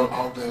really a girl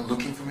out there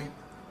looking for me?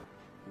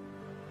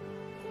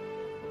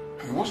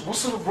 I mean, what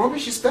sort of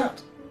rubbish is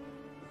that?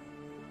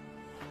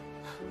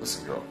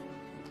 Listen, girl.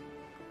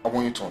 I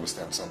want you to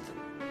understand something.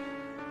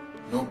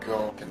 No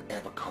girl can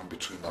ever come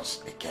between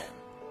us again.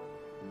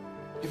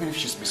 Even if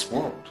she's Miss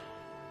World.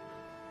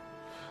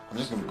 I'm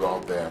just going to go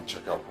out there and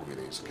check out who it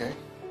is, okay?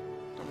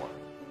 Don't worry.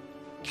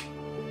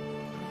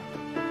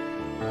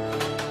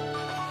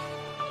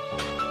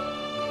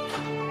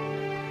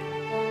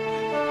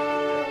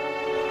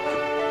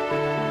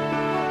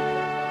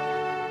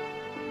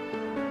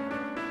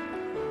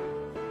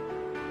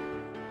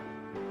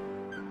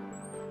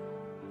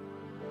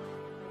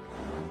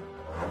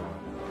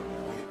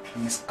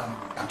 Please,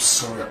 I'm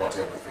sorry about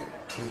everything.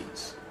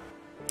 Please.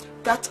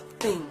 That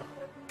thing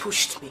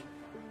pushed me.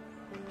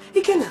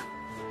 Ikenna,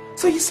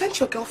 so you sent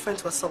your girlfriend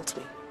to assault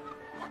me?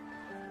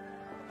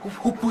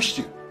 Who pushed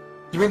you?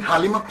 You mean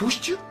Halima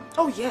pushed you?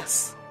 Oh,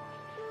 yes.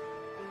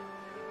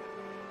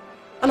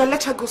 And I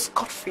let her go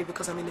scot-free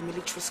because I'm in a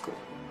military school.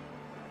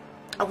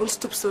 I won't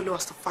stoop so low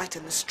as to fight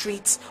in the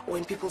streets or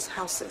in people's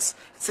houses.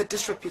 It's a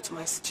disrepute to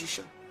my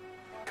institution.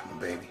 Come on,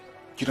 baby.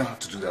 You don't have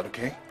to do that,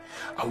 okay?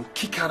 I will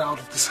kick her out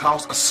of this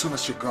house as soon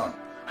as you're gone.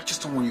 I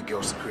just don't want you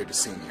girls to create a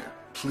scene here.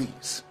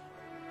 Please.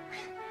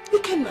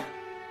 Ikenna,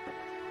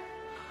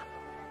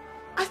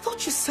 I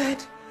thought you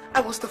said I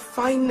was the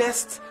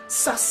finest,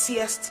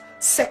 sassiest,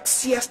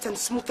 sexiest and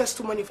smoothest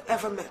woman you've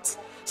ever met.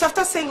 So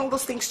after saying all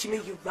those things to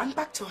me, you ran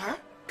back to her?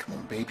 Come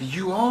on, baby.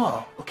 You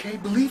are, okay?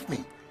 Believe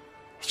me.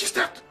 It's just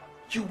that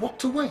you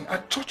walked away. I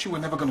thought you were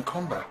never going to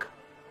come back.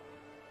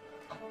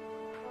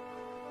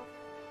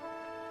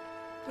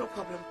 No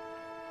problem.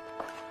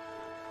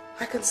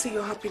 I can see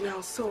you're happy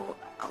now, so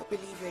I'll be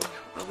leaving.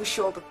 I wish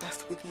you all the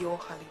best with your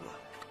Halima.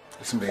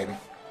 Listen, baby.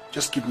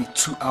 Just give me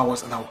 2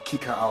 hours and I'll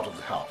kick her out of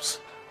the house.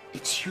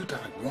 It's you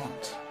that I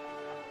want.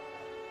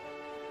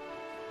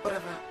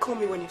 Whatever. Call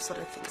me when you've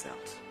sorted things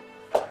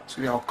out.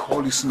 Sweetie, I'll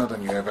call you sooner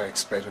than you ever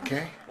expect,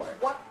 okay?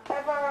 Whatever.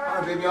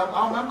 Alright, baby.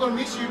 I'm gonna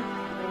miss you.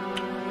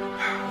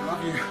 I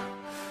love you.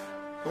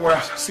 Don't worry.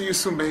 I'll see you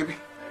soon, baby.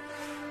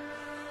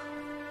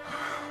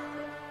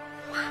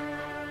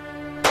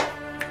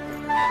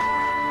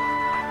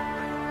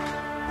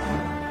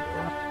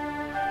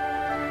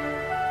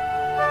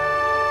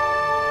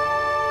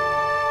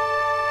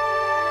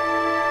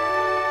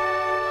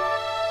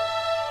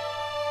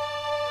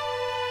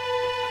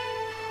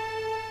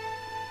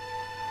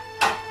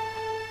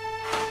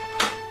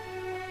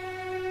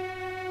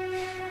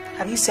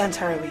 Have you sent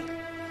her away?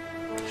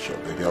 Sure,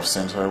 baby, I've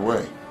sent her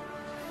away.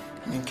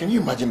 I mean, can you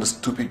imagine the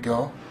stupid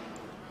girl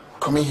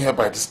coming here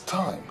by this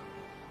time?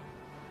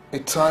 A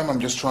time I'm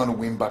just trying to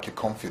win back your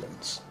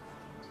confidence.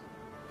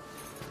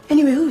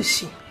 Anyway, who is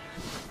she?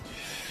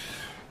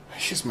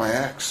 She's my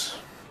ex.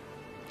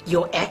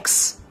 Your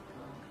ex?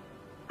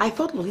 I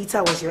thought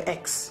Lolita was your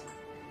ex.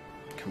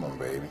 Come on,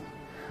 baby.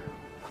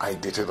 I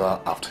dated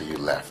her after you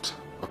left,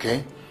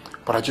 okay?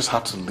 But I just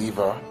had to leave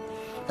her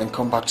and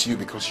come back to you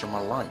because you're my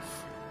life.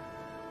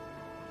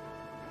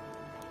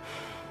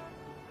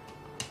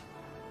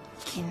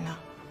 Ikenna.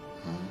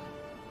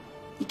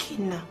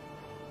 Ikenna.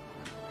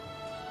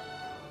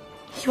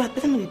 You had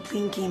better not be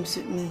playing games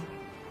with me.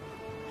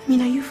 I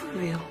mean, are you for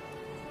real?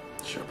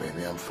 Sure,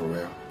 baby, I'm for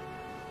real.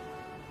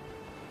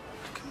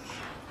 Come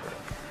here.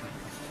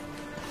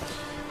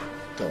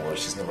 Don't worry,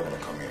 she's never gonna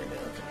come here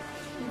again.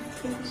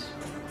 Please.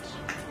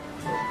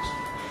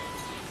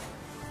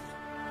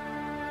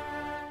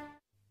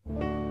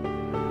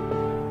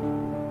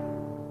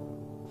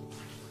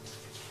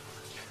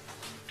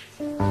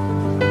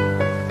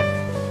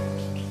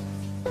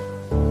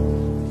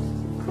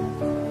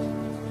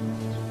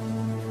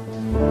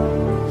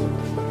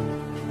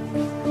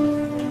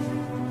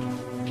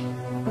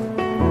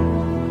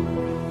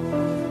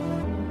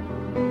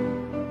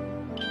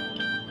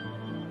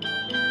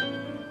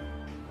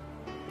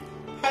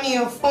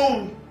 Your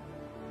phone.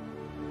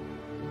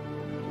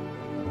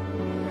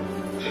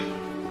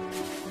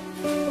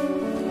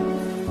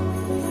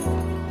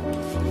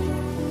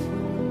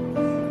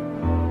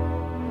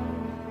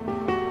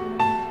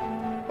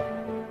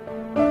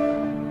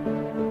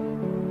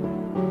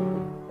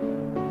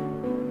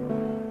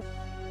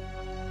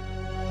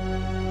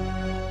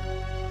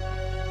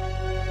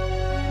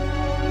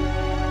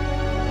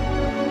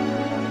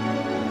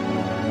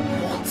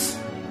 What?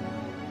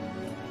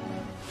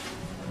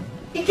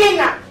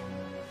 Ikenna!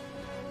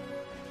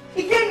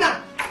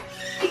 Ikenna!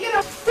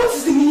 Ikenna, what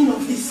is the meaning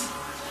of this?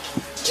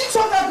 Did you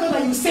tell that girl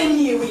that you sent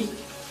me away?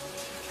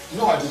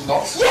 No, I did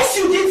not. Yes,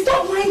 you did.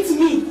 Stop lying to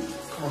me.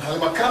 Come on,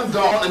 Halima, calm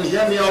down and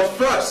hear me out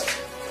first.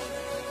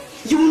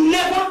 You will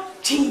never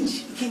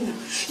change, Ikenna.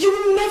 You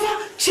will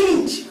never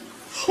change.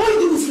 All you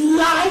do is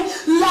lie,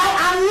 lie,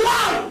 and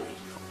lie.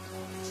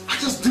 I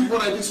just did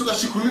what I did so that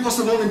she could leave us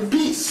alone in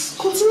peace.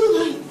 Continue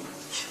lying.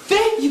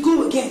 There you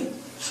go again.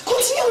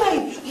 Continue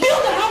lying.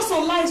 Build a house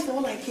on lies for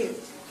all I care.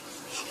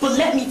 But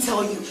let me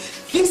tell you,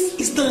 this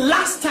is the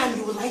last time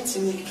you will lie to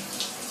me.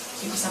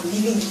 Because I'm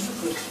leaving you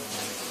for good.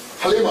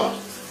 Halima.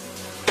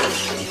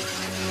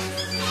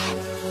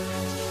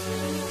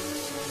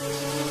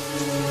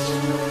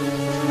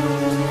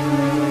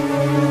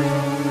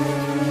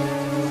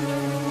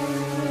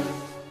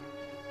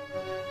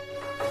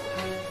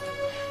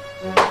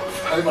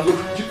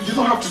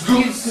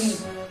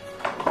 please.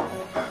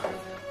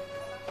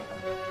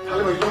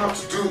 Halima, you don't have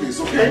to do this,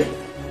 okay?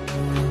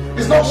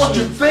 It's not what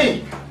you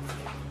think.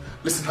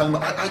 Listen, Halima,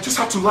 I just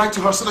had to lie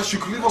to her so that she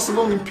could leave us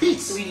alone in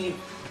peace. Really?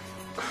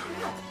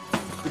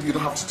 Baby, you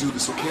don't have to do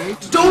this, okay?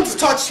 Don't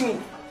touch me.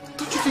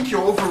 Don't you think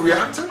you're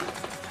overreacting?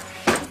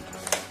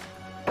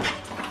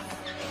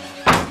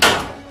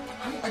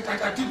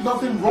 I did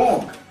nothing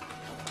wrong.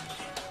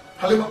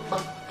 Halima,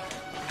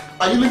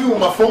 are you leaving with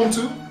my phone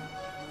too?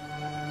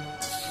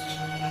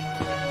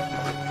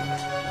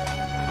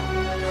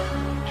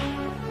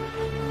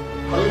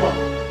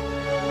 Halima.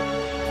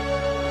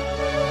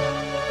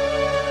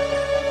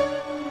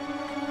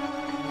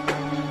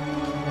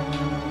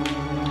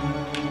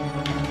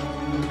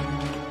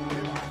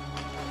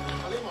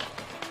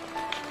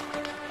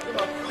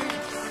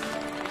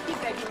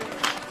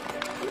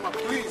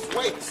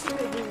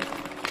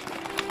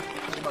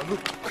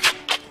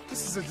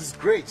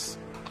 Disgrace.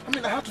 I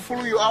mean, I had to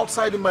follow you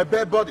outside in my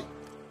bare body.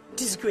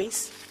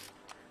 Disgrace?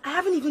 I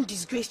haven't even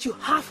disgraced you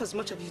half as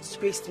much as you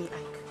disgraced me,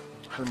 Ike.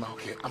 Halima,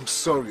 okay, I'm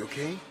sorry,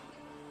 okay?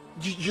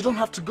 You don't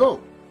have to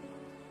go.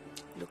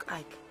 Look,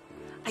 Ike,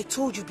 I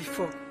told you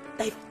before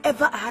that if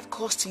ever I had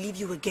cause to leave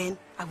you again,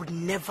 I would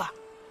never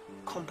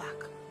come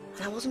back.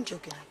 And I wasn't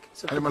joking, Ike.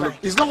 So Halima, look,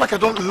 it's not like I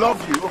don't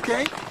love you,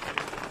 okay?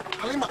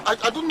 Halima,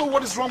 I don't know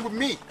what is wrong with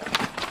me.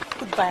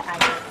 Goodbye,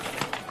 Ike.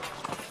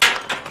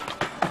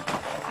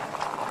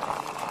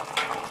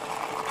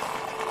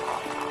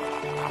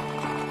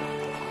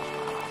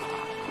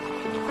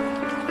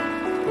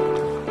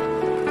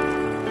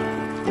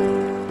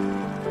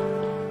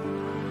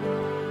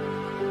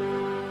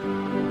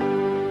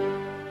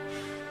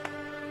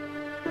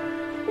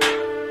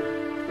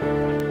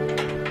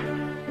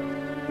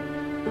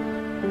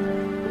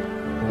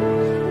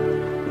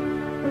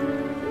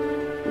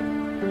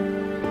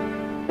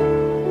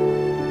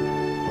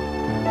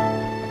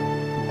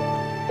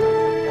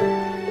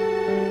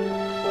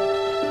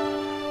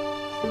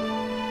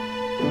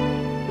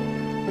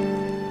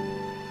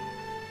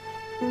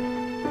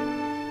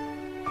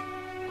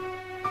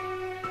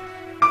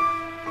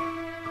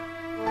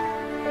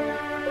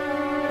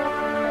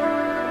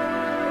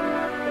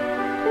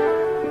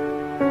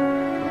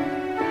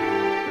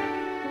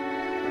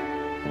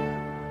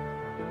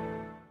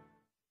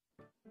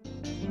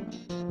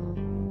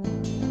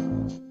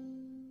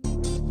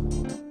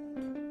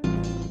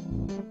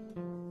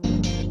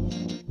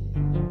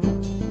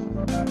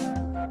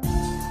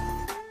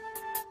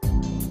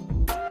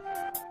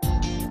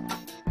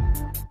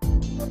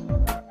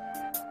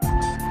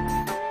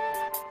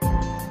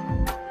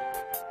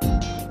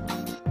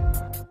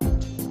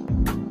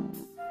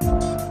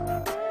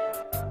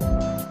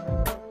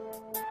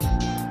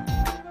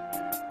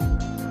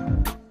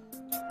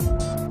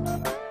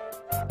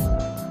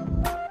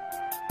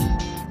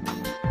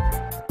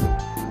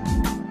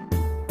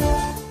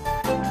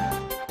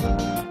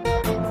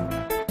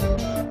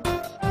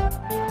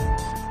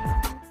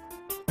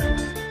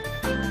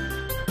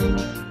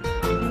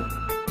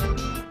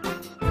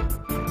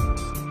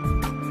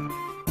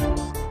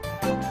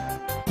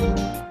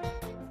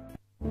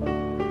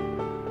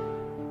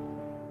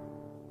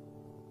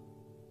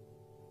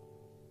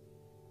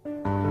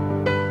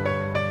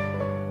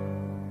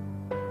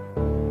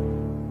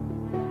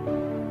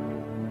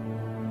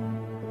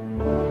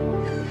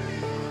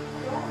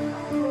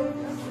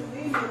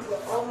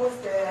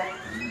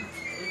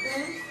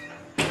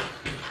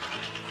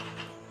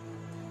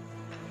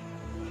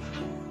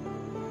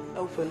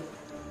 Open.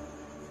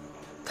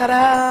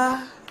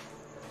 Ta-da!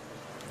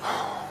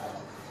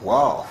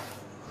 Wow.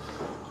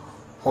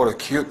 What a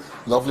cute,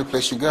 lovely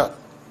place you got.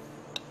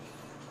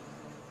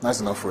 Nice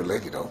enough for a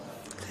lady, though.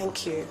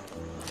 Thank you.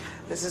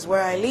 This is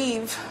where I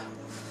live.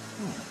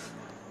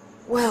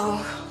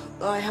 Well,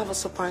 I have a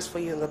surprise for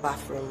you in the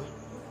bathroom.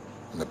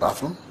 In the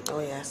bathroom? Oh,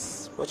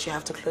 yes. But you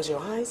have to close your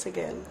eyes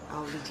again.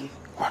 I'll lead you.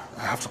 What?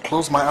 I have to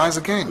close my eyes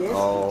again? Yes.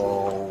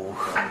 Oh.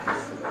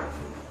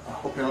 I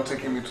hope you're not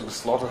taking me to the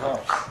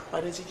slaughterhouse.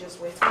 Why don't you just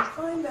wait and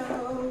find out?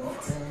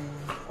 Okay.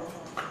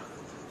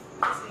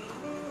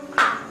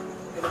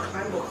 I'm gonna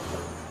climb up.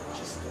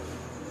 Just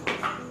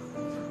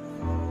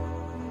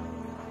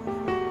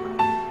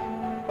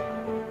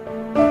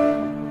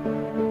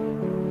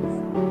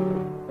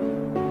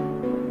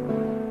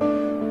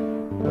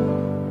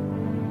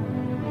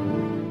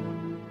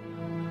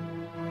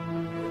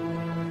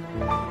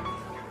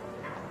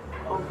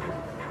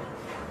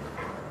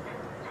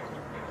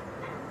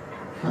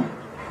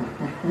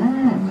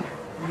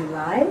You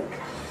like?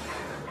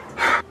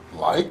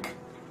 Like?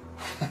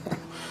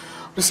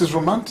 This is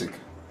romantic.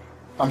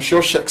 I'm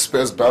sure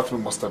Shakespeare's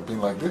bathroom must have been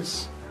like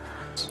this.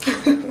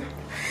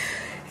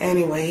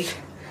 Anyway,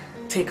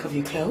 take off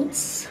your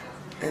clothes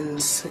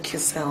and soak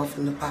yourself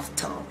in the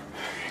bathtub.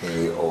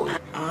 Hey, oh.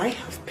 I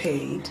have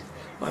paid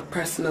my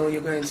personal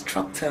yoga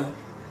instructor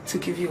to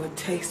give you a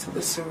taste of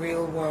the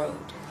surreal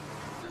world.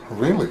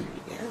 Really?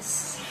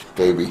 Yes.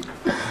 Baby.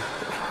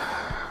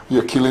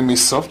 You're killing me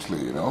softly,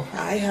 you know?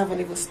 I haven't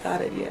even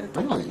started yet.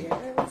 Really?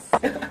 Yes.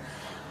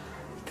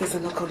 There's a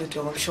knock on the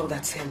door. I'm sure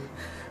that's him.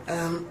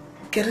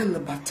 Get in the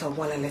bathtub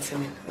while I let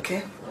him in,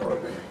 okay?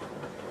 Alright, baby.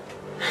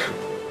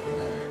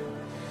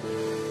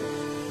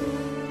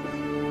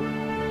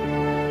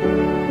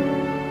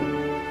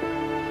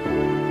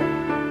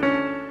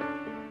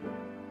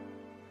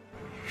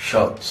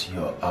 Shut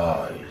your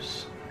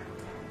eyes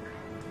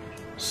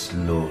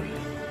slowly.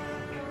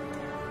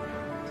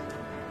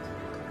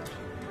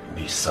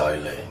 Be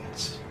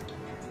silent.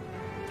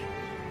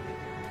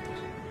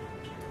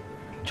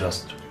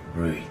 Just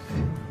breathe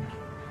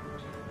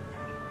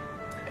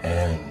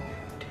and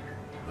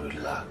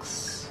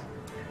relax.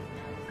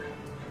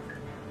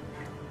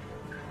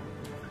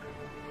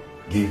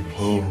 Give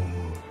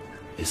him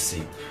a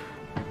sip.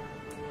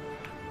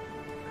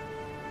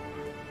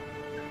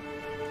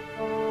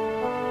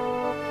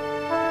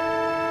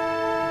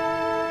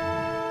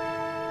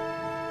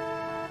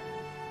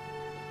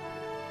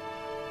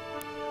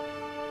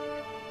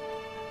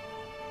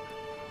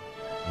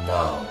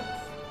 Now,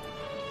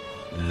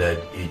 let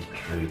it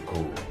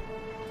trickle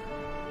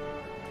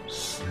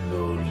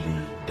slowly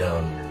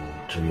down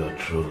to your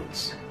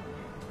throat.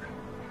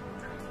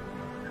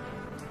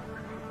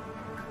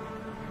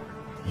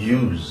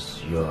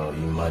 Use your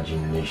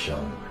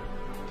imagination.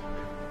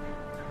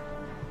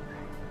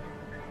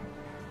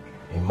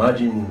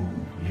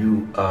 Imagine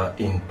you are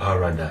in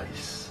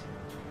paradise.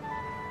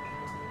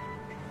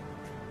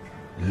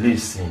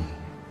 Listen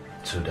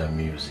to the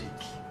music.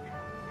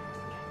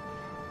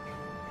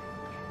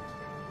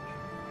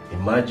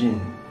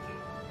 Imagine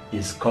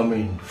it's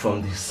coming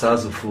from the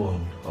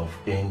saxophone of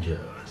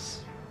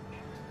angels.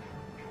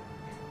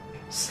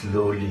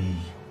 Slowly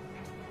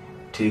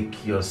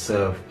take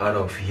yourself out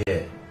of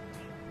here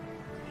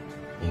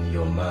in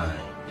your mind.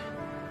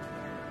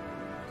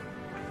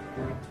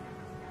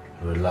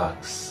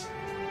 Relax.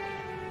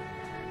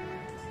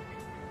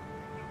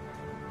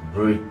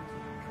 Breathe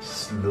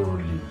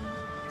slowly.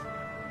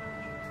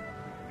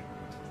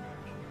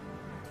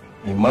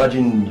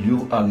 Imagine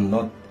you are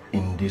not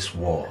in this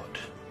world.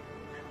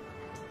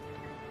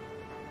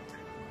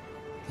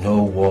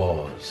 No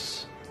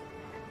wars,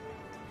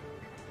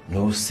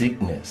 no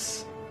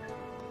sickness,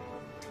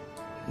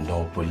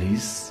 no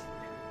police,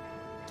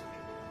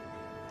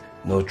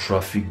 no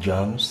traffic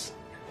jams,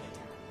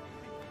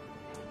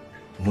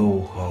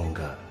 no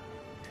hunger,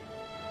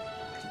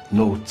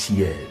 no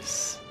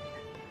tears,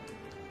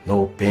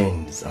 no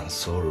pains and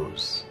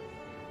sorrows.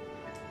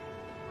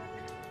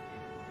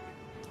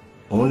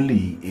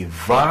 Only a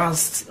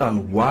vast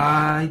and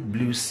wide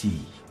blue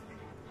sea.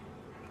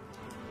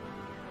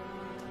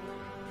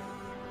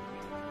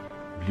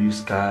 Blue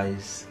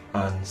skies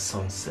and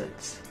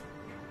sunsets.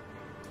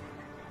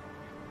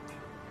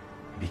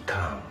 Be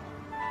calm.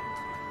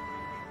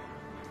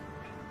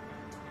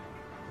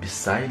 Be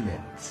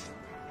silent.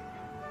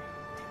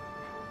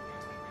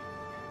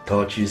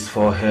 Touch his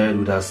forehead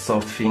with a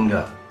soft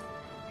finger.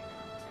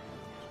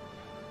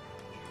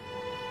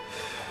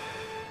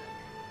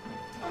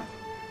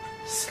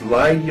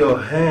 Slide your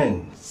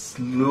hand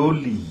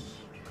slowly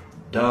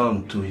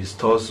down to his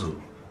torso.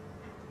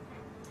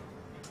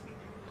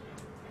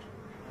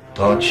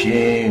 Touch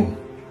him.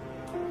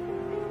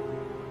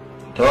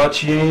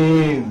 Touch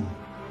him.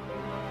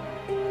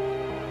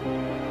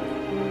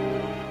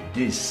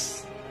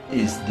 This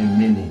is the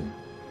meaning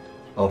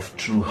of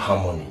true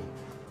harmony.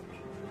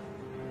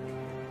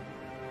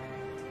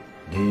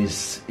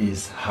 This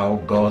is how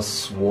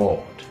God's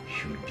word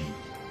should be.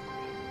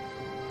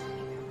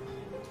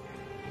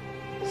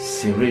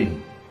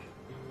 Serene,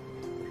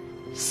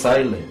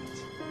 silent,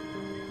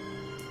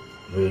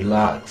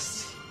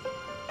 relaxed,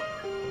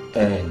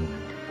 and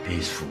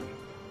peaceful.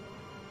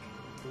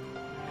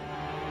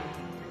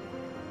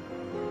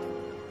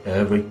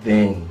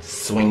 Everything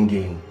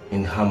swinging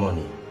in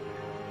harmony.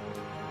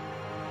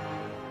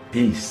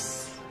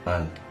 Peace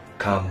and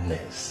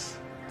calmness.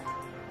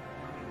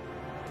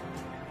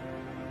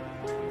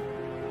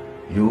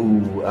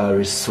 You are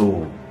a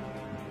soul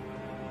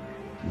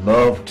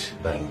loved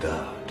by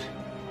God,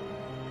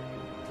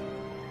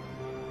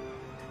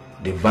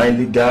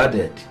 divinely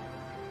guarded.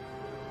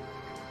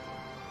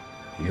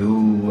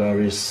 You are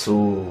a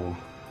soul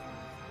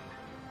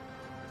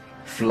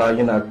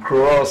flying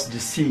across the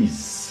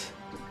seas,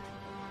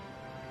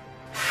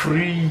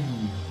 free,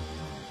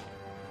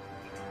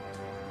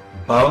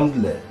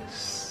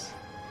 boundless,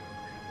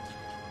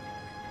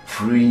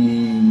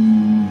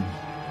 free,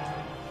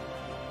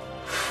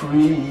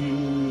 free.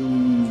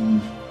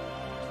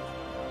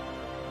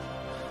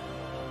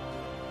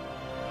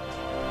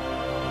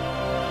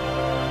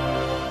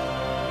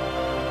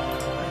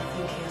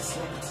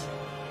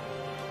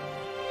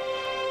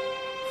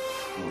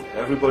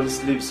 Everybody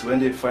sleeps when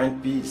they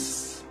find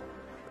peace.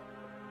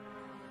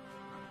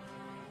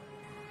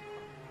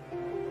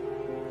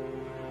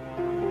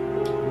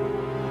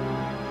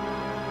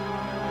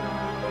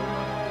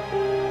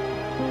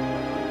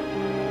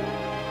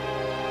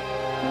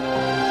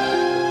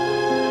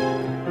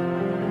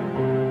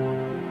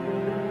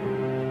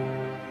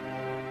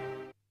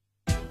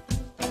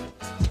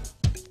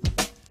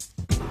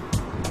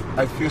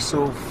 I feel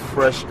so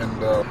fresh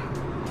and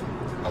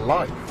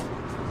alive.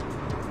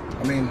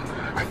 I mean,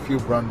 I feel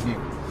brand new.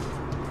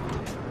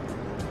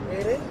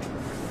 Really?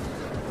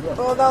 Yeah.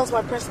 Oh, that was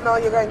my personal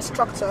yoga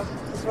instructor.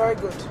 He's very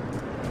good.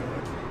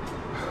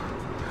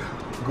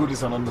 Good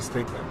is an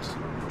understatement.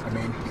 I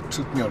mean, he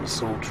took me on a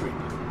soul trip.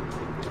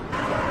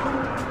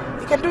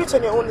 You can do it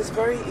on your own. It's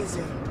very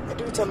easy. I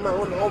do it on my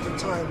own all the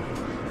time,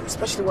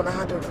 especially when I've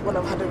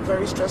had a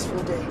very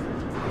stressful day.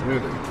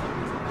 Really?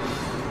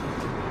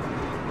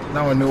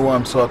 Now I know why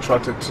I'm so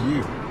attracted to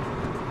you.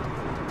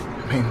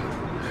 I mean,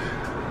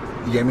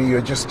 Yemi,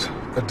 you're just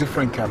a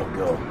different kind of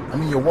girl. I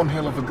mean, you're one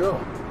hell of a girl.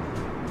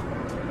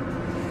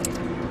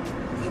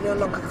 You no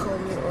longer call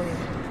me Oye.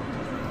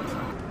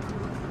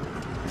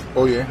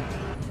 Oh yeah?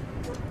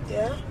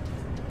 Yeah?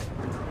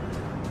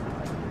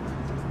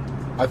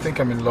 I think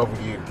I'm in love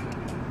with you.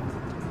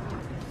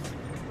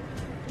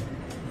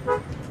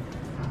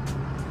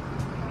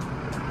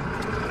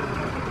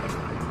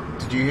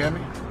 Did you hear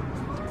me?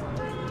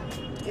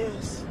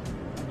 Yes.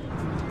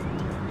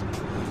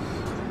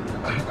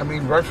 I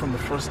mean, right from the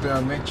first day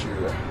I met you.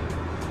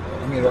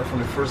 I mean, right from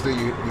the first day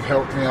you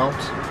helped me out.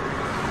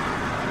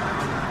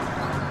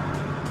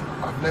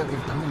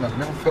 I've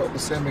never felt the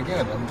same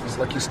again. It's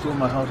like you stole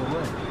my heart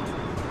away.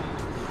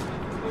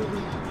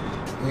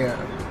 Mm-hmm. Yeah.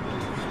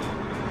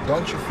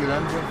 Don't you feel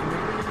angry for me?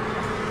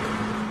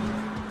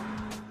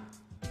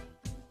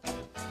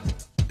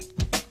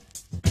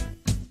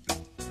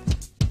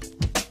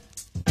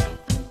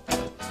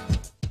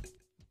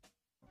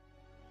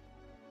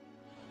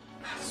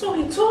 So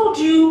he told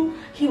you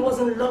he was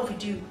in love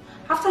with you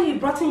after you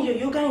brought in your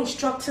yoga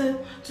instructor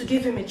to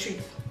give him a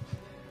treat.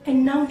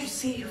 And now you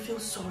say you feel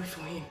sorry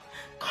for him.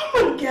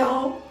 Come on,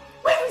 girl.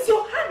 Where is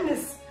your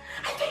hardness?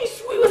 I thought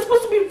you were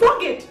supposed to be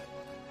rugged.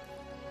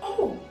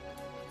 Oh,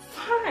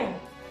 fine.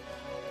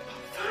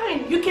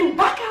 Fine. You can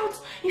back out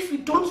if you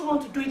don't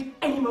want to do it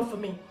anymore for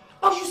me.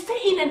 Or you stay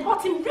in and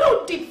hurt him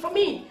real deep for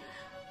me.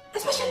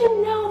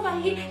 Especially now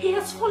that he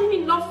has fallen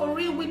in love for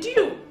real with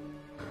you.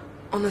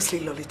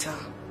 Honestly, Lolita,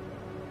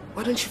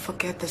 why don't you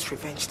forget this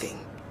revenge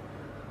thing?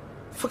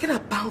 Forget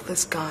about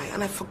this guy,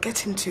 and I forget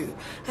him too,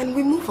 and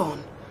we move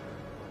on.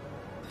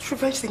 This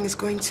revenge thing is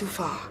going too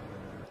far.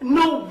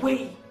 No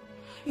way.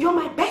 You're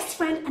my best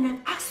friend, and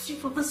I've asked you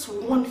for this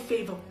one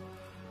favor.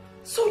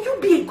 So you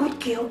be a good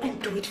girl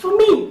and do it for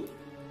me.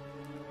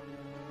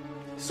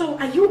 So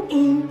are you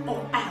in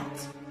or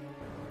out?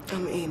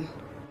 I'm in.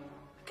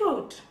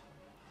 Good.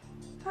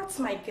 That's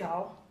my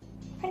girl.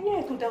 I knew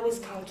I could always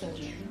count on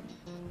you.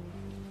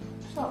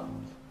 So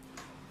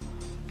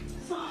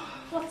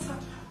what's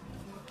up?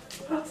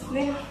 What's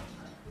new?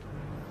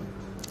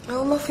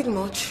 Well, nothing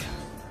much.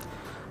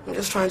 I'm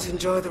just trying to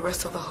enjoy the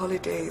rest of the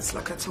holidays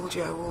like I told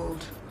you I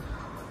would.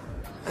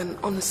 And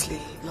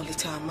honestly,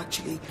 Lolita, I'm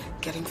actually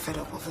getting fed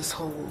up of this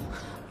whole,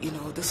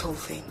 this whole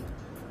thing.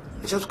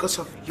 It's just because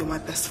you're my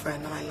best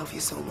friend and I love you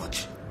so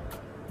much.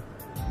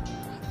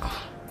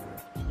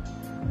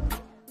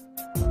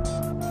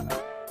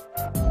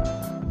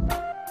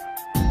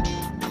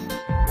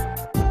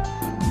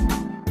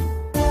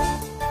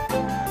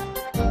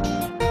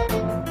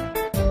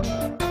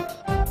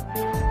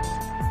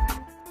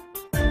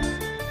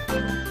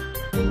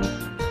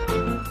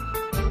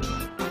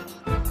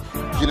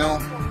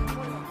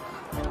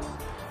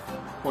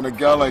 When a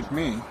girl like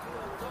me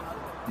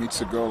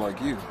meets a girl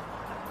like you,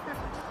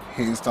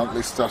 he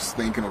instantly starts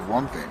thinking of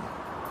one thing: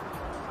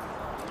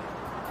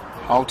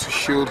 how to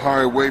shield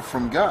her away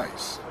from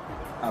guys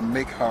and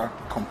make her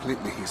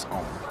completely his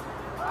own.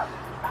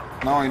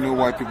 Now I know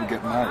why people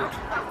get married.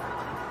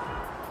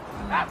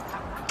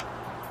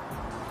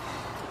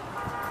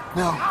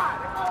 Now,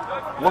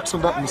 what's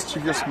on that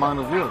mischievous mind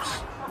of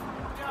yours?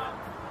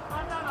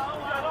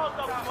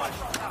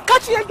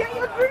 Got you again,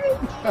 your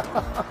dream!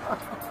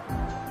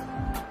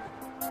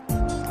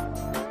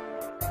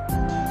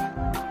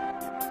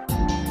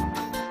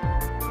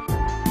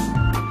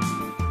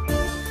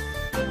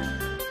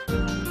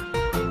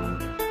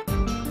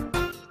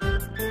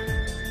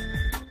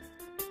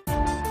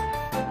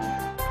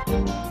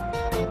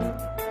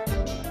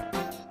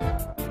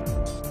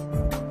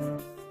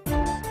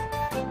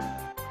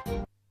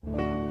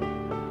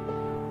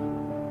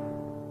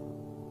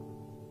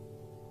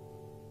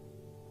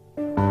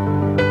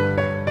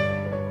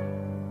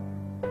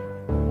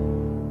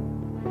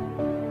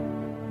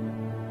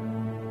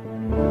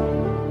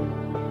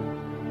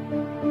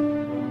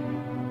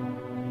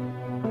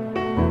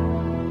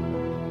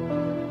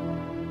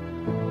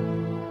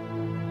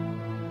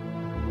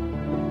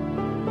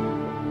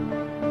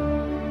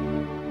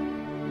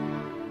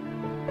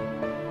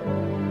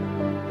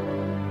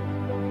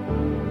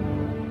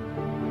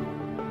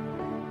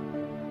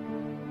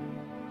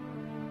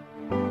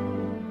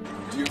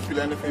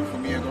 Anything for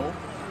me at all?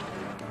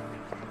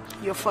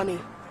 You're funny.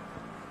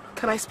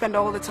 Can I spend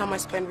all the time I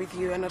spend with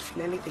you and not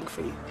feel anything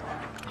for you?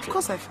 Of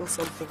course I feel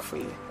something for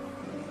you.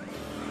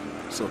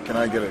 So can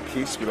I get a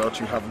kiss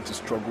without you having to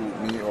struggle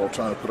with me or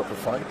trying to put up a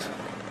fight?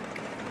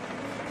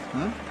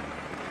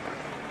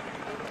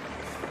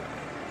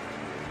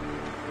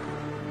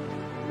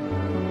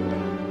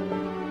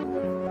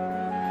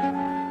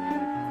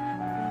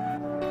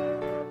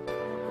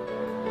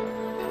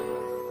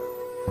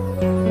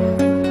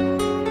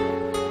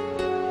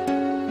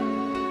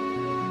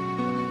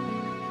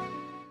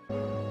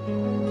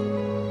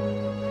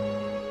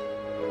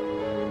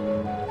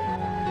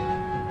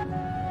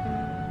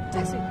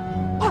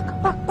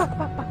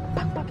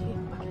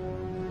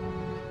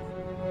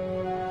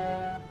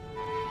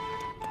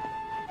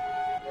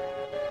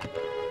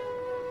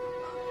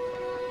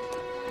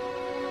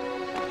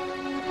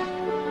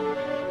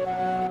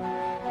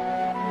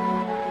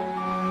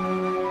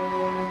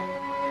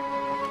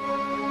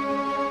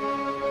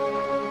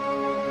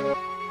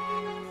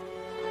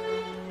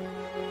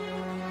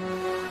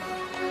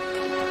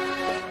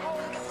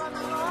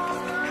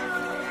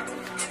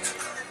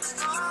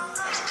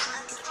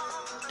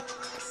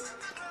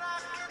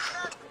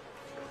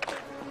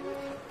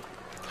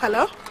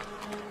 Hello?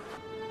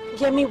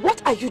 Yemi,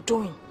 what are you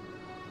doing?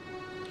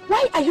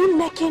 Why are you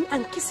necking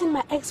and kissing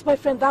my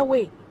ex-boyfriend that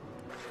way?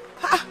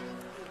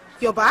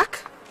 You're back?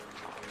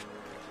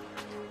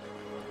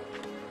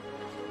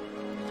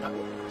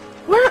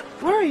 Where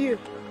are you?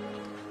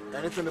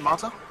 Anything the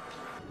matter?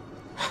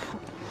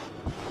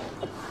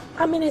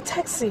 I'm in a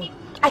taxi.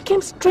 I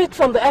came straight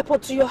from the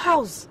airport to your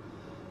house.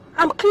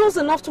 I'm close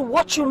enough to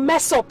watch you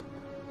mess up.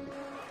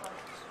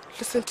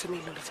 Listen to me,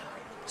 Lolita.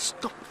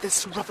 Stop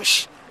this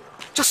rubbish.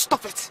 Just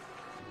stop it.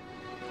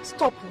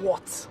 Stop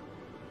what?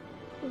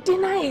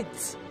 Deny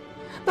it.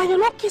 That you're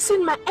not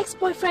kissing my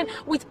ex-boyfriend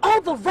with all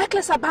the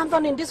reckless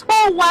abandon in this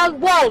whole wild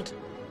world.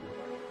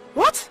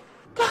 What?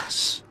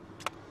 Gosh.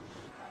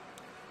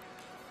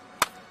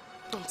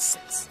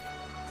 Nonsense.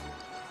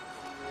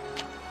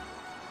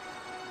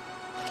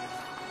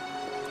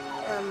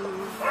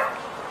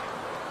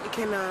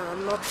 Ikenna,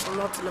 I'm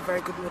not in a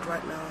very good mood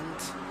right now,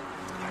 and...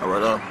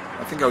 Alright,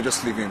 I think I'll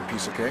just leave you in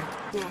peace, okay?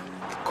 Yeah.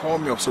 Call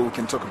me up so we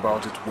can talk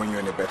about it when you're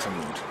in a better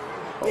mood.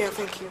 Yeah,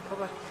 thank you.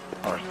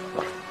 Bye-bye. Alright,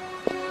 bye.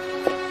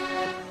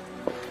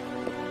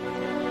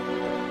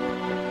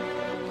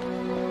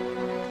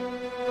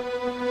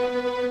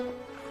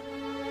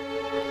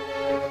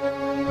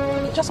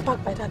 Just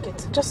park by that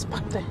gate. Just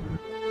park there.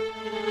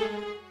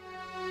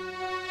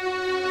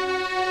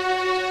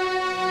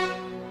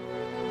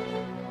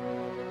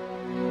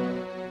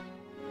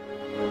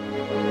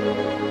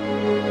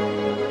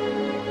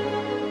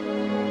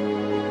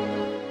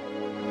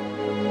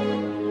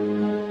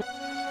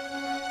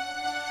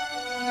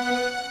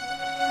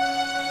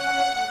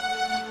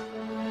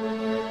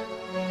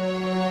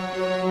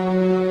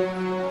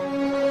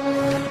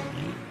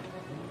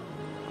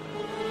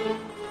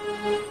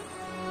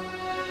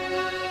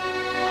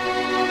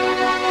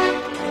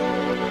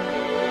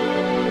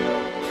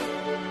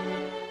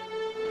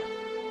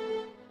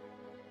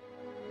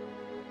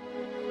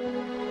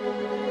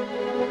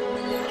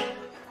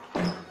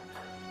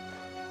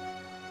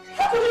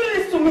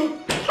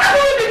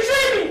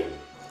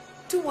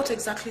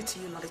 Exactly to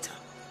you, Lolita.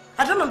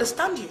 I don't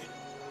understand you.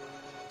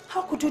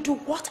 How could you do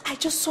what I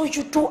just saw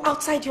you do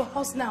outside your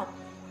house now?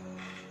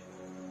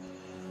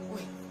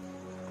 Wait.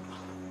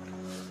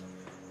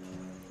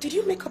 Did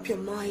you make up your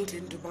mind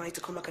in Dubai to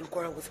come back and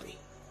quarrel with me?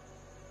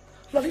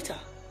 Lolita,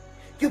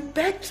 you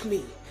begged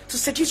me to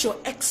seduce your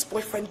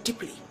ex-boyfriend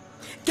deeply,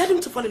 get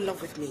him to fall in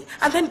love with me,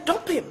 and then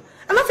dump him.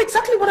 And that's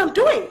exactly what I'm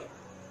doing.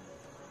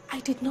 I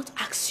did not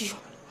ask you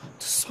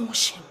to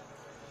smush him,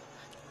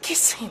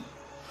 kiss him,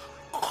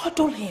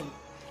 cuddle him,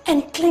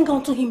 and cling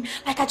on to him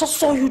like I just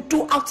saw you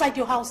do outside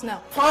your house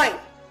now. Fine.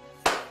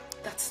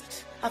 That's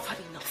it. I've had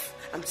enough.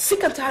 I'm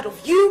sick and tired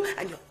of you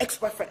and your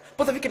ex-boyfriend.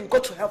 Both of you can go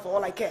to hell for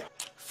all I care.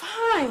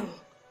 Fine.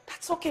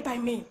 That's okay by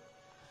me.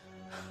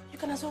 You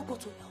can as well go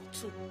to hell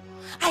too.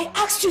 I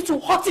asked you to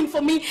hurt him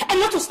for me and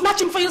not to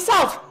snatch him for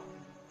yourself.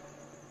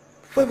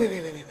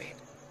 Wait.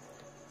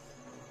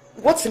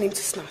 What's in him to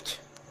snatch?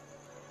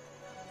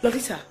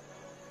 Lolita,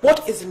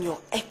 what is in your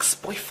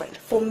ex-boyfriend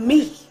for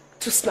me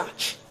to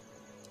snatch?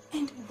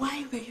 And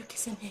why were you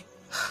kissing him?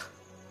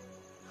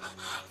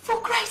 For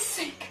Christ's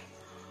sake,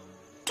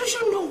 do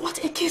you know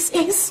what a kiss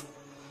is?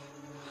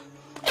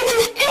 It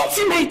is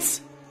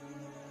intimate.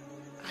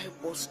 I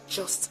was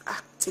just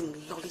acting,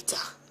 Lolita.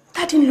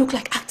 That didn't look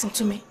like acting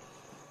to me.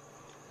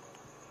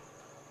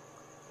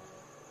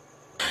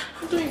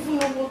 I don't even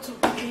know what to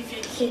believe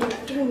again.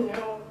 I don't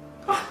know.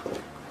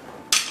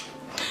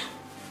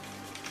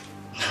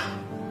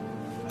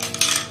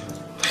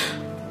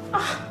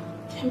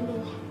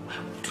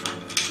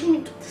 Let me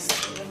do this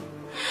again.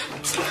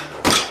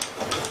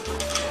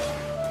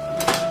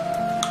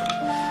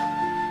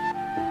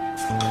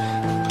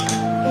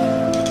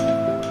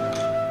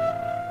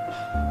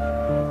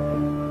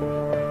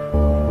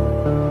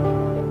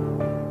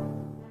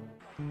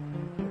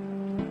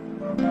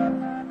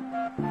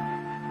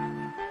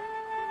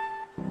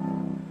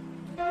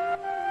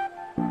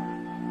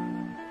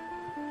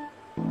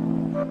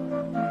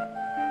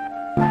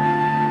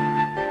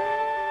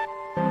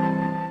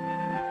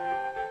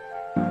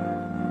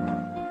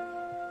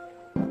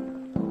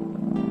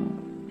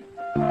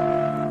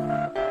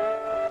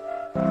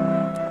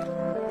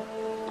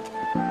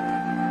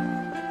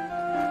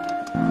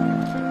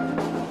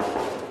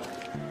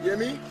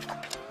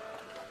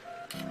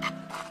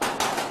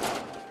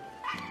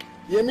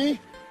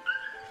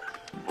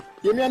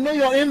 Yemi, I know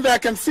you're in there. I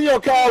can see your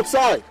car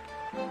outside.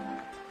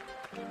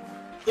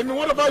 Yemi,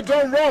 what have I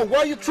done wrong? Why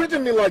are you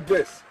treating me like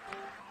this?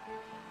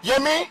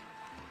 Yemi?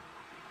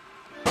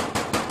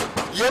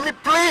 Yemi,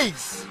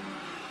 please!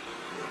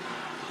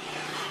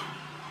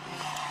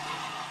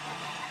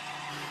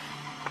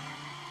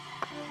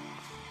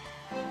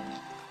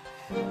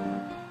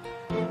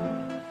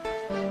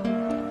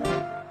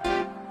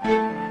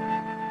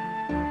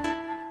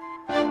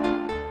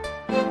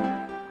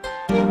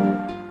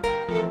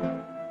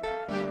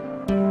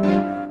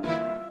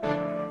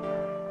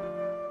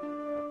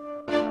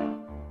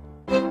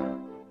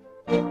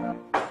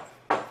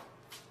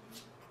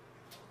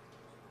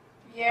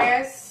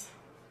 Yes.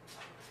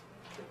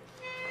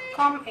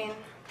 Come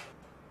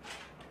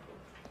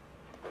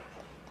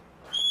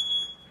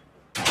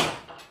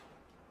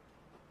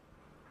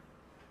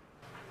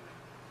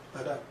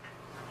Madam.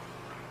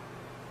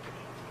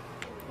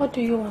 What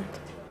do you want?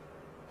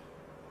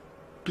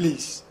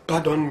 Please,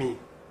 pardon me.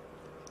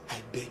 I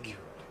beg you.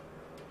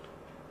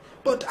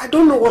 But I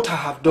don't know what I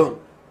have done.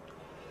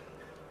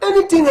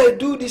 Anything I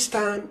do this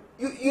time,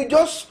 you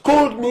just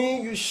scold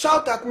me, you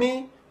shout at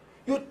me,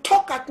 you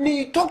talk at me,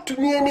 you talk to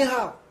me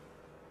anyhow.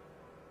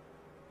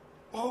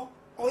 Or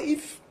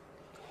if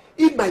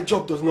my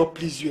job does not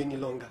please you any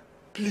longer,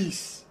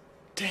 please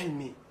tell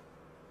me.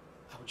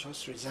 I'll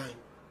just resign.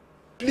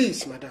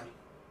 Please, madam.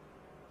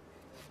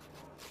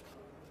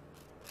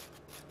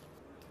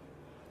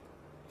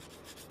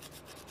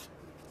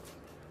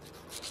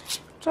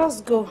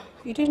 Just go.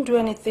 You didn't do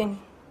anything.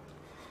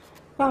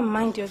 Go and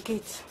mind your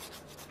gate.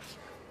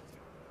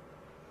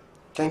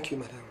 Thank you,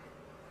 madam.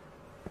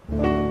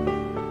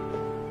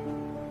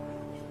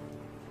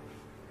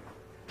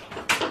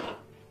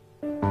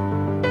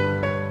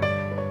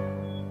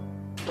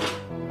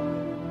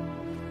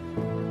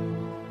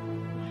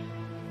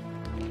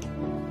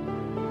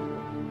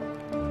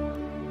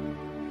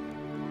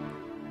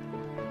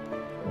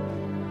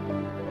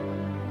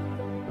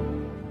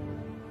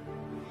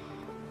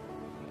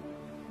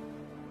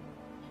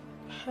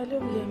 Hello,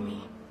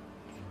 Yemi.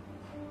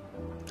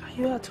 Are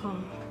you at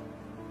home?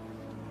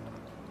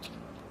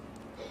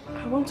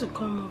 I want to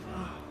come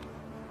over.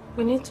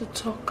 We need to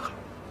talk.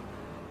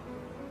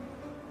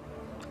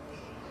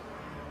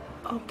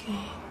 Okay.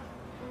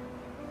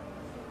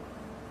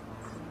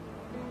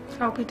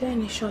 I'll be there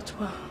in a short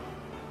while.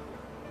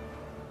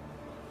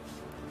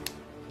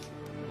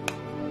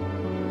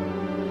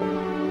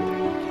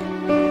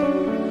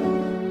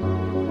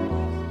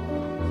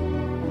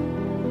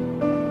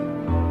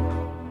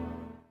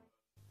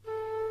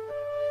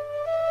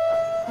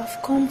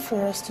 I've come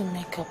for us to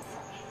make up.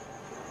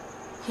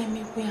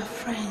 Yemi, we are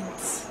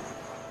friends.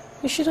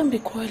 We shouldn't be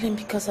quarreling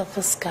because of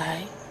this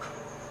guy.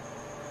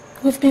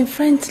 We've been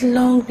friends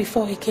long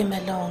before he came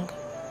along.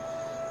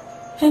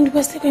 And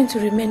we're still going to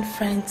remain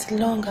friends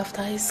long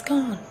after he's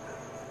gone.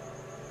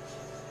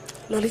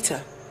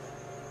 Lolita,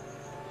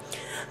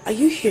 are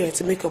you here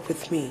to make up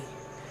with me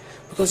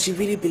because you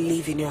really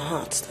believe in your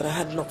heart that I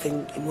had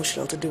nothing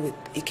emotional to do with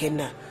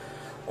Ikenna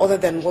other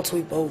than what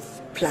we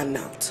both planned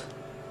out?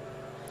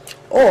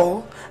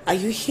 Or are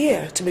you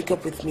here to make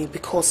up with me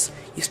because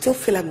you still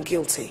feel I'm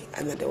guilty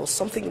and that there was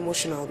something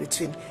emotional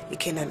between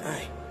Ikenna and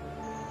I?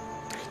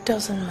 It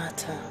doesn't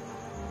matter.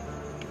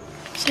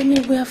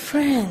 Yemi, we are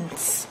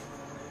friends.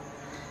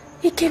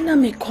 Ikenna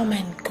may come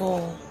and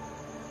go,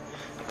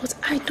 but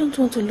I don't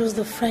want to lose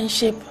the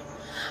friendship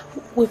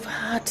we've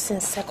had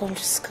since secondary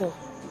school.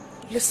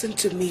 Listen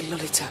to me,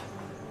 Lolita.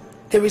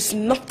 There is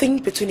nothing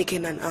between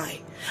Ikenna and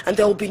I, and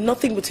there will be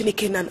nothing between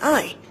Ikenna and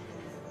I.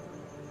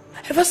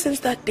 Ever since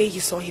that day you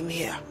saw him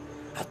here,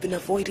 I've been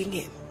avoiding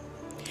him.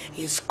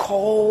 He's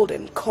called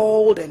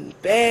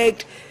and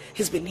begged.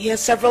 He's been here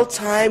several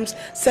times,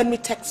 sent me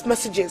text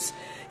messages,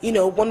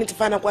 wanting to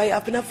find out why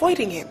I've been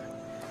avoiding him.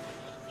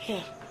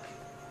 Here.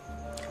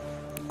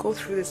 Go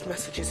through these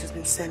messages he's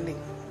been sending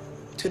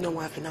to know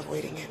why I've been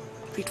avoiding him.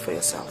 Read for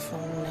yourself.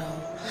 Oh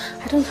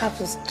no, I don't have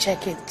to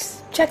check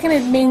it. Checking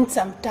it means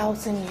I'm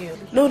doubting you.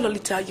 No,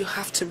 Lolita, you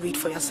have to read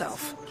for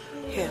yourself.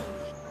 Here.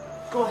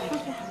 Go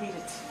ahead, read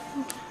it.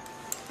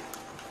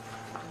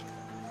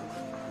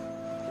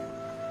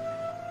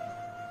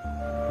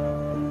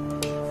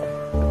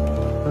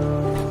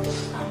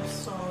 I'm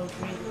sorry.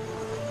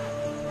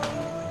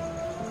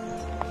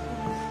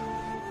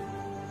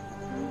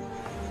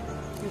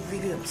 You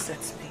really upset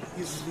me.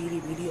 You really,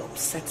 really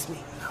upset me.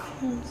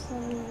 I'm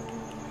sorry.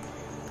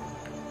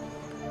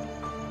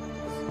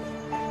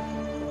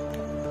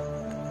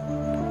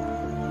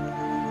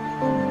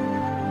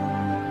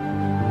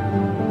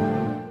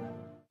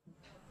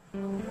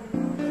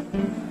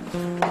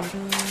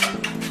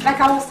 Like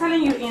I was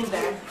telling you in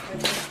there,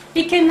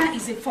 Ikenna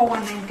is a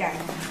 419 guy.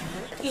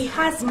 He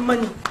has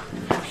money.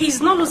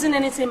 He's not losing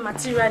anything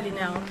materially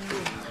now.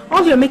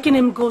 All you're making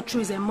him go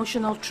through is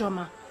emotional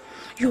trauma.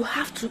 You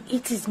have to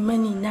eat his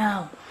money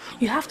now.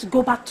 You have to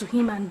go back to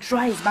him and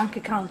dry his bank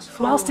account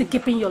while still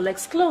keeping your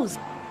legs closed.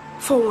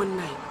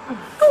 419.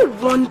 No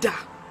wonder.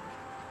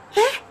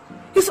 Eh?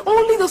 It's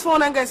only those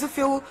 419 guys who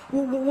feel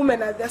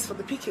women are there for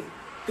the picking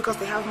because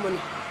they have money.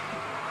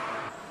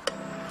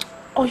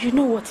 Oh, you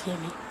know what,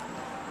 Yemi?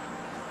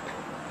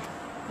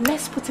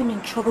 Let's put him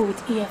in trouble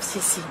with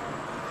EFCC.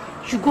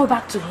 You go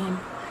back to him,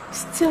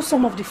 steal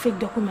some of the fake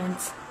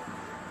documents.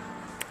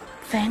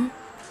 Then,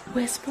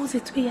 we expose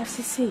it to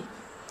EFCC.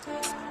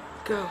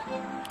 Girl,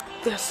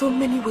 there are so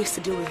many ways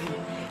to deal with him.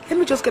 Let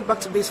me just get back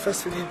to base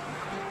first with him.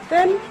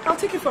 Then, I'll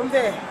take it from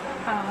there.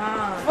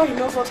 Before he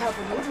knows what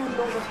happened, he won't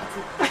know what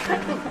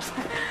happened.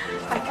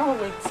 I can't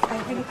wait.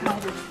 I really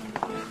can't wait.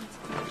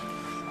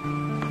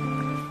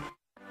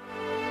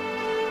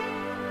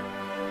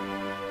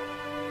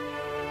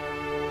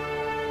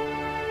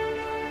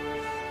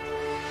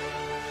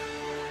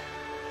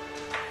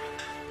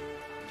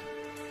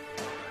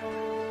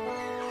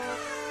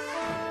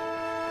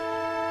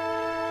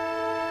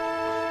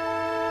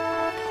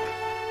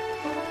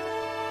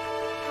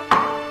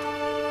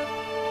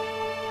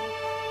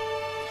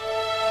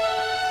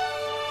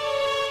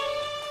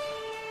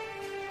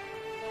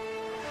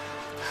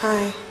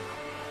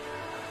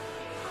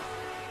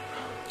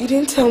 You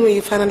didn't tell me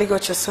you finally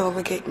got yourself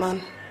a gate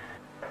man.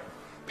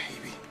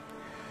 Baby.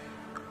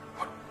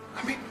 What?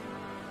 I mean,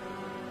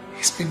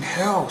 it's been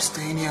hell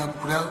staying here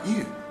without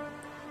you.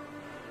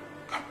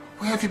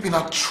 Where have you been?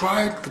 I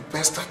tried the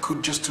best I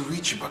could just to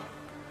reach you, but...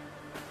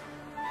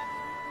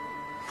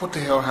 What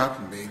the hell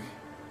happened, baby?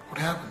 What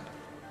happened?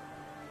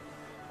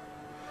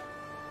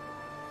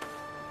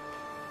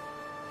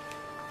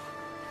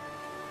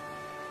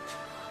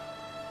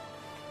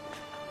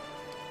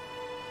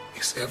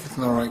 Is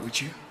everything all right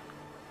with you?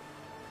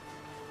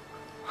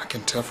 I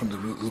can tell from the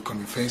look on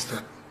your face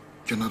that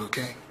you're not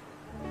okay.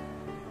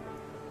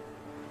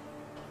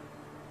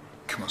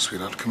 Come on,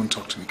 sweetheart. Come and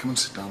talk to me. Come and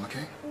sit down,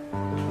 okay?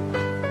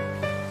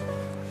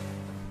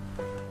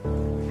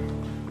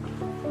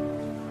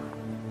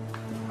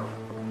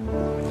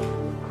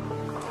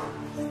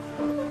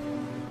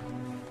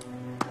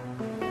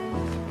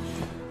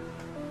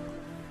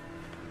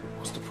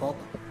 What's the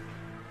problem?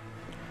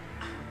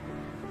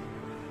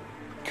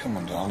 Come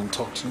on, darling.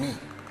 Talk to me.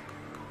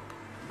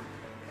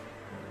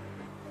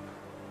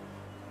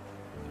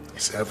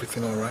 Is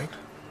everything all right?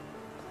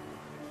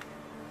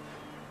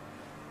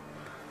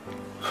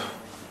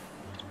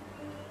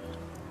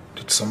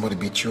 Did somebody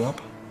beat you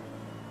up?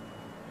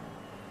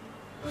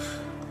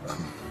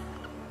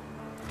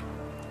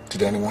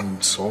 Did anyone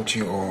insult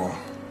you or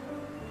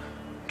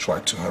try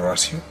to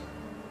harass you?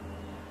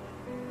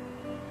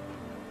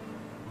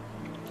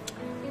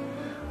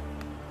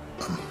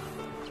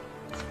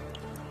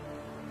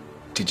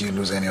 Did you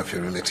lose any of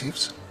your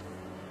relatives?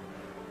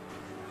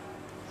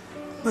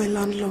 My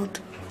landlord.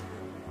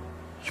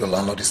 Your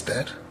landlord is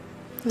dead?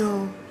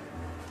 No.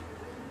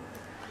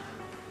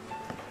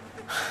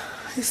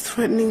 He's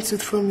threatening to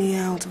throw me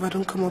out if I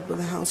don't come up with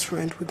a house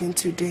rent within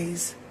 2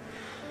 days.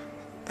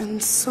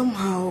 And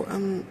somehow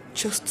I'm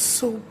just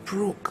so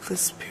broke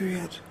this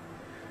period.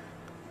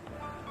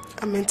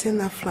 I maintain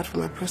that flat for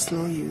my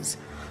personal use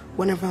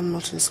whenever I'm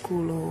not in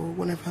school or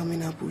whenever I'm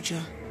in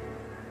Abuja.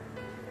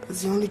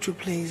 It's the only true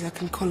place I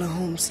can call a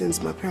home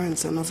since my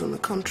parents are not in the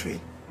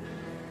country.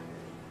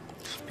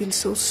 I've been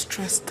so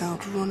stressed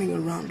out running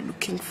around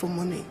looking for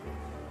money.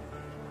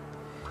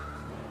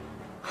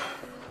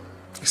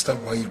 Is that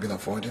why you've been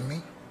avoiding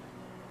me?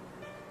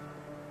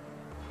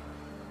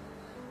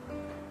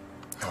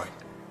 Alright,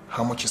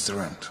 how much is the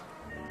rent?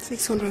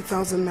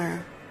 600,000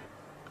 naira.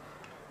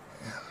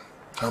 Yeah.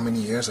 How many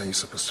years are you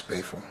supposed to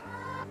pay for?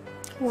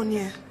 1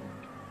 year.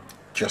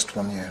 Just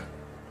 1 year?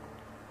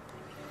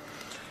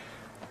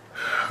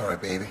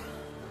 Alright, baby.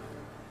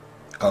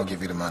 I'll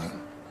give you the money.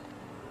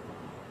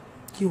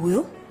 You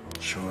will?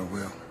 Sure I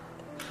will.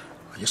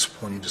 I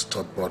just want you to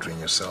stop bothering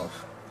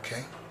yourself,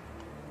 okay?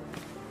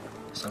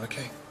 Is that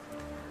okay?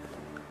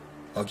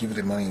 I'll give you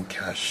the money in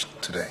cash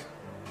today.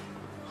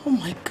 Oh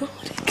my God,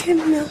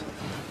 Ikenna.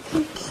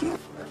 Thank you.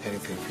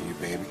 Anything for you,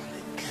 baby.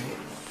 Okay?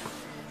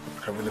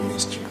 I really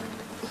missed you.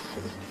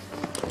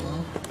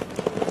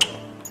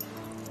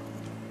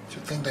 Do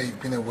you think that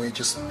you've been away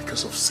just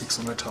because of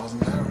 600,000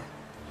 naira?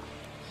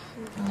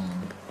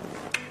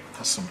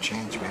 That's some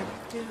change, baby.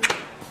 Yeah.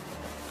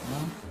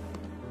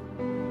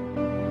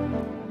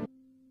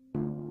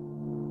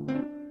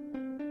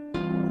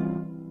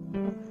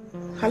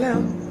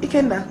 Hello,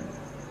 Ikenna.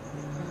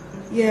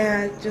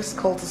 Yeah, I just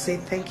called to say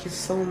thank you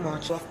so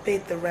much. I've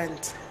paid the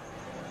rent.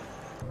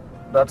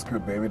 That's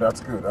good, baby.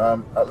 That's good.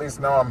 At least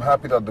now I'm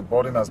happy that the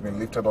burden has been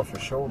lifted off your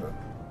shoulder.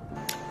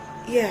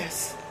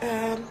 Yes.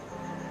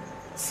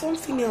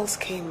 Something else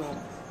came up.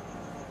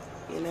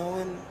 You know,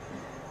 and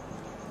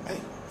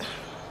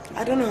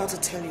I don't know how to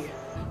tell you.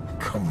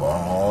 Come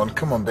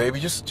on, baby.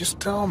 Just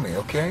tell me,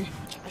 okay?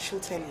 I shall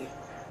tell you.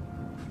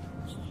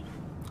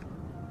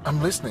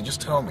 I'm listening.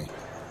 Just tell me.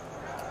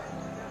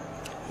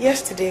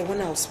 Yesterday,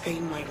 when I was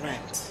paying my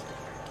rent,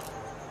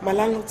 my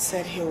landlord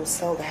said he will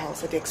sell the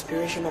house at the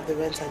expiration of the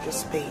rent I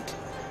just paid.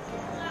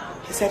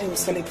 He said he will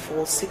sell it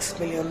for 6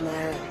 million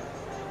naira.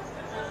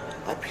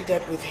 I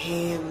pleaded with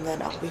him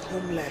that I'll be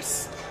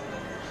homeless.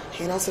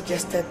 He now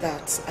suggested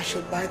that I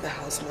should buy the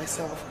house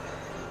myself.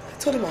 I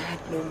told him I had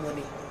no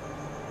money.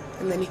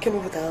 And then he came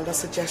up with another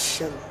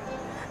suggestion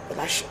that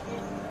I should...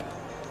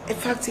 In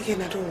fact,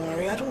 Ikenna, don't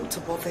worry. I don't want to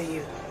bother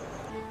you.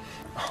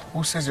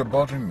 Who says you're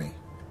bothering me?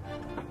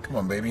 Come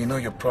on, baby. You know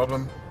your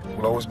problem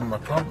will always be my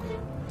problem.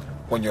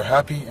 When you're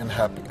happy and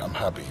happy, I'm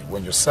happy.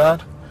 When you're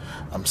sad,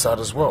 I'm sad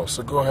as well.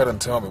 So go ahead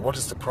and tell me, what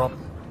is the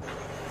problem?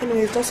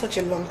 Anyway, it's not such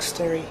a long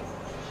story.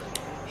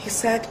 He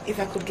said if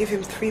I could give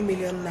him 3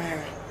 million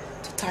naira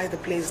to tie the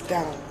place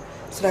down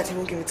so that he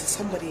won't give it to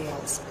somebody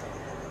else,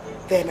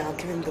 then I'll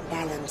give him the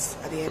balance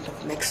at the end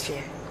of next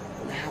year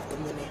when I have the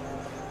money.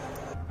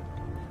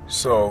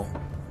 So,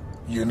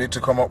 you need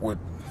to come up with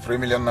 3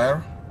 million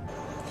naira?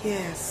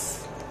 Yes.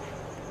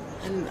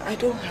 And I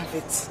don't have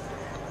it.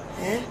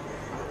 Eh?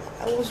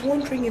 I was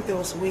wondering if there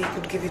was a way you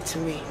could give it to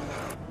me.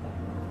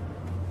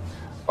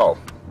 Oh,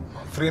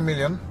 3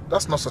 million?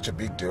 That's not such a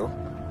big deal.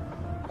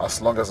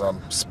 As long as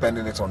I'm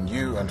spending it on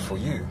you and for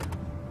you.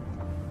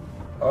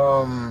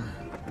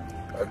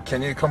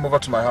 Can you come over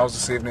to my house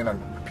this evening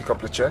and pick up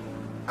the check?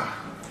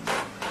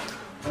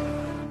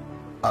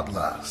 At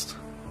last.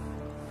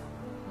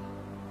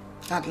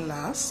 At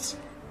last?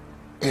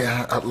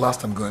 Yeah, at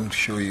last I'm going to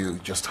show you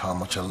just how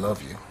much I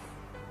love you.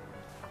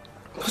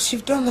 But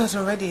you've done that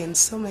already in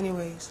so many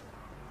ways.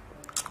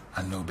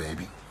 I know,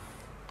 baby.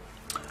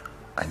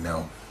 I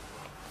know.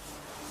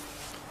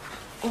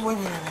 Oh, wait.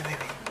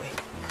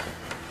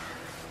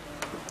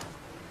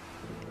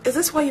 Is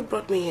this why you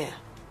brought me here?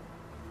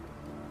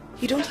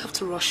 You don't have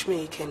to rush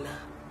me, Ikenna.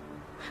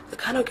 The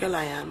kind of girl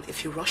I am,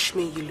 if you rush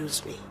me, you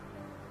lose me.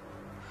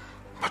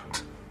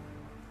 But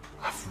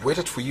I've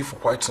waited for you for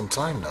quite some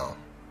time now.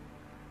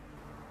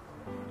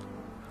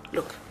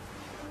 Look,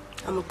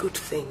 I'm a good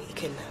thing,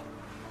 Ikenna.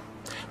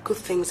 Good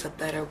things are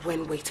better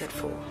when waited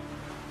for.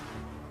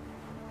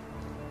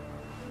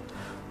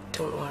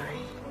 Don't worry.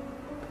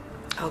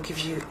 I'll give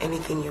you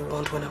anything you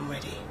want when I'm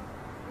ready.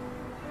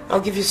 I'll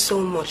give you so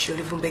much you'll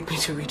even beg me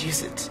to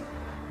reduce it.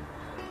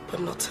 But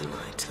not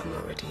tonight. I'm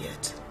not ready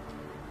yet.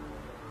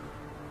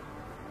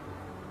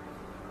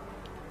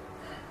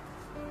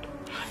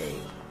 Hey,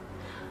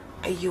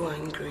 are you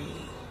angry?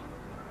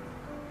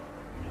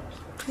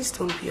 Please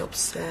don't be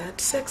upset.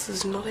 Sex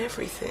is not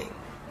everything.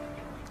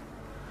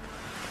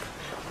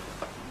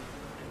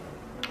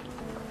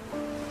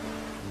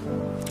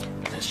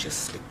 Let's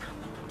just sleep,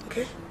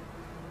 okay?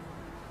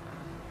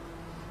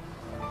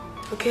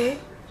 Okay?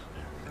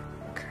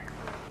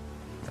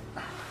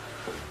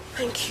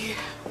 Thank you.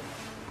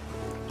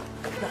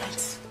 Good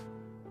night.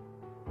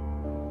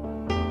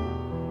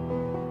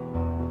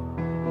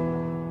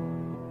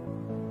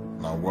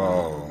 Now,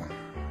 wow.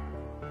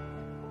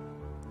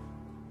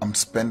 I'm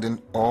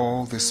spending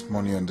all this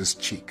money on this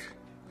chick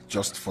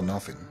just for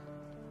nothing.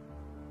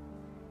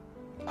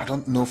 I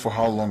don't know for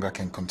how long I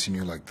can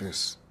continue like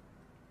this.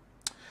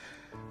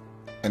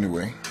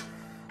 Anyway,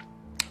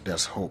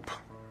 there's hope.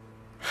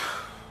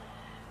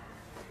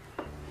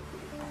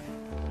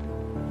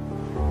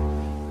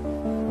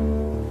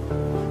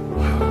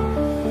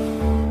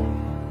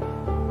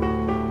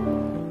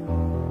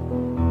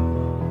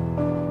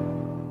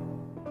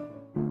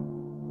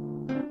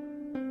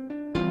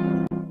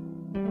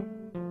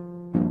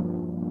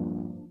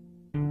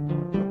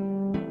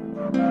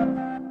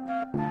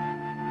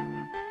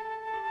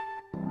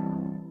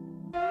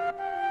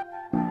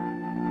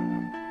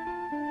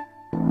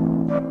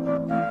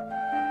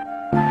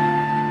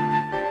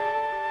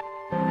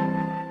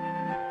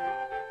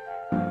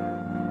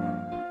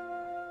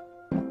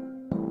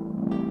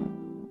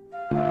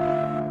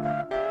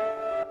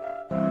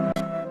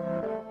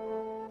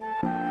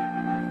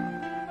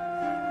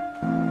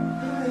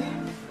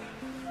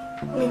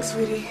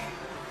 Sweetie.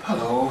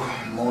 Hello,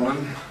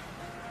 morning.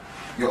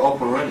 You're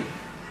up already?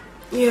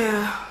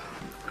 Yeah,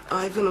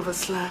 I even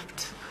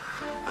overslept.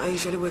 I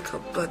usually wake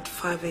up at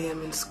 5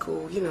 a.m. in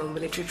school, you know,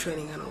 military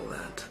training and all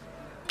that.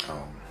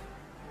 Oh.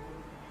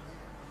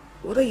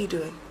 What are you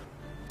doing?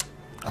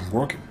 I'm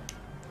working.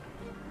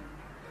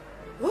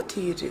 What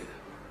do you do?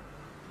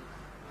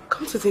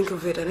 Come to think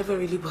of it, I never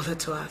really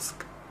bothered to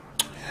ask.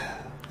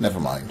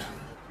 Never mind.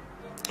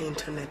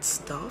 Internet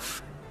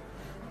stuff?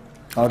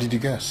 How did you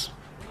guess?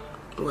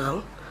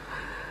 Well,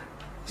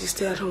 you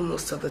stay at home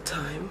most of the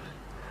time.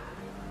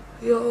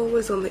 You're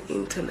always on the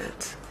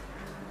internet.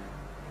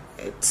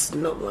 It's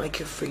not like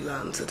you're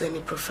freelance at any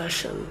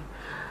profession.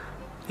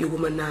 You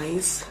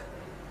womanize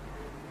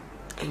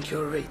and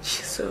you're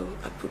rich. So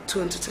I put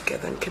two and two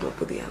together and came up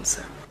with the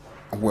answer.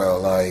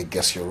 Well, I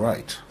guess you're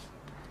right.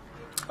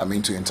 I'm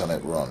into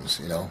internet runs,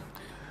 you know.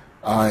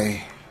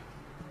 I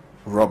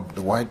robbed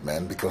the white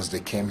men because they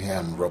came here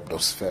and robbed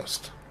us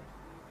first.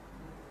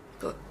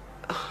 But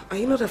are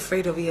you not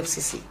afraid of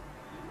EFCC?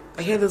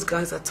 I hear those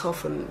guys are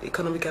tough on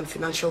economic and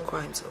financial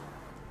crimes.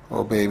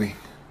 Oh, baby.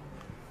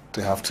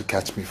 They have to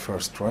catch me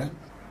first, right?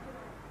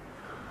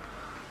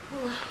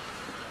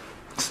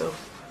 So,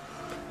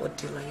 what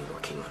deal are you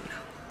working on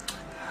now?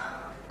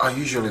 I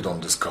usually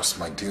don't discuss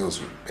my deals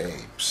with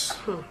babes.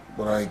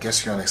 But I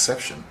guess you're an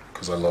exception,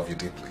 because I love you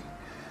deeply.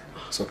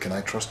 So can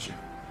I trust you?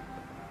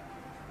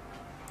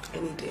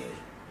 Any day,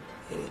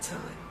 anytime,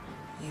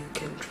 you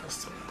can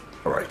trust me.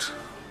 All right.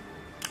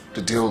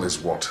 The deal is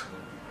what?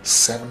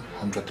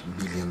 700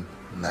 million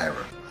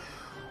naira.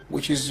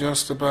 Which is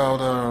just about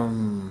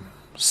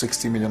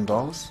 $60 million.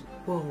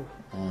 Whoa.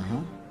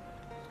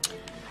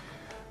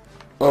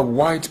 A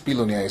white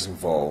billionaire is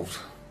involved.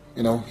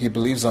 You know, he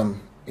believes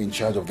I'm in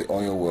charge of the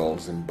oil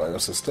wells in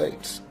Bayelsa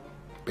State.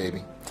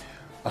 Baby,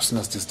 as soon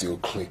as this deal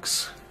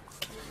clicks,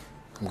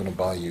 I'm gonna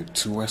buy you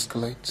 2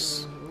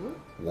 Escalades,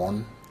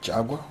 1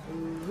 Jaguar,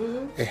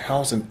 a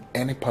house in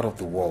any part of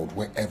the world,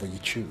 wherever you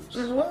choose.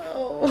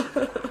 Wow.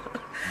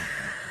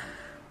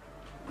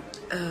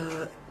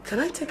 Can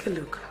I take a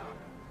look?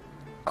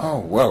 Oh,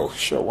 well,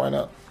 sure, why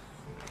not?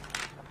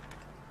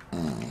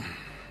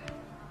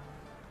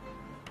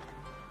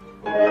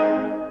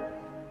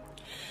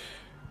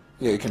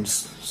 Yeah, you can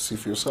see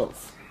for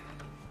yourself.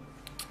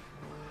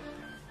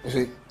 You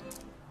see,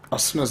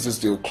 as soon as this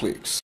deal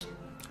clicks,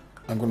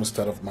 I'm going to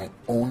start off my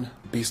own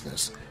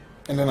business.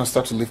 And then I'll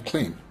start to live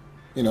clean.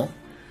 You know?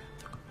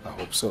 I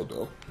hope so,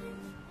 though.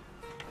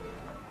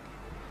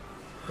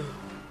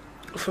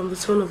 From the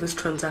tone of this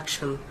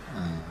transaction,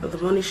 the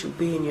money should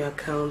be in your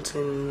account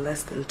in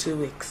less than 2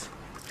 weeks.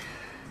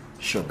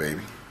 Sure,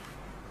 baby.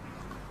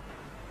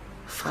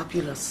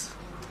 Fabulous.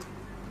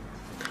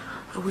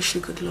 I wish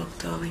you good luck,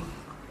 darling.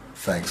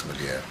 Thanks, my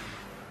dear.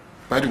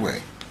 By the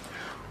way,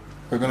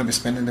 we're going to be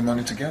spending the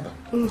money together.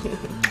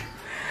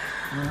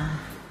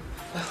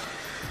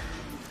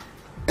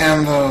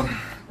 And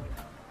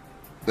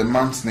the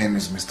man's name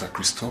is Mr.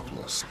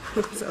 Christopoulos.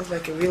 Sounds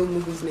like a real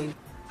movie's name.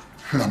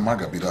 No,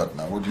 Maga be that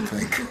now. What do you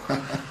think?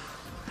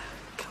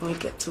 Can we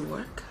get to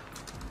work?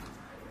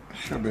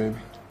 Sure, baby.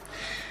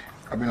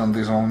 I've been on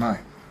this all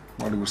night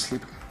while he was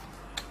sleeping.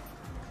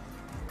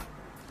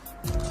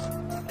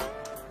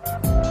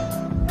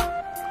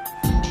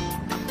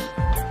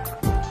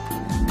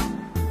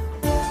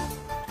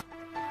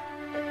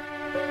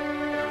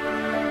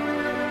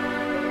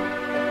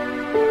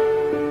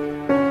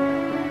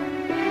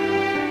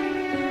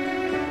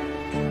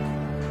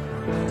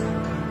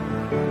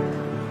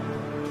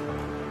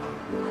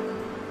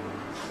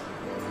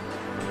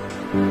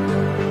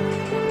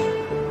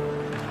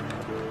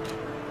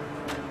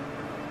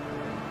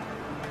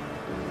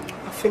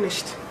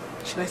 Finished.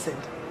 Should I send?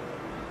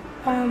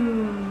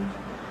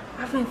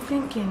 I've been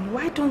thinking,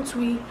 why don't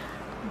we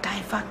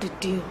divert the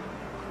deal?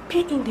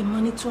 Pay in the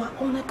money to our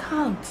own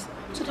account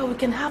so that we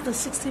can have the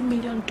 $60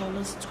 million to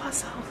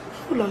ourselves.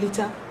 Oh,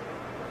 Lolita,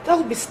 that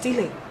would be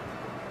stealing.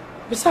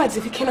 Besides,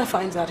 if Ikenna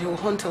finds out, he will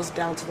hunt us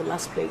down to the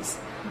last place.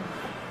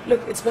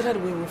 Look, it's better the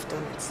way we've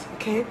done it,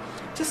 okay?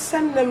 Just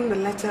send them the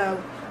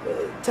letter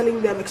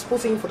telling them,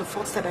 exposing him for the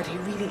fraudster that he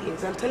really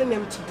is, and telling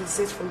them to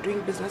desist from doing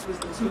business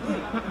with us.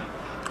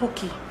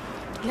 Okay,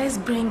 let's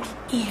bring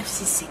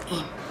EFCC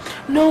in.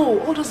 No,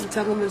 all those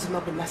entanglements will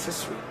not be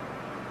necessary.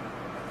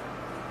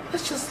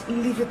 Let's just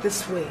leave it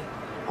this way.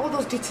 All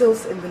those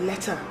details in the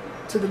letter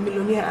to the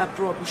millionaire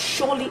abroad will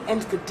surely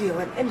end the deal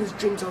and end his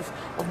dreams of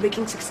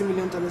making $60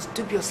 million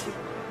dubiously.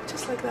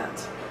 Just like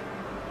that.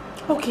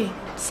 Okay,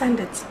 send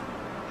it.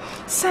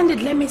 Send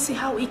it. Let me see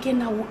how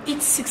Ikenna will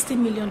eat $60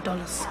 million.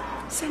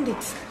 Send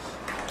it.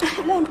 Let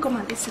him come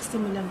and eat $60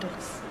 million.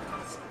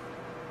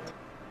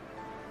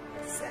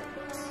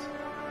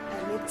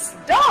 It's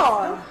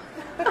done.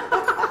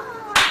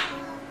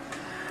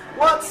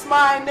 What's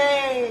my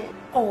name?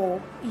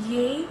 Oh,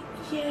 yeah,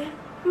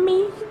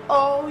 me.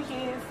 Oh,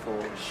 yeah,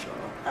 for sure.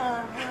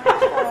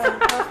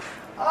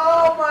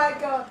 Oh, my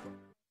God.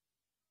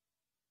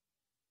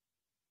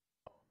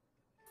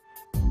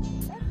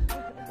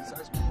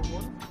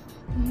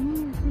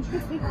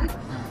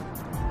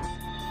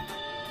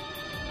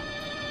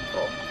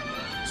 Oh,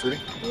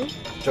 sweetie,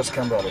 just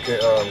calm down, okay?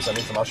 It's an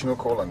international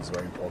call and it's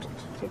very important.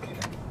 Okay.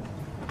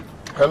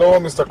 Hello,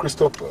 Mr.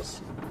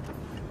 Christopoulos.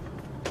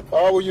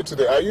 How are you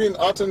today? Are you in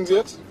Athens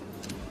yet?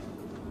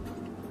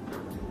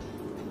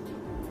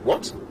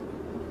 What?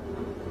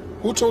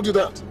 Who told you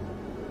that?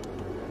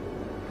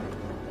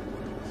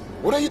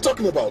 What are you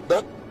talking about?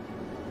 That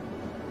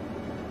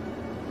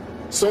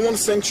someone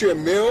sent you a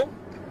mail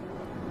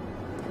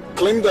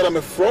claiming that I'm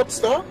a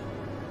fraudster?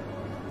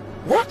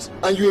 What?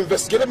 And you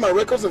investigated my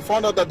records and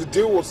found out that the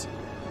deal is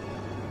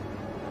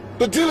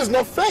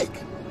not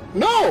fake.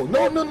 No.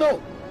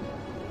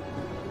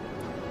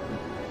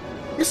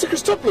 Mr.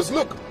 Christopoulos,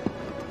 look.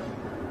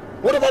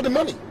 What about the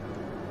money?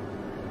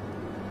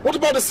 What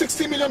about the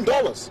 $60 million?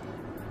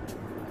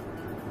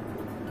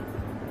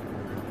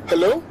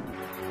 Hello?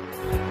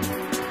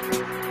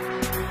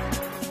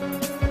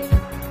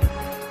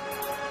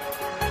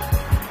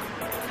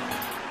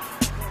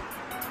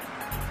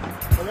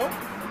 Hello?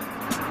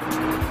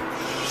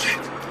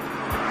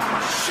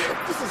 Shit,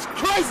 this is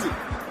crazy.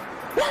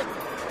 What?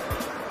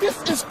 This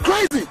is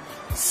crazy.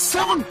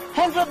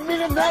 700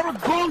 million naira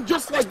gone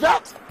just like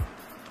that?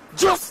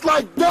 Just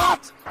like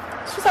that?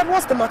 Sweetheart,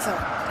 what's the matter?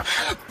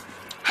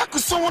 How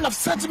could someone have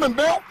sent him a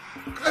mail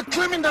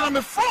claiming that I'm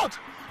a fraud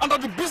and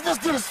that the business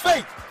deal is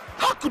fake?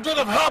 How could that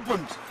have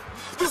happened?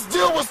 This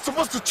deal was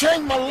supposed to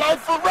change my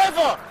life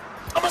forever.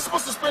 Am I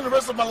supposed to spend the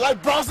rest of my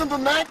life browsing the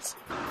net?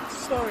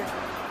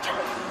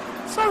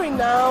 Sorry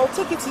now,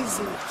 take it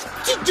easy.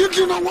 Do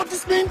you know what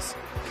this means?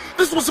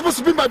 This was supposed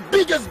to be my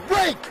biggest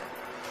break.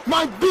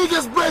 My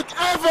biggest break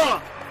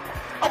ever.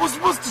 I was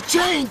supposed to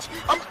change.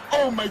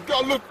 Oh my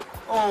God, look.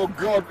 Oh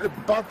God, a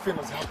bad thing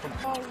has happened.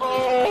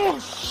 Oh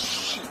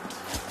shit.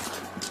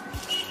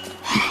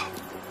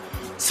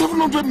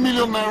 700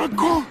 million naira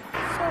gone.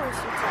 Sorry,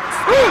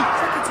 sweetheart.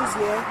 Take it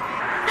easy, eh?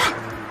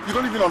 You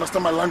don't even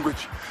understand my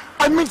language.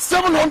 I mean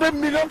 700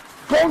 million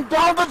gone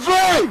down the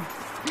drain.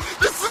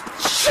 This is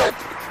shit.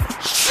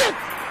 Shit.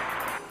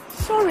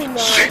 Sorry now.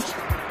 Shit.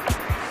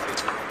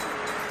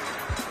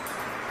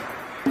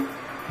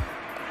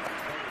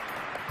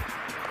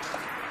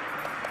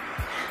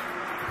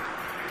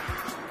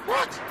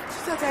 What?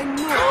 That I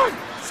know.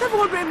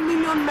 700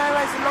 million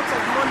naira is a lot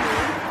of money.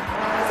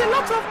 It's a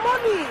lot of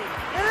money.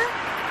 Eh?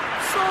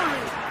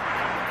 Sorry.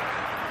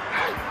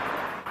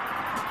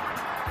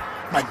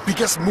 My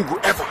biggest mugu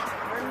ever. I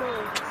know.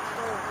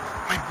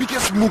 My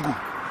biggest mugu.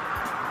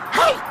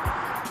 Hey!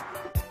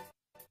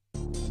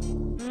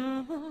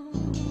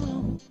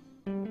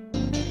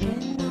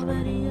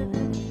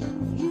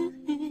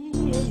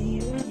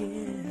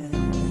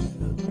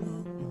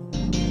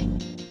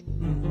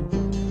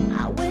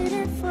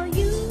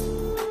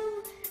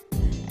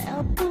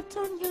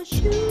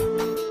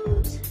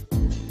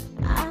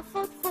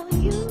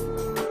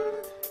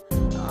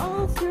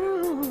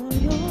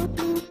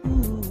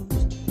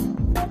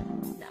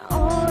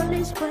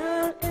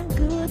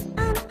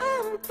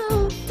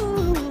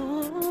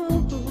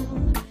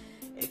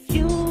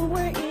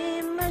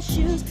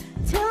 shoes.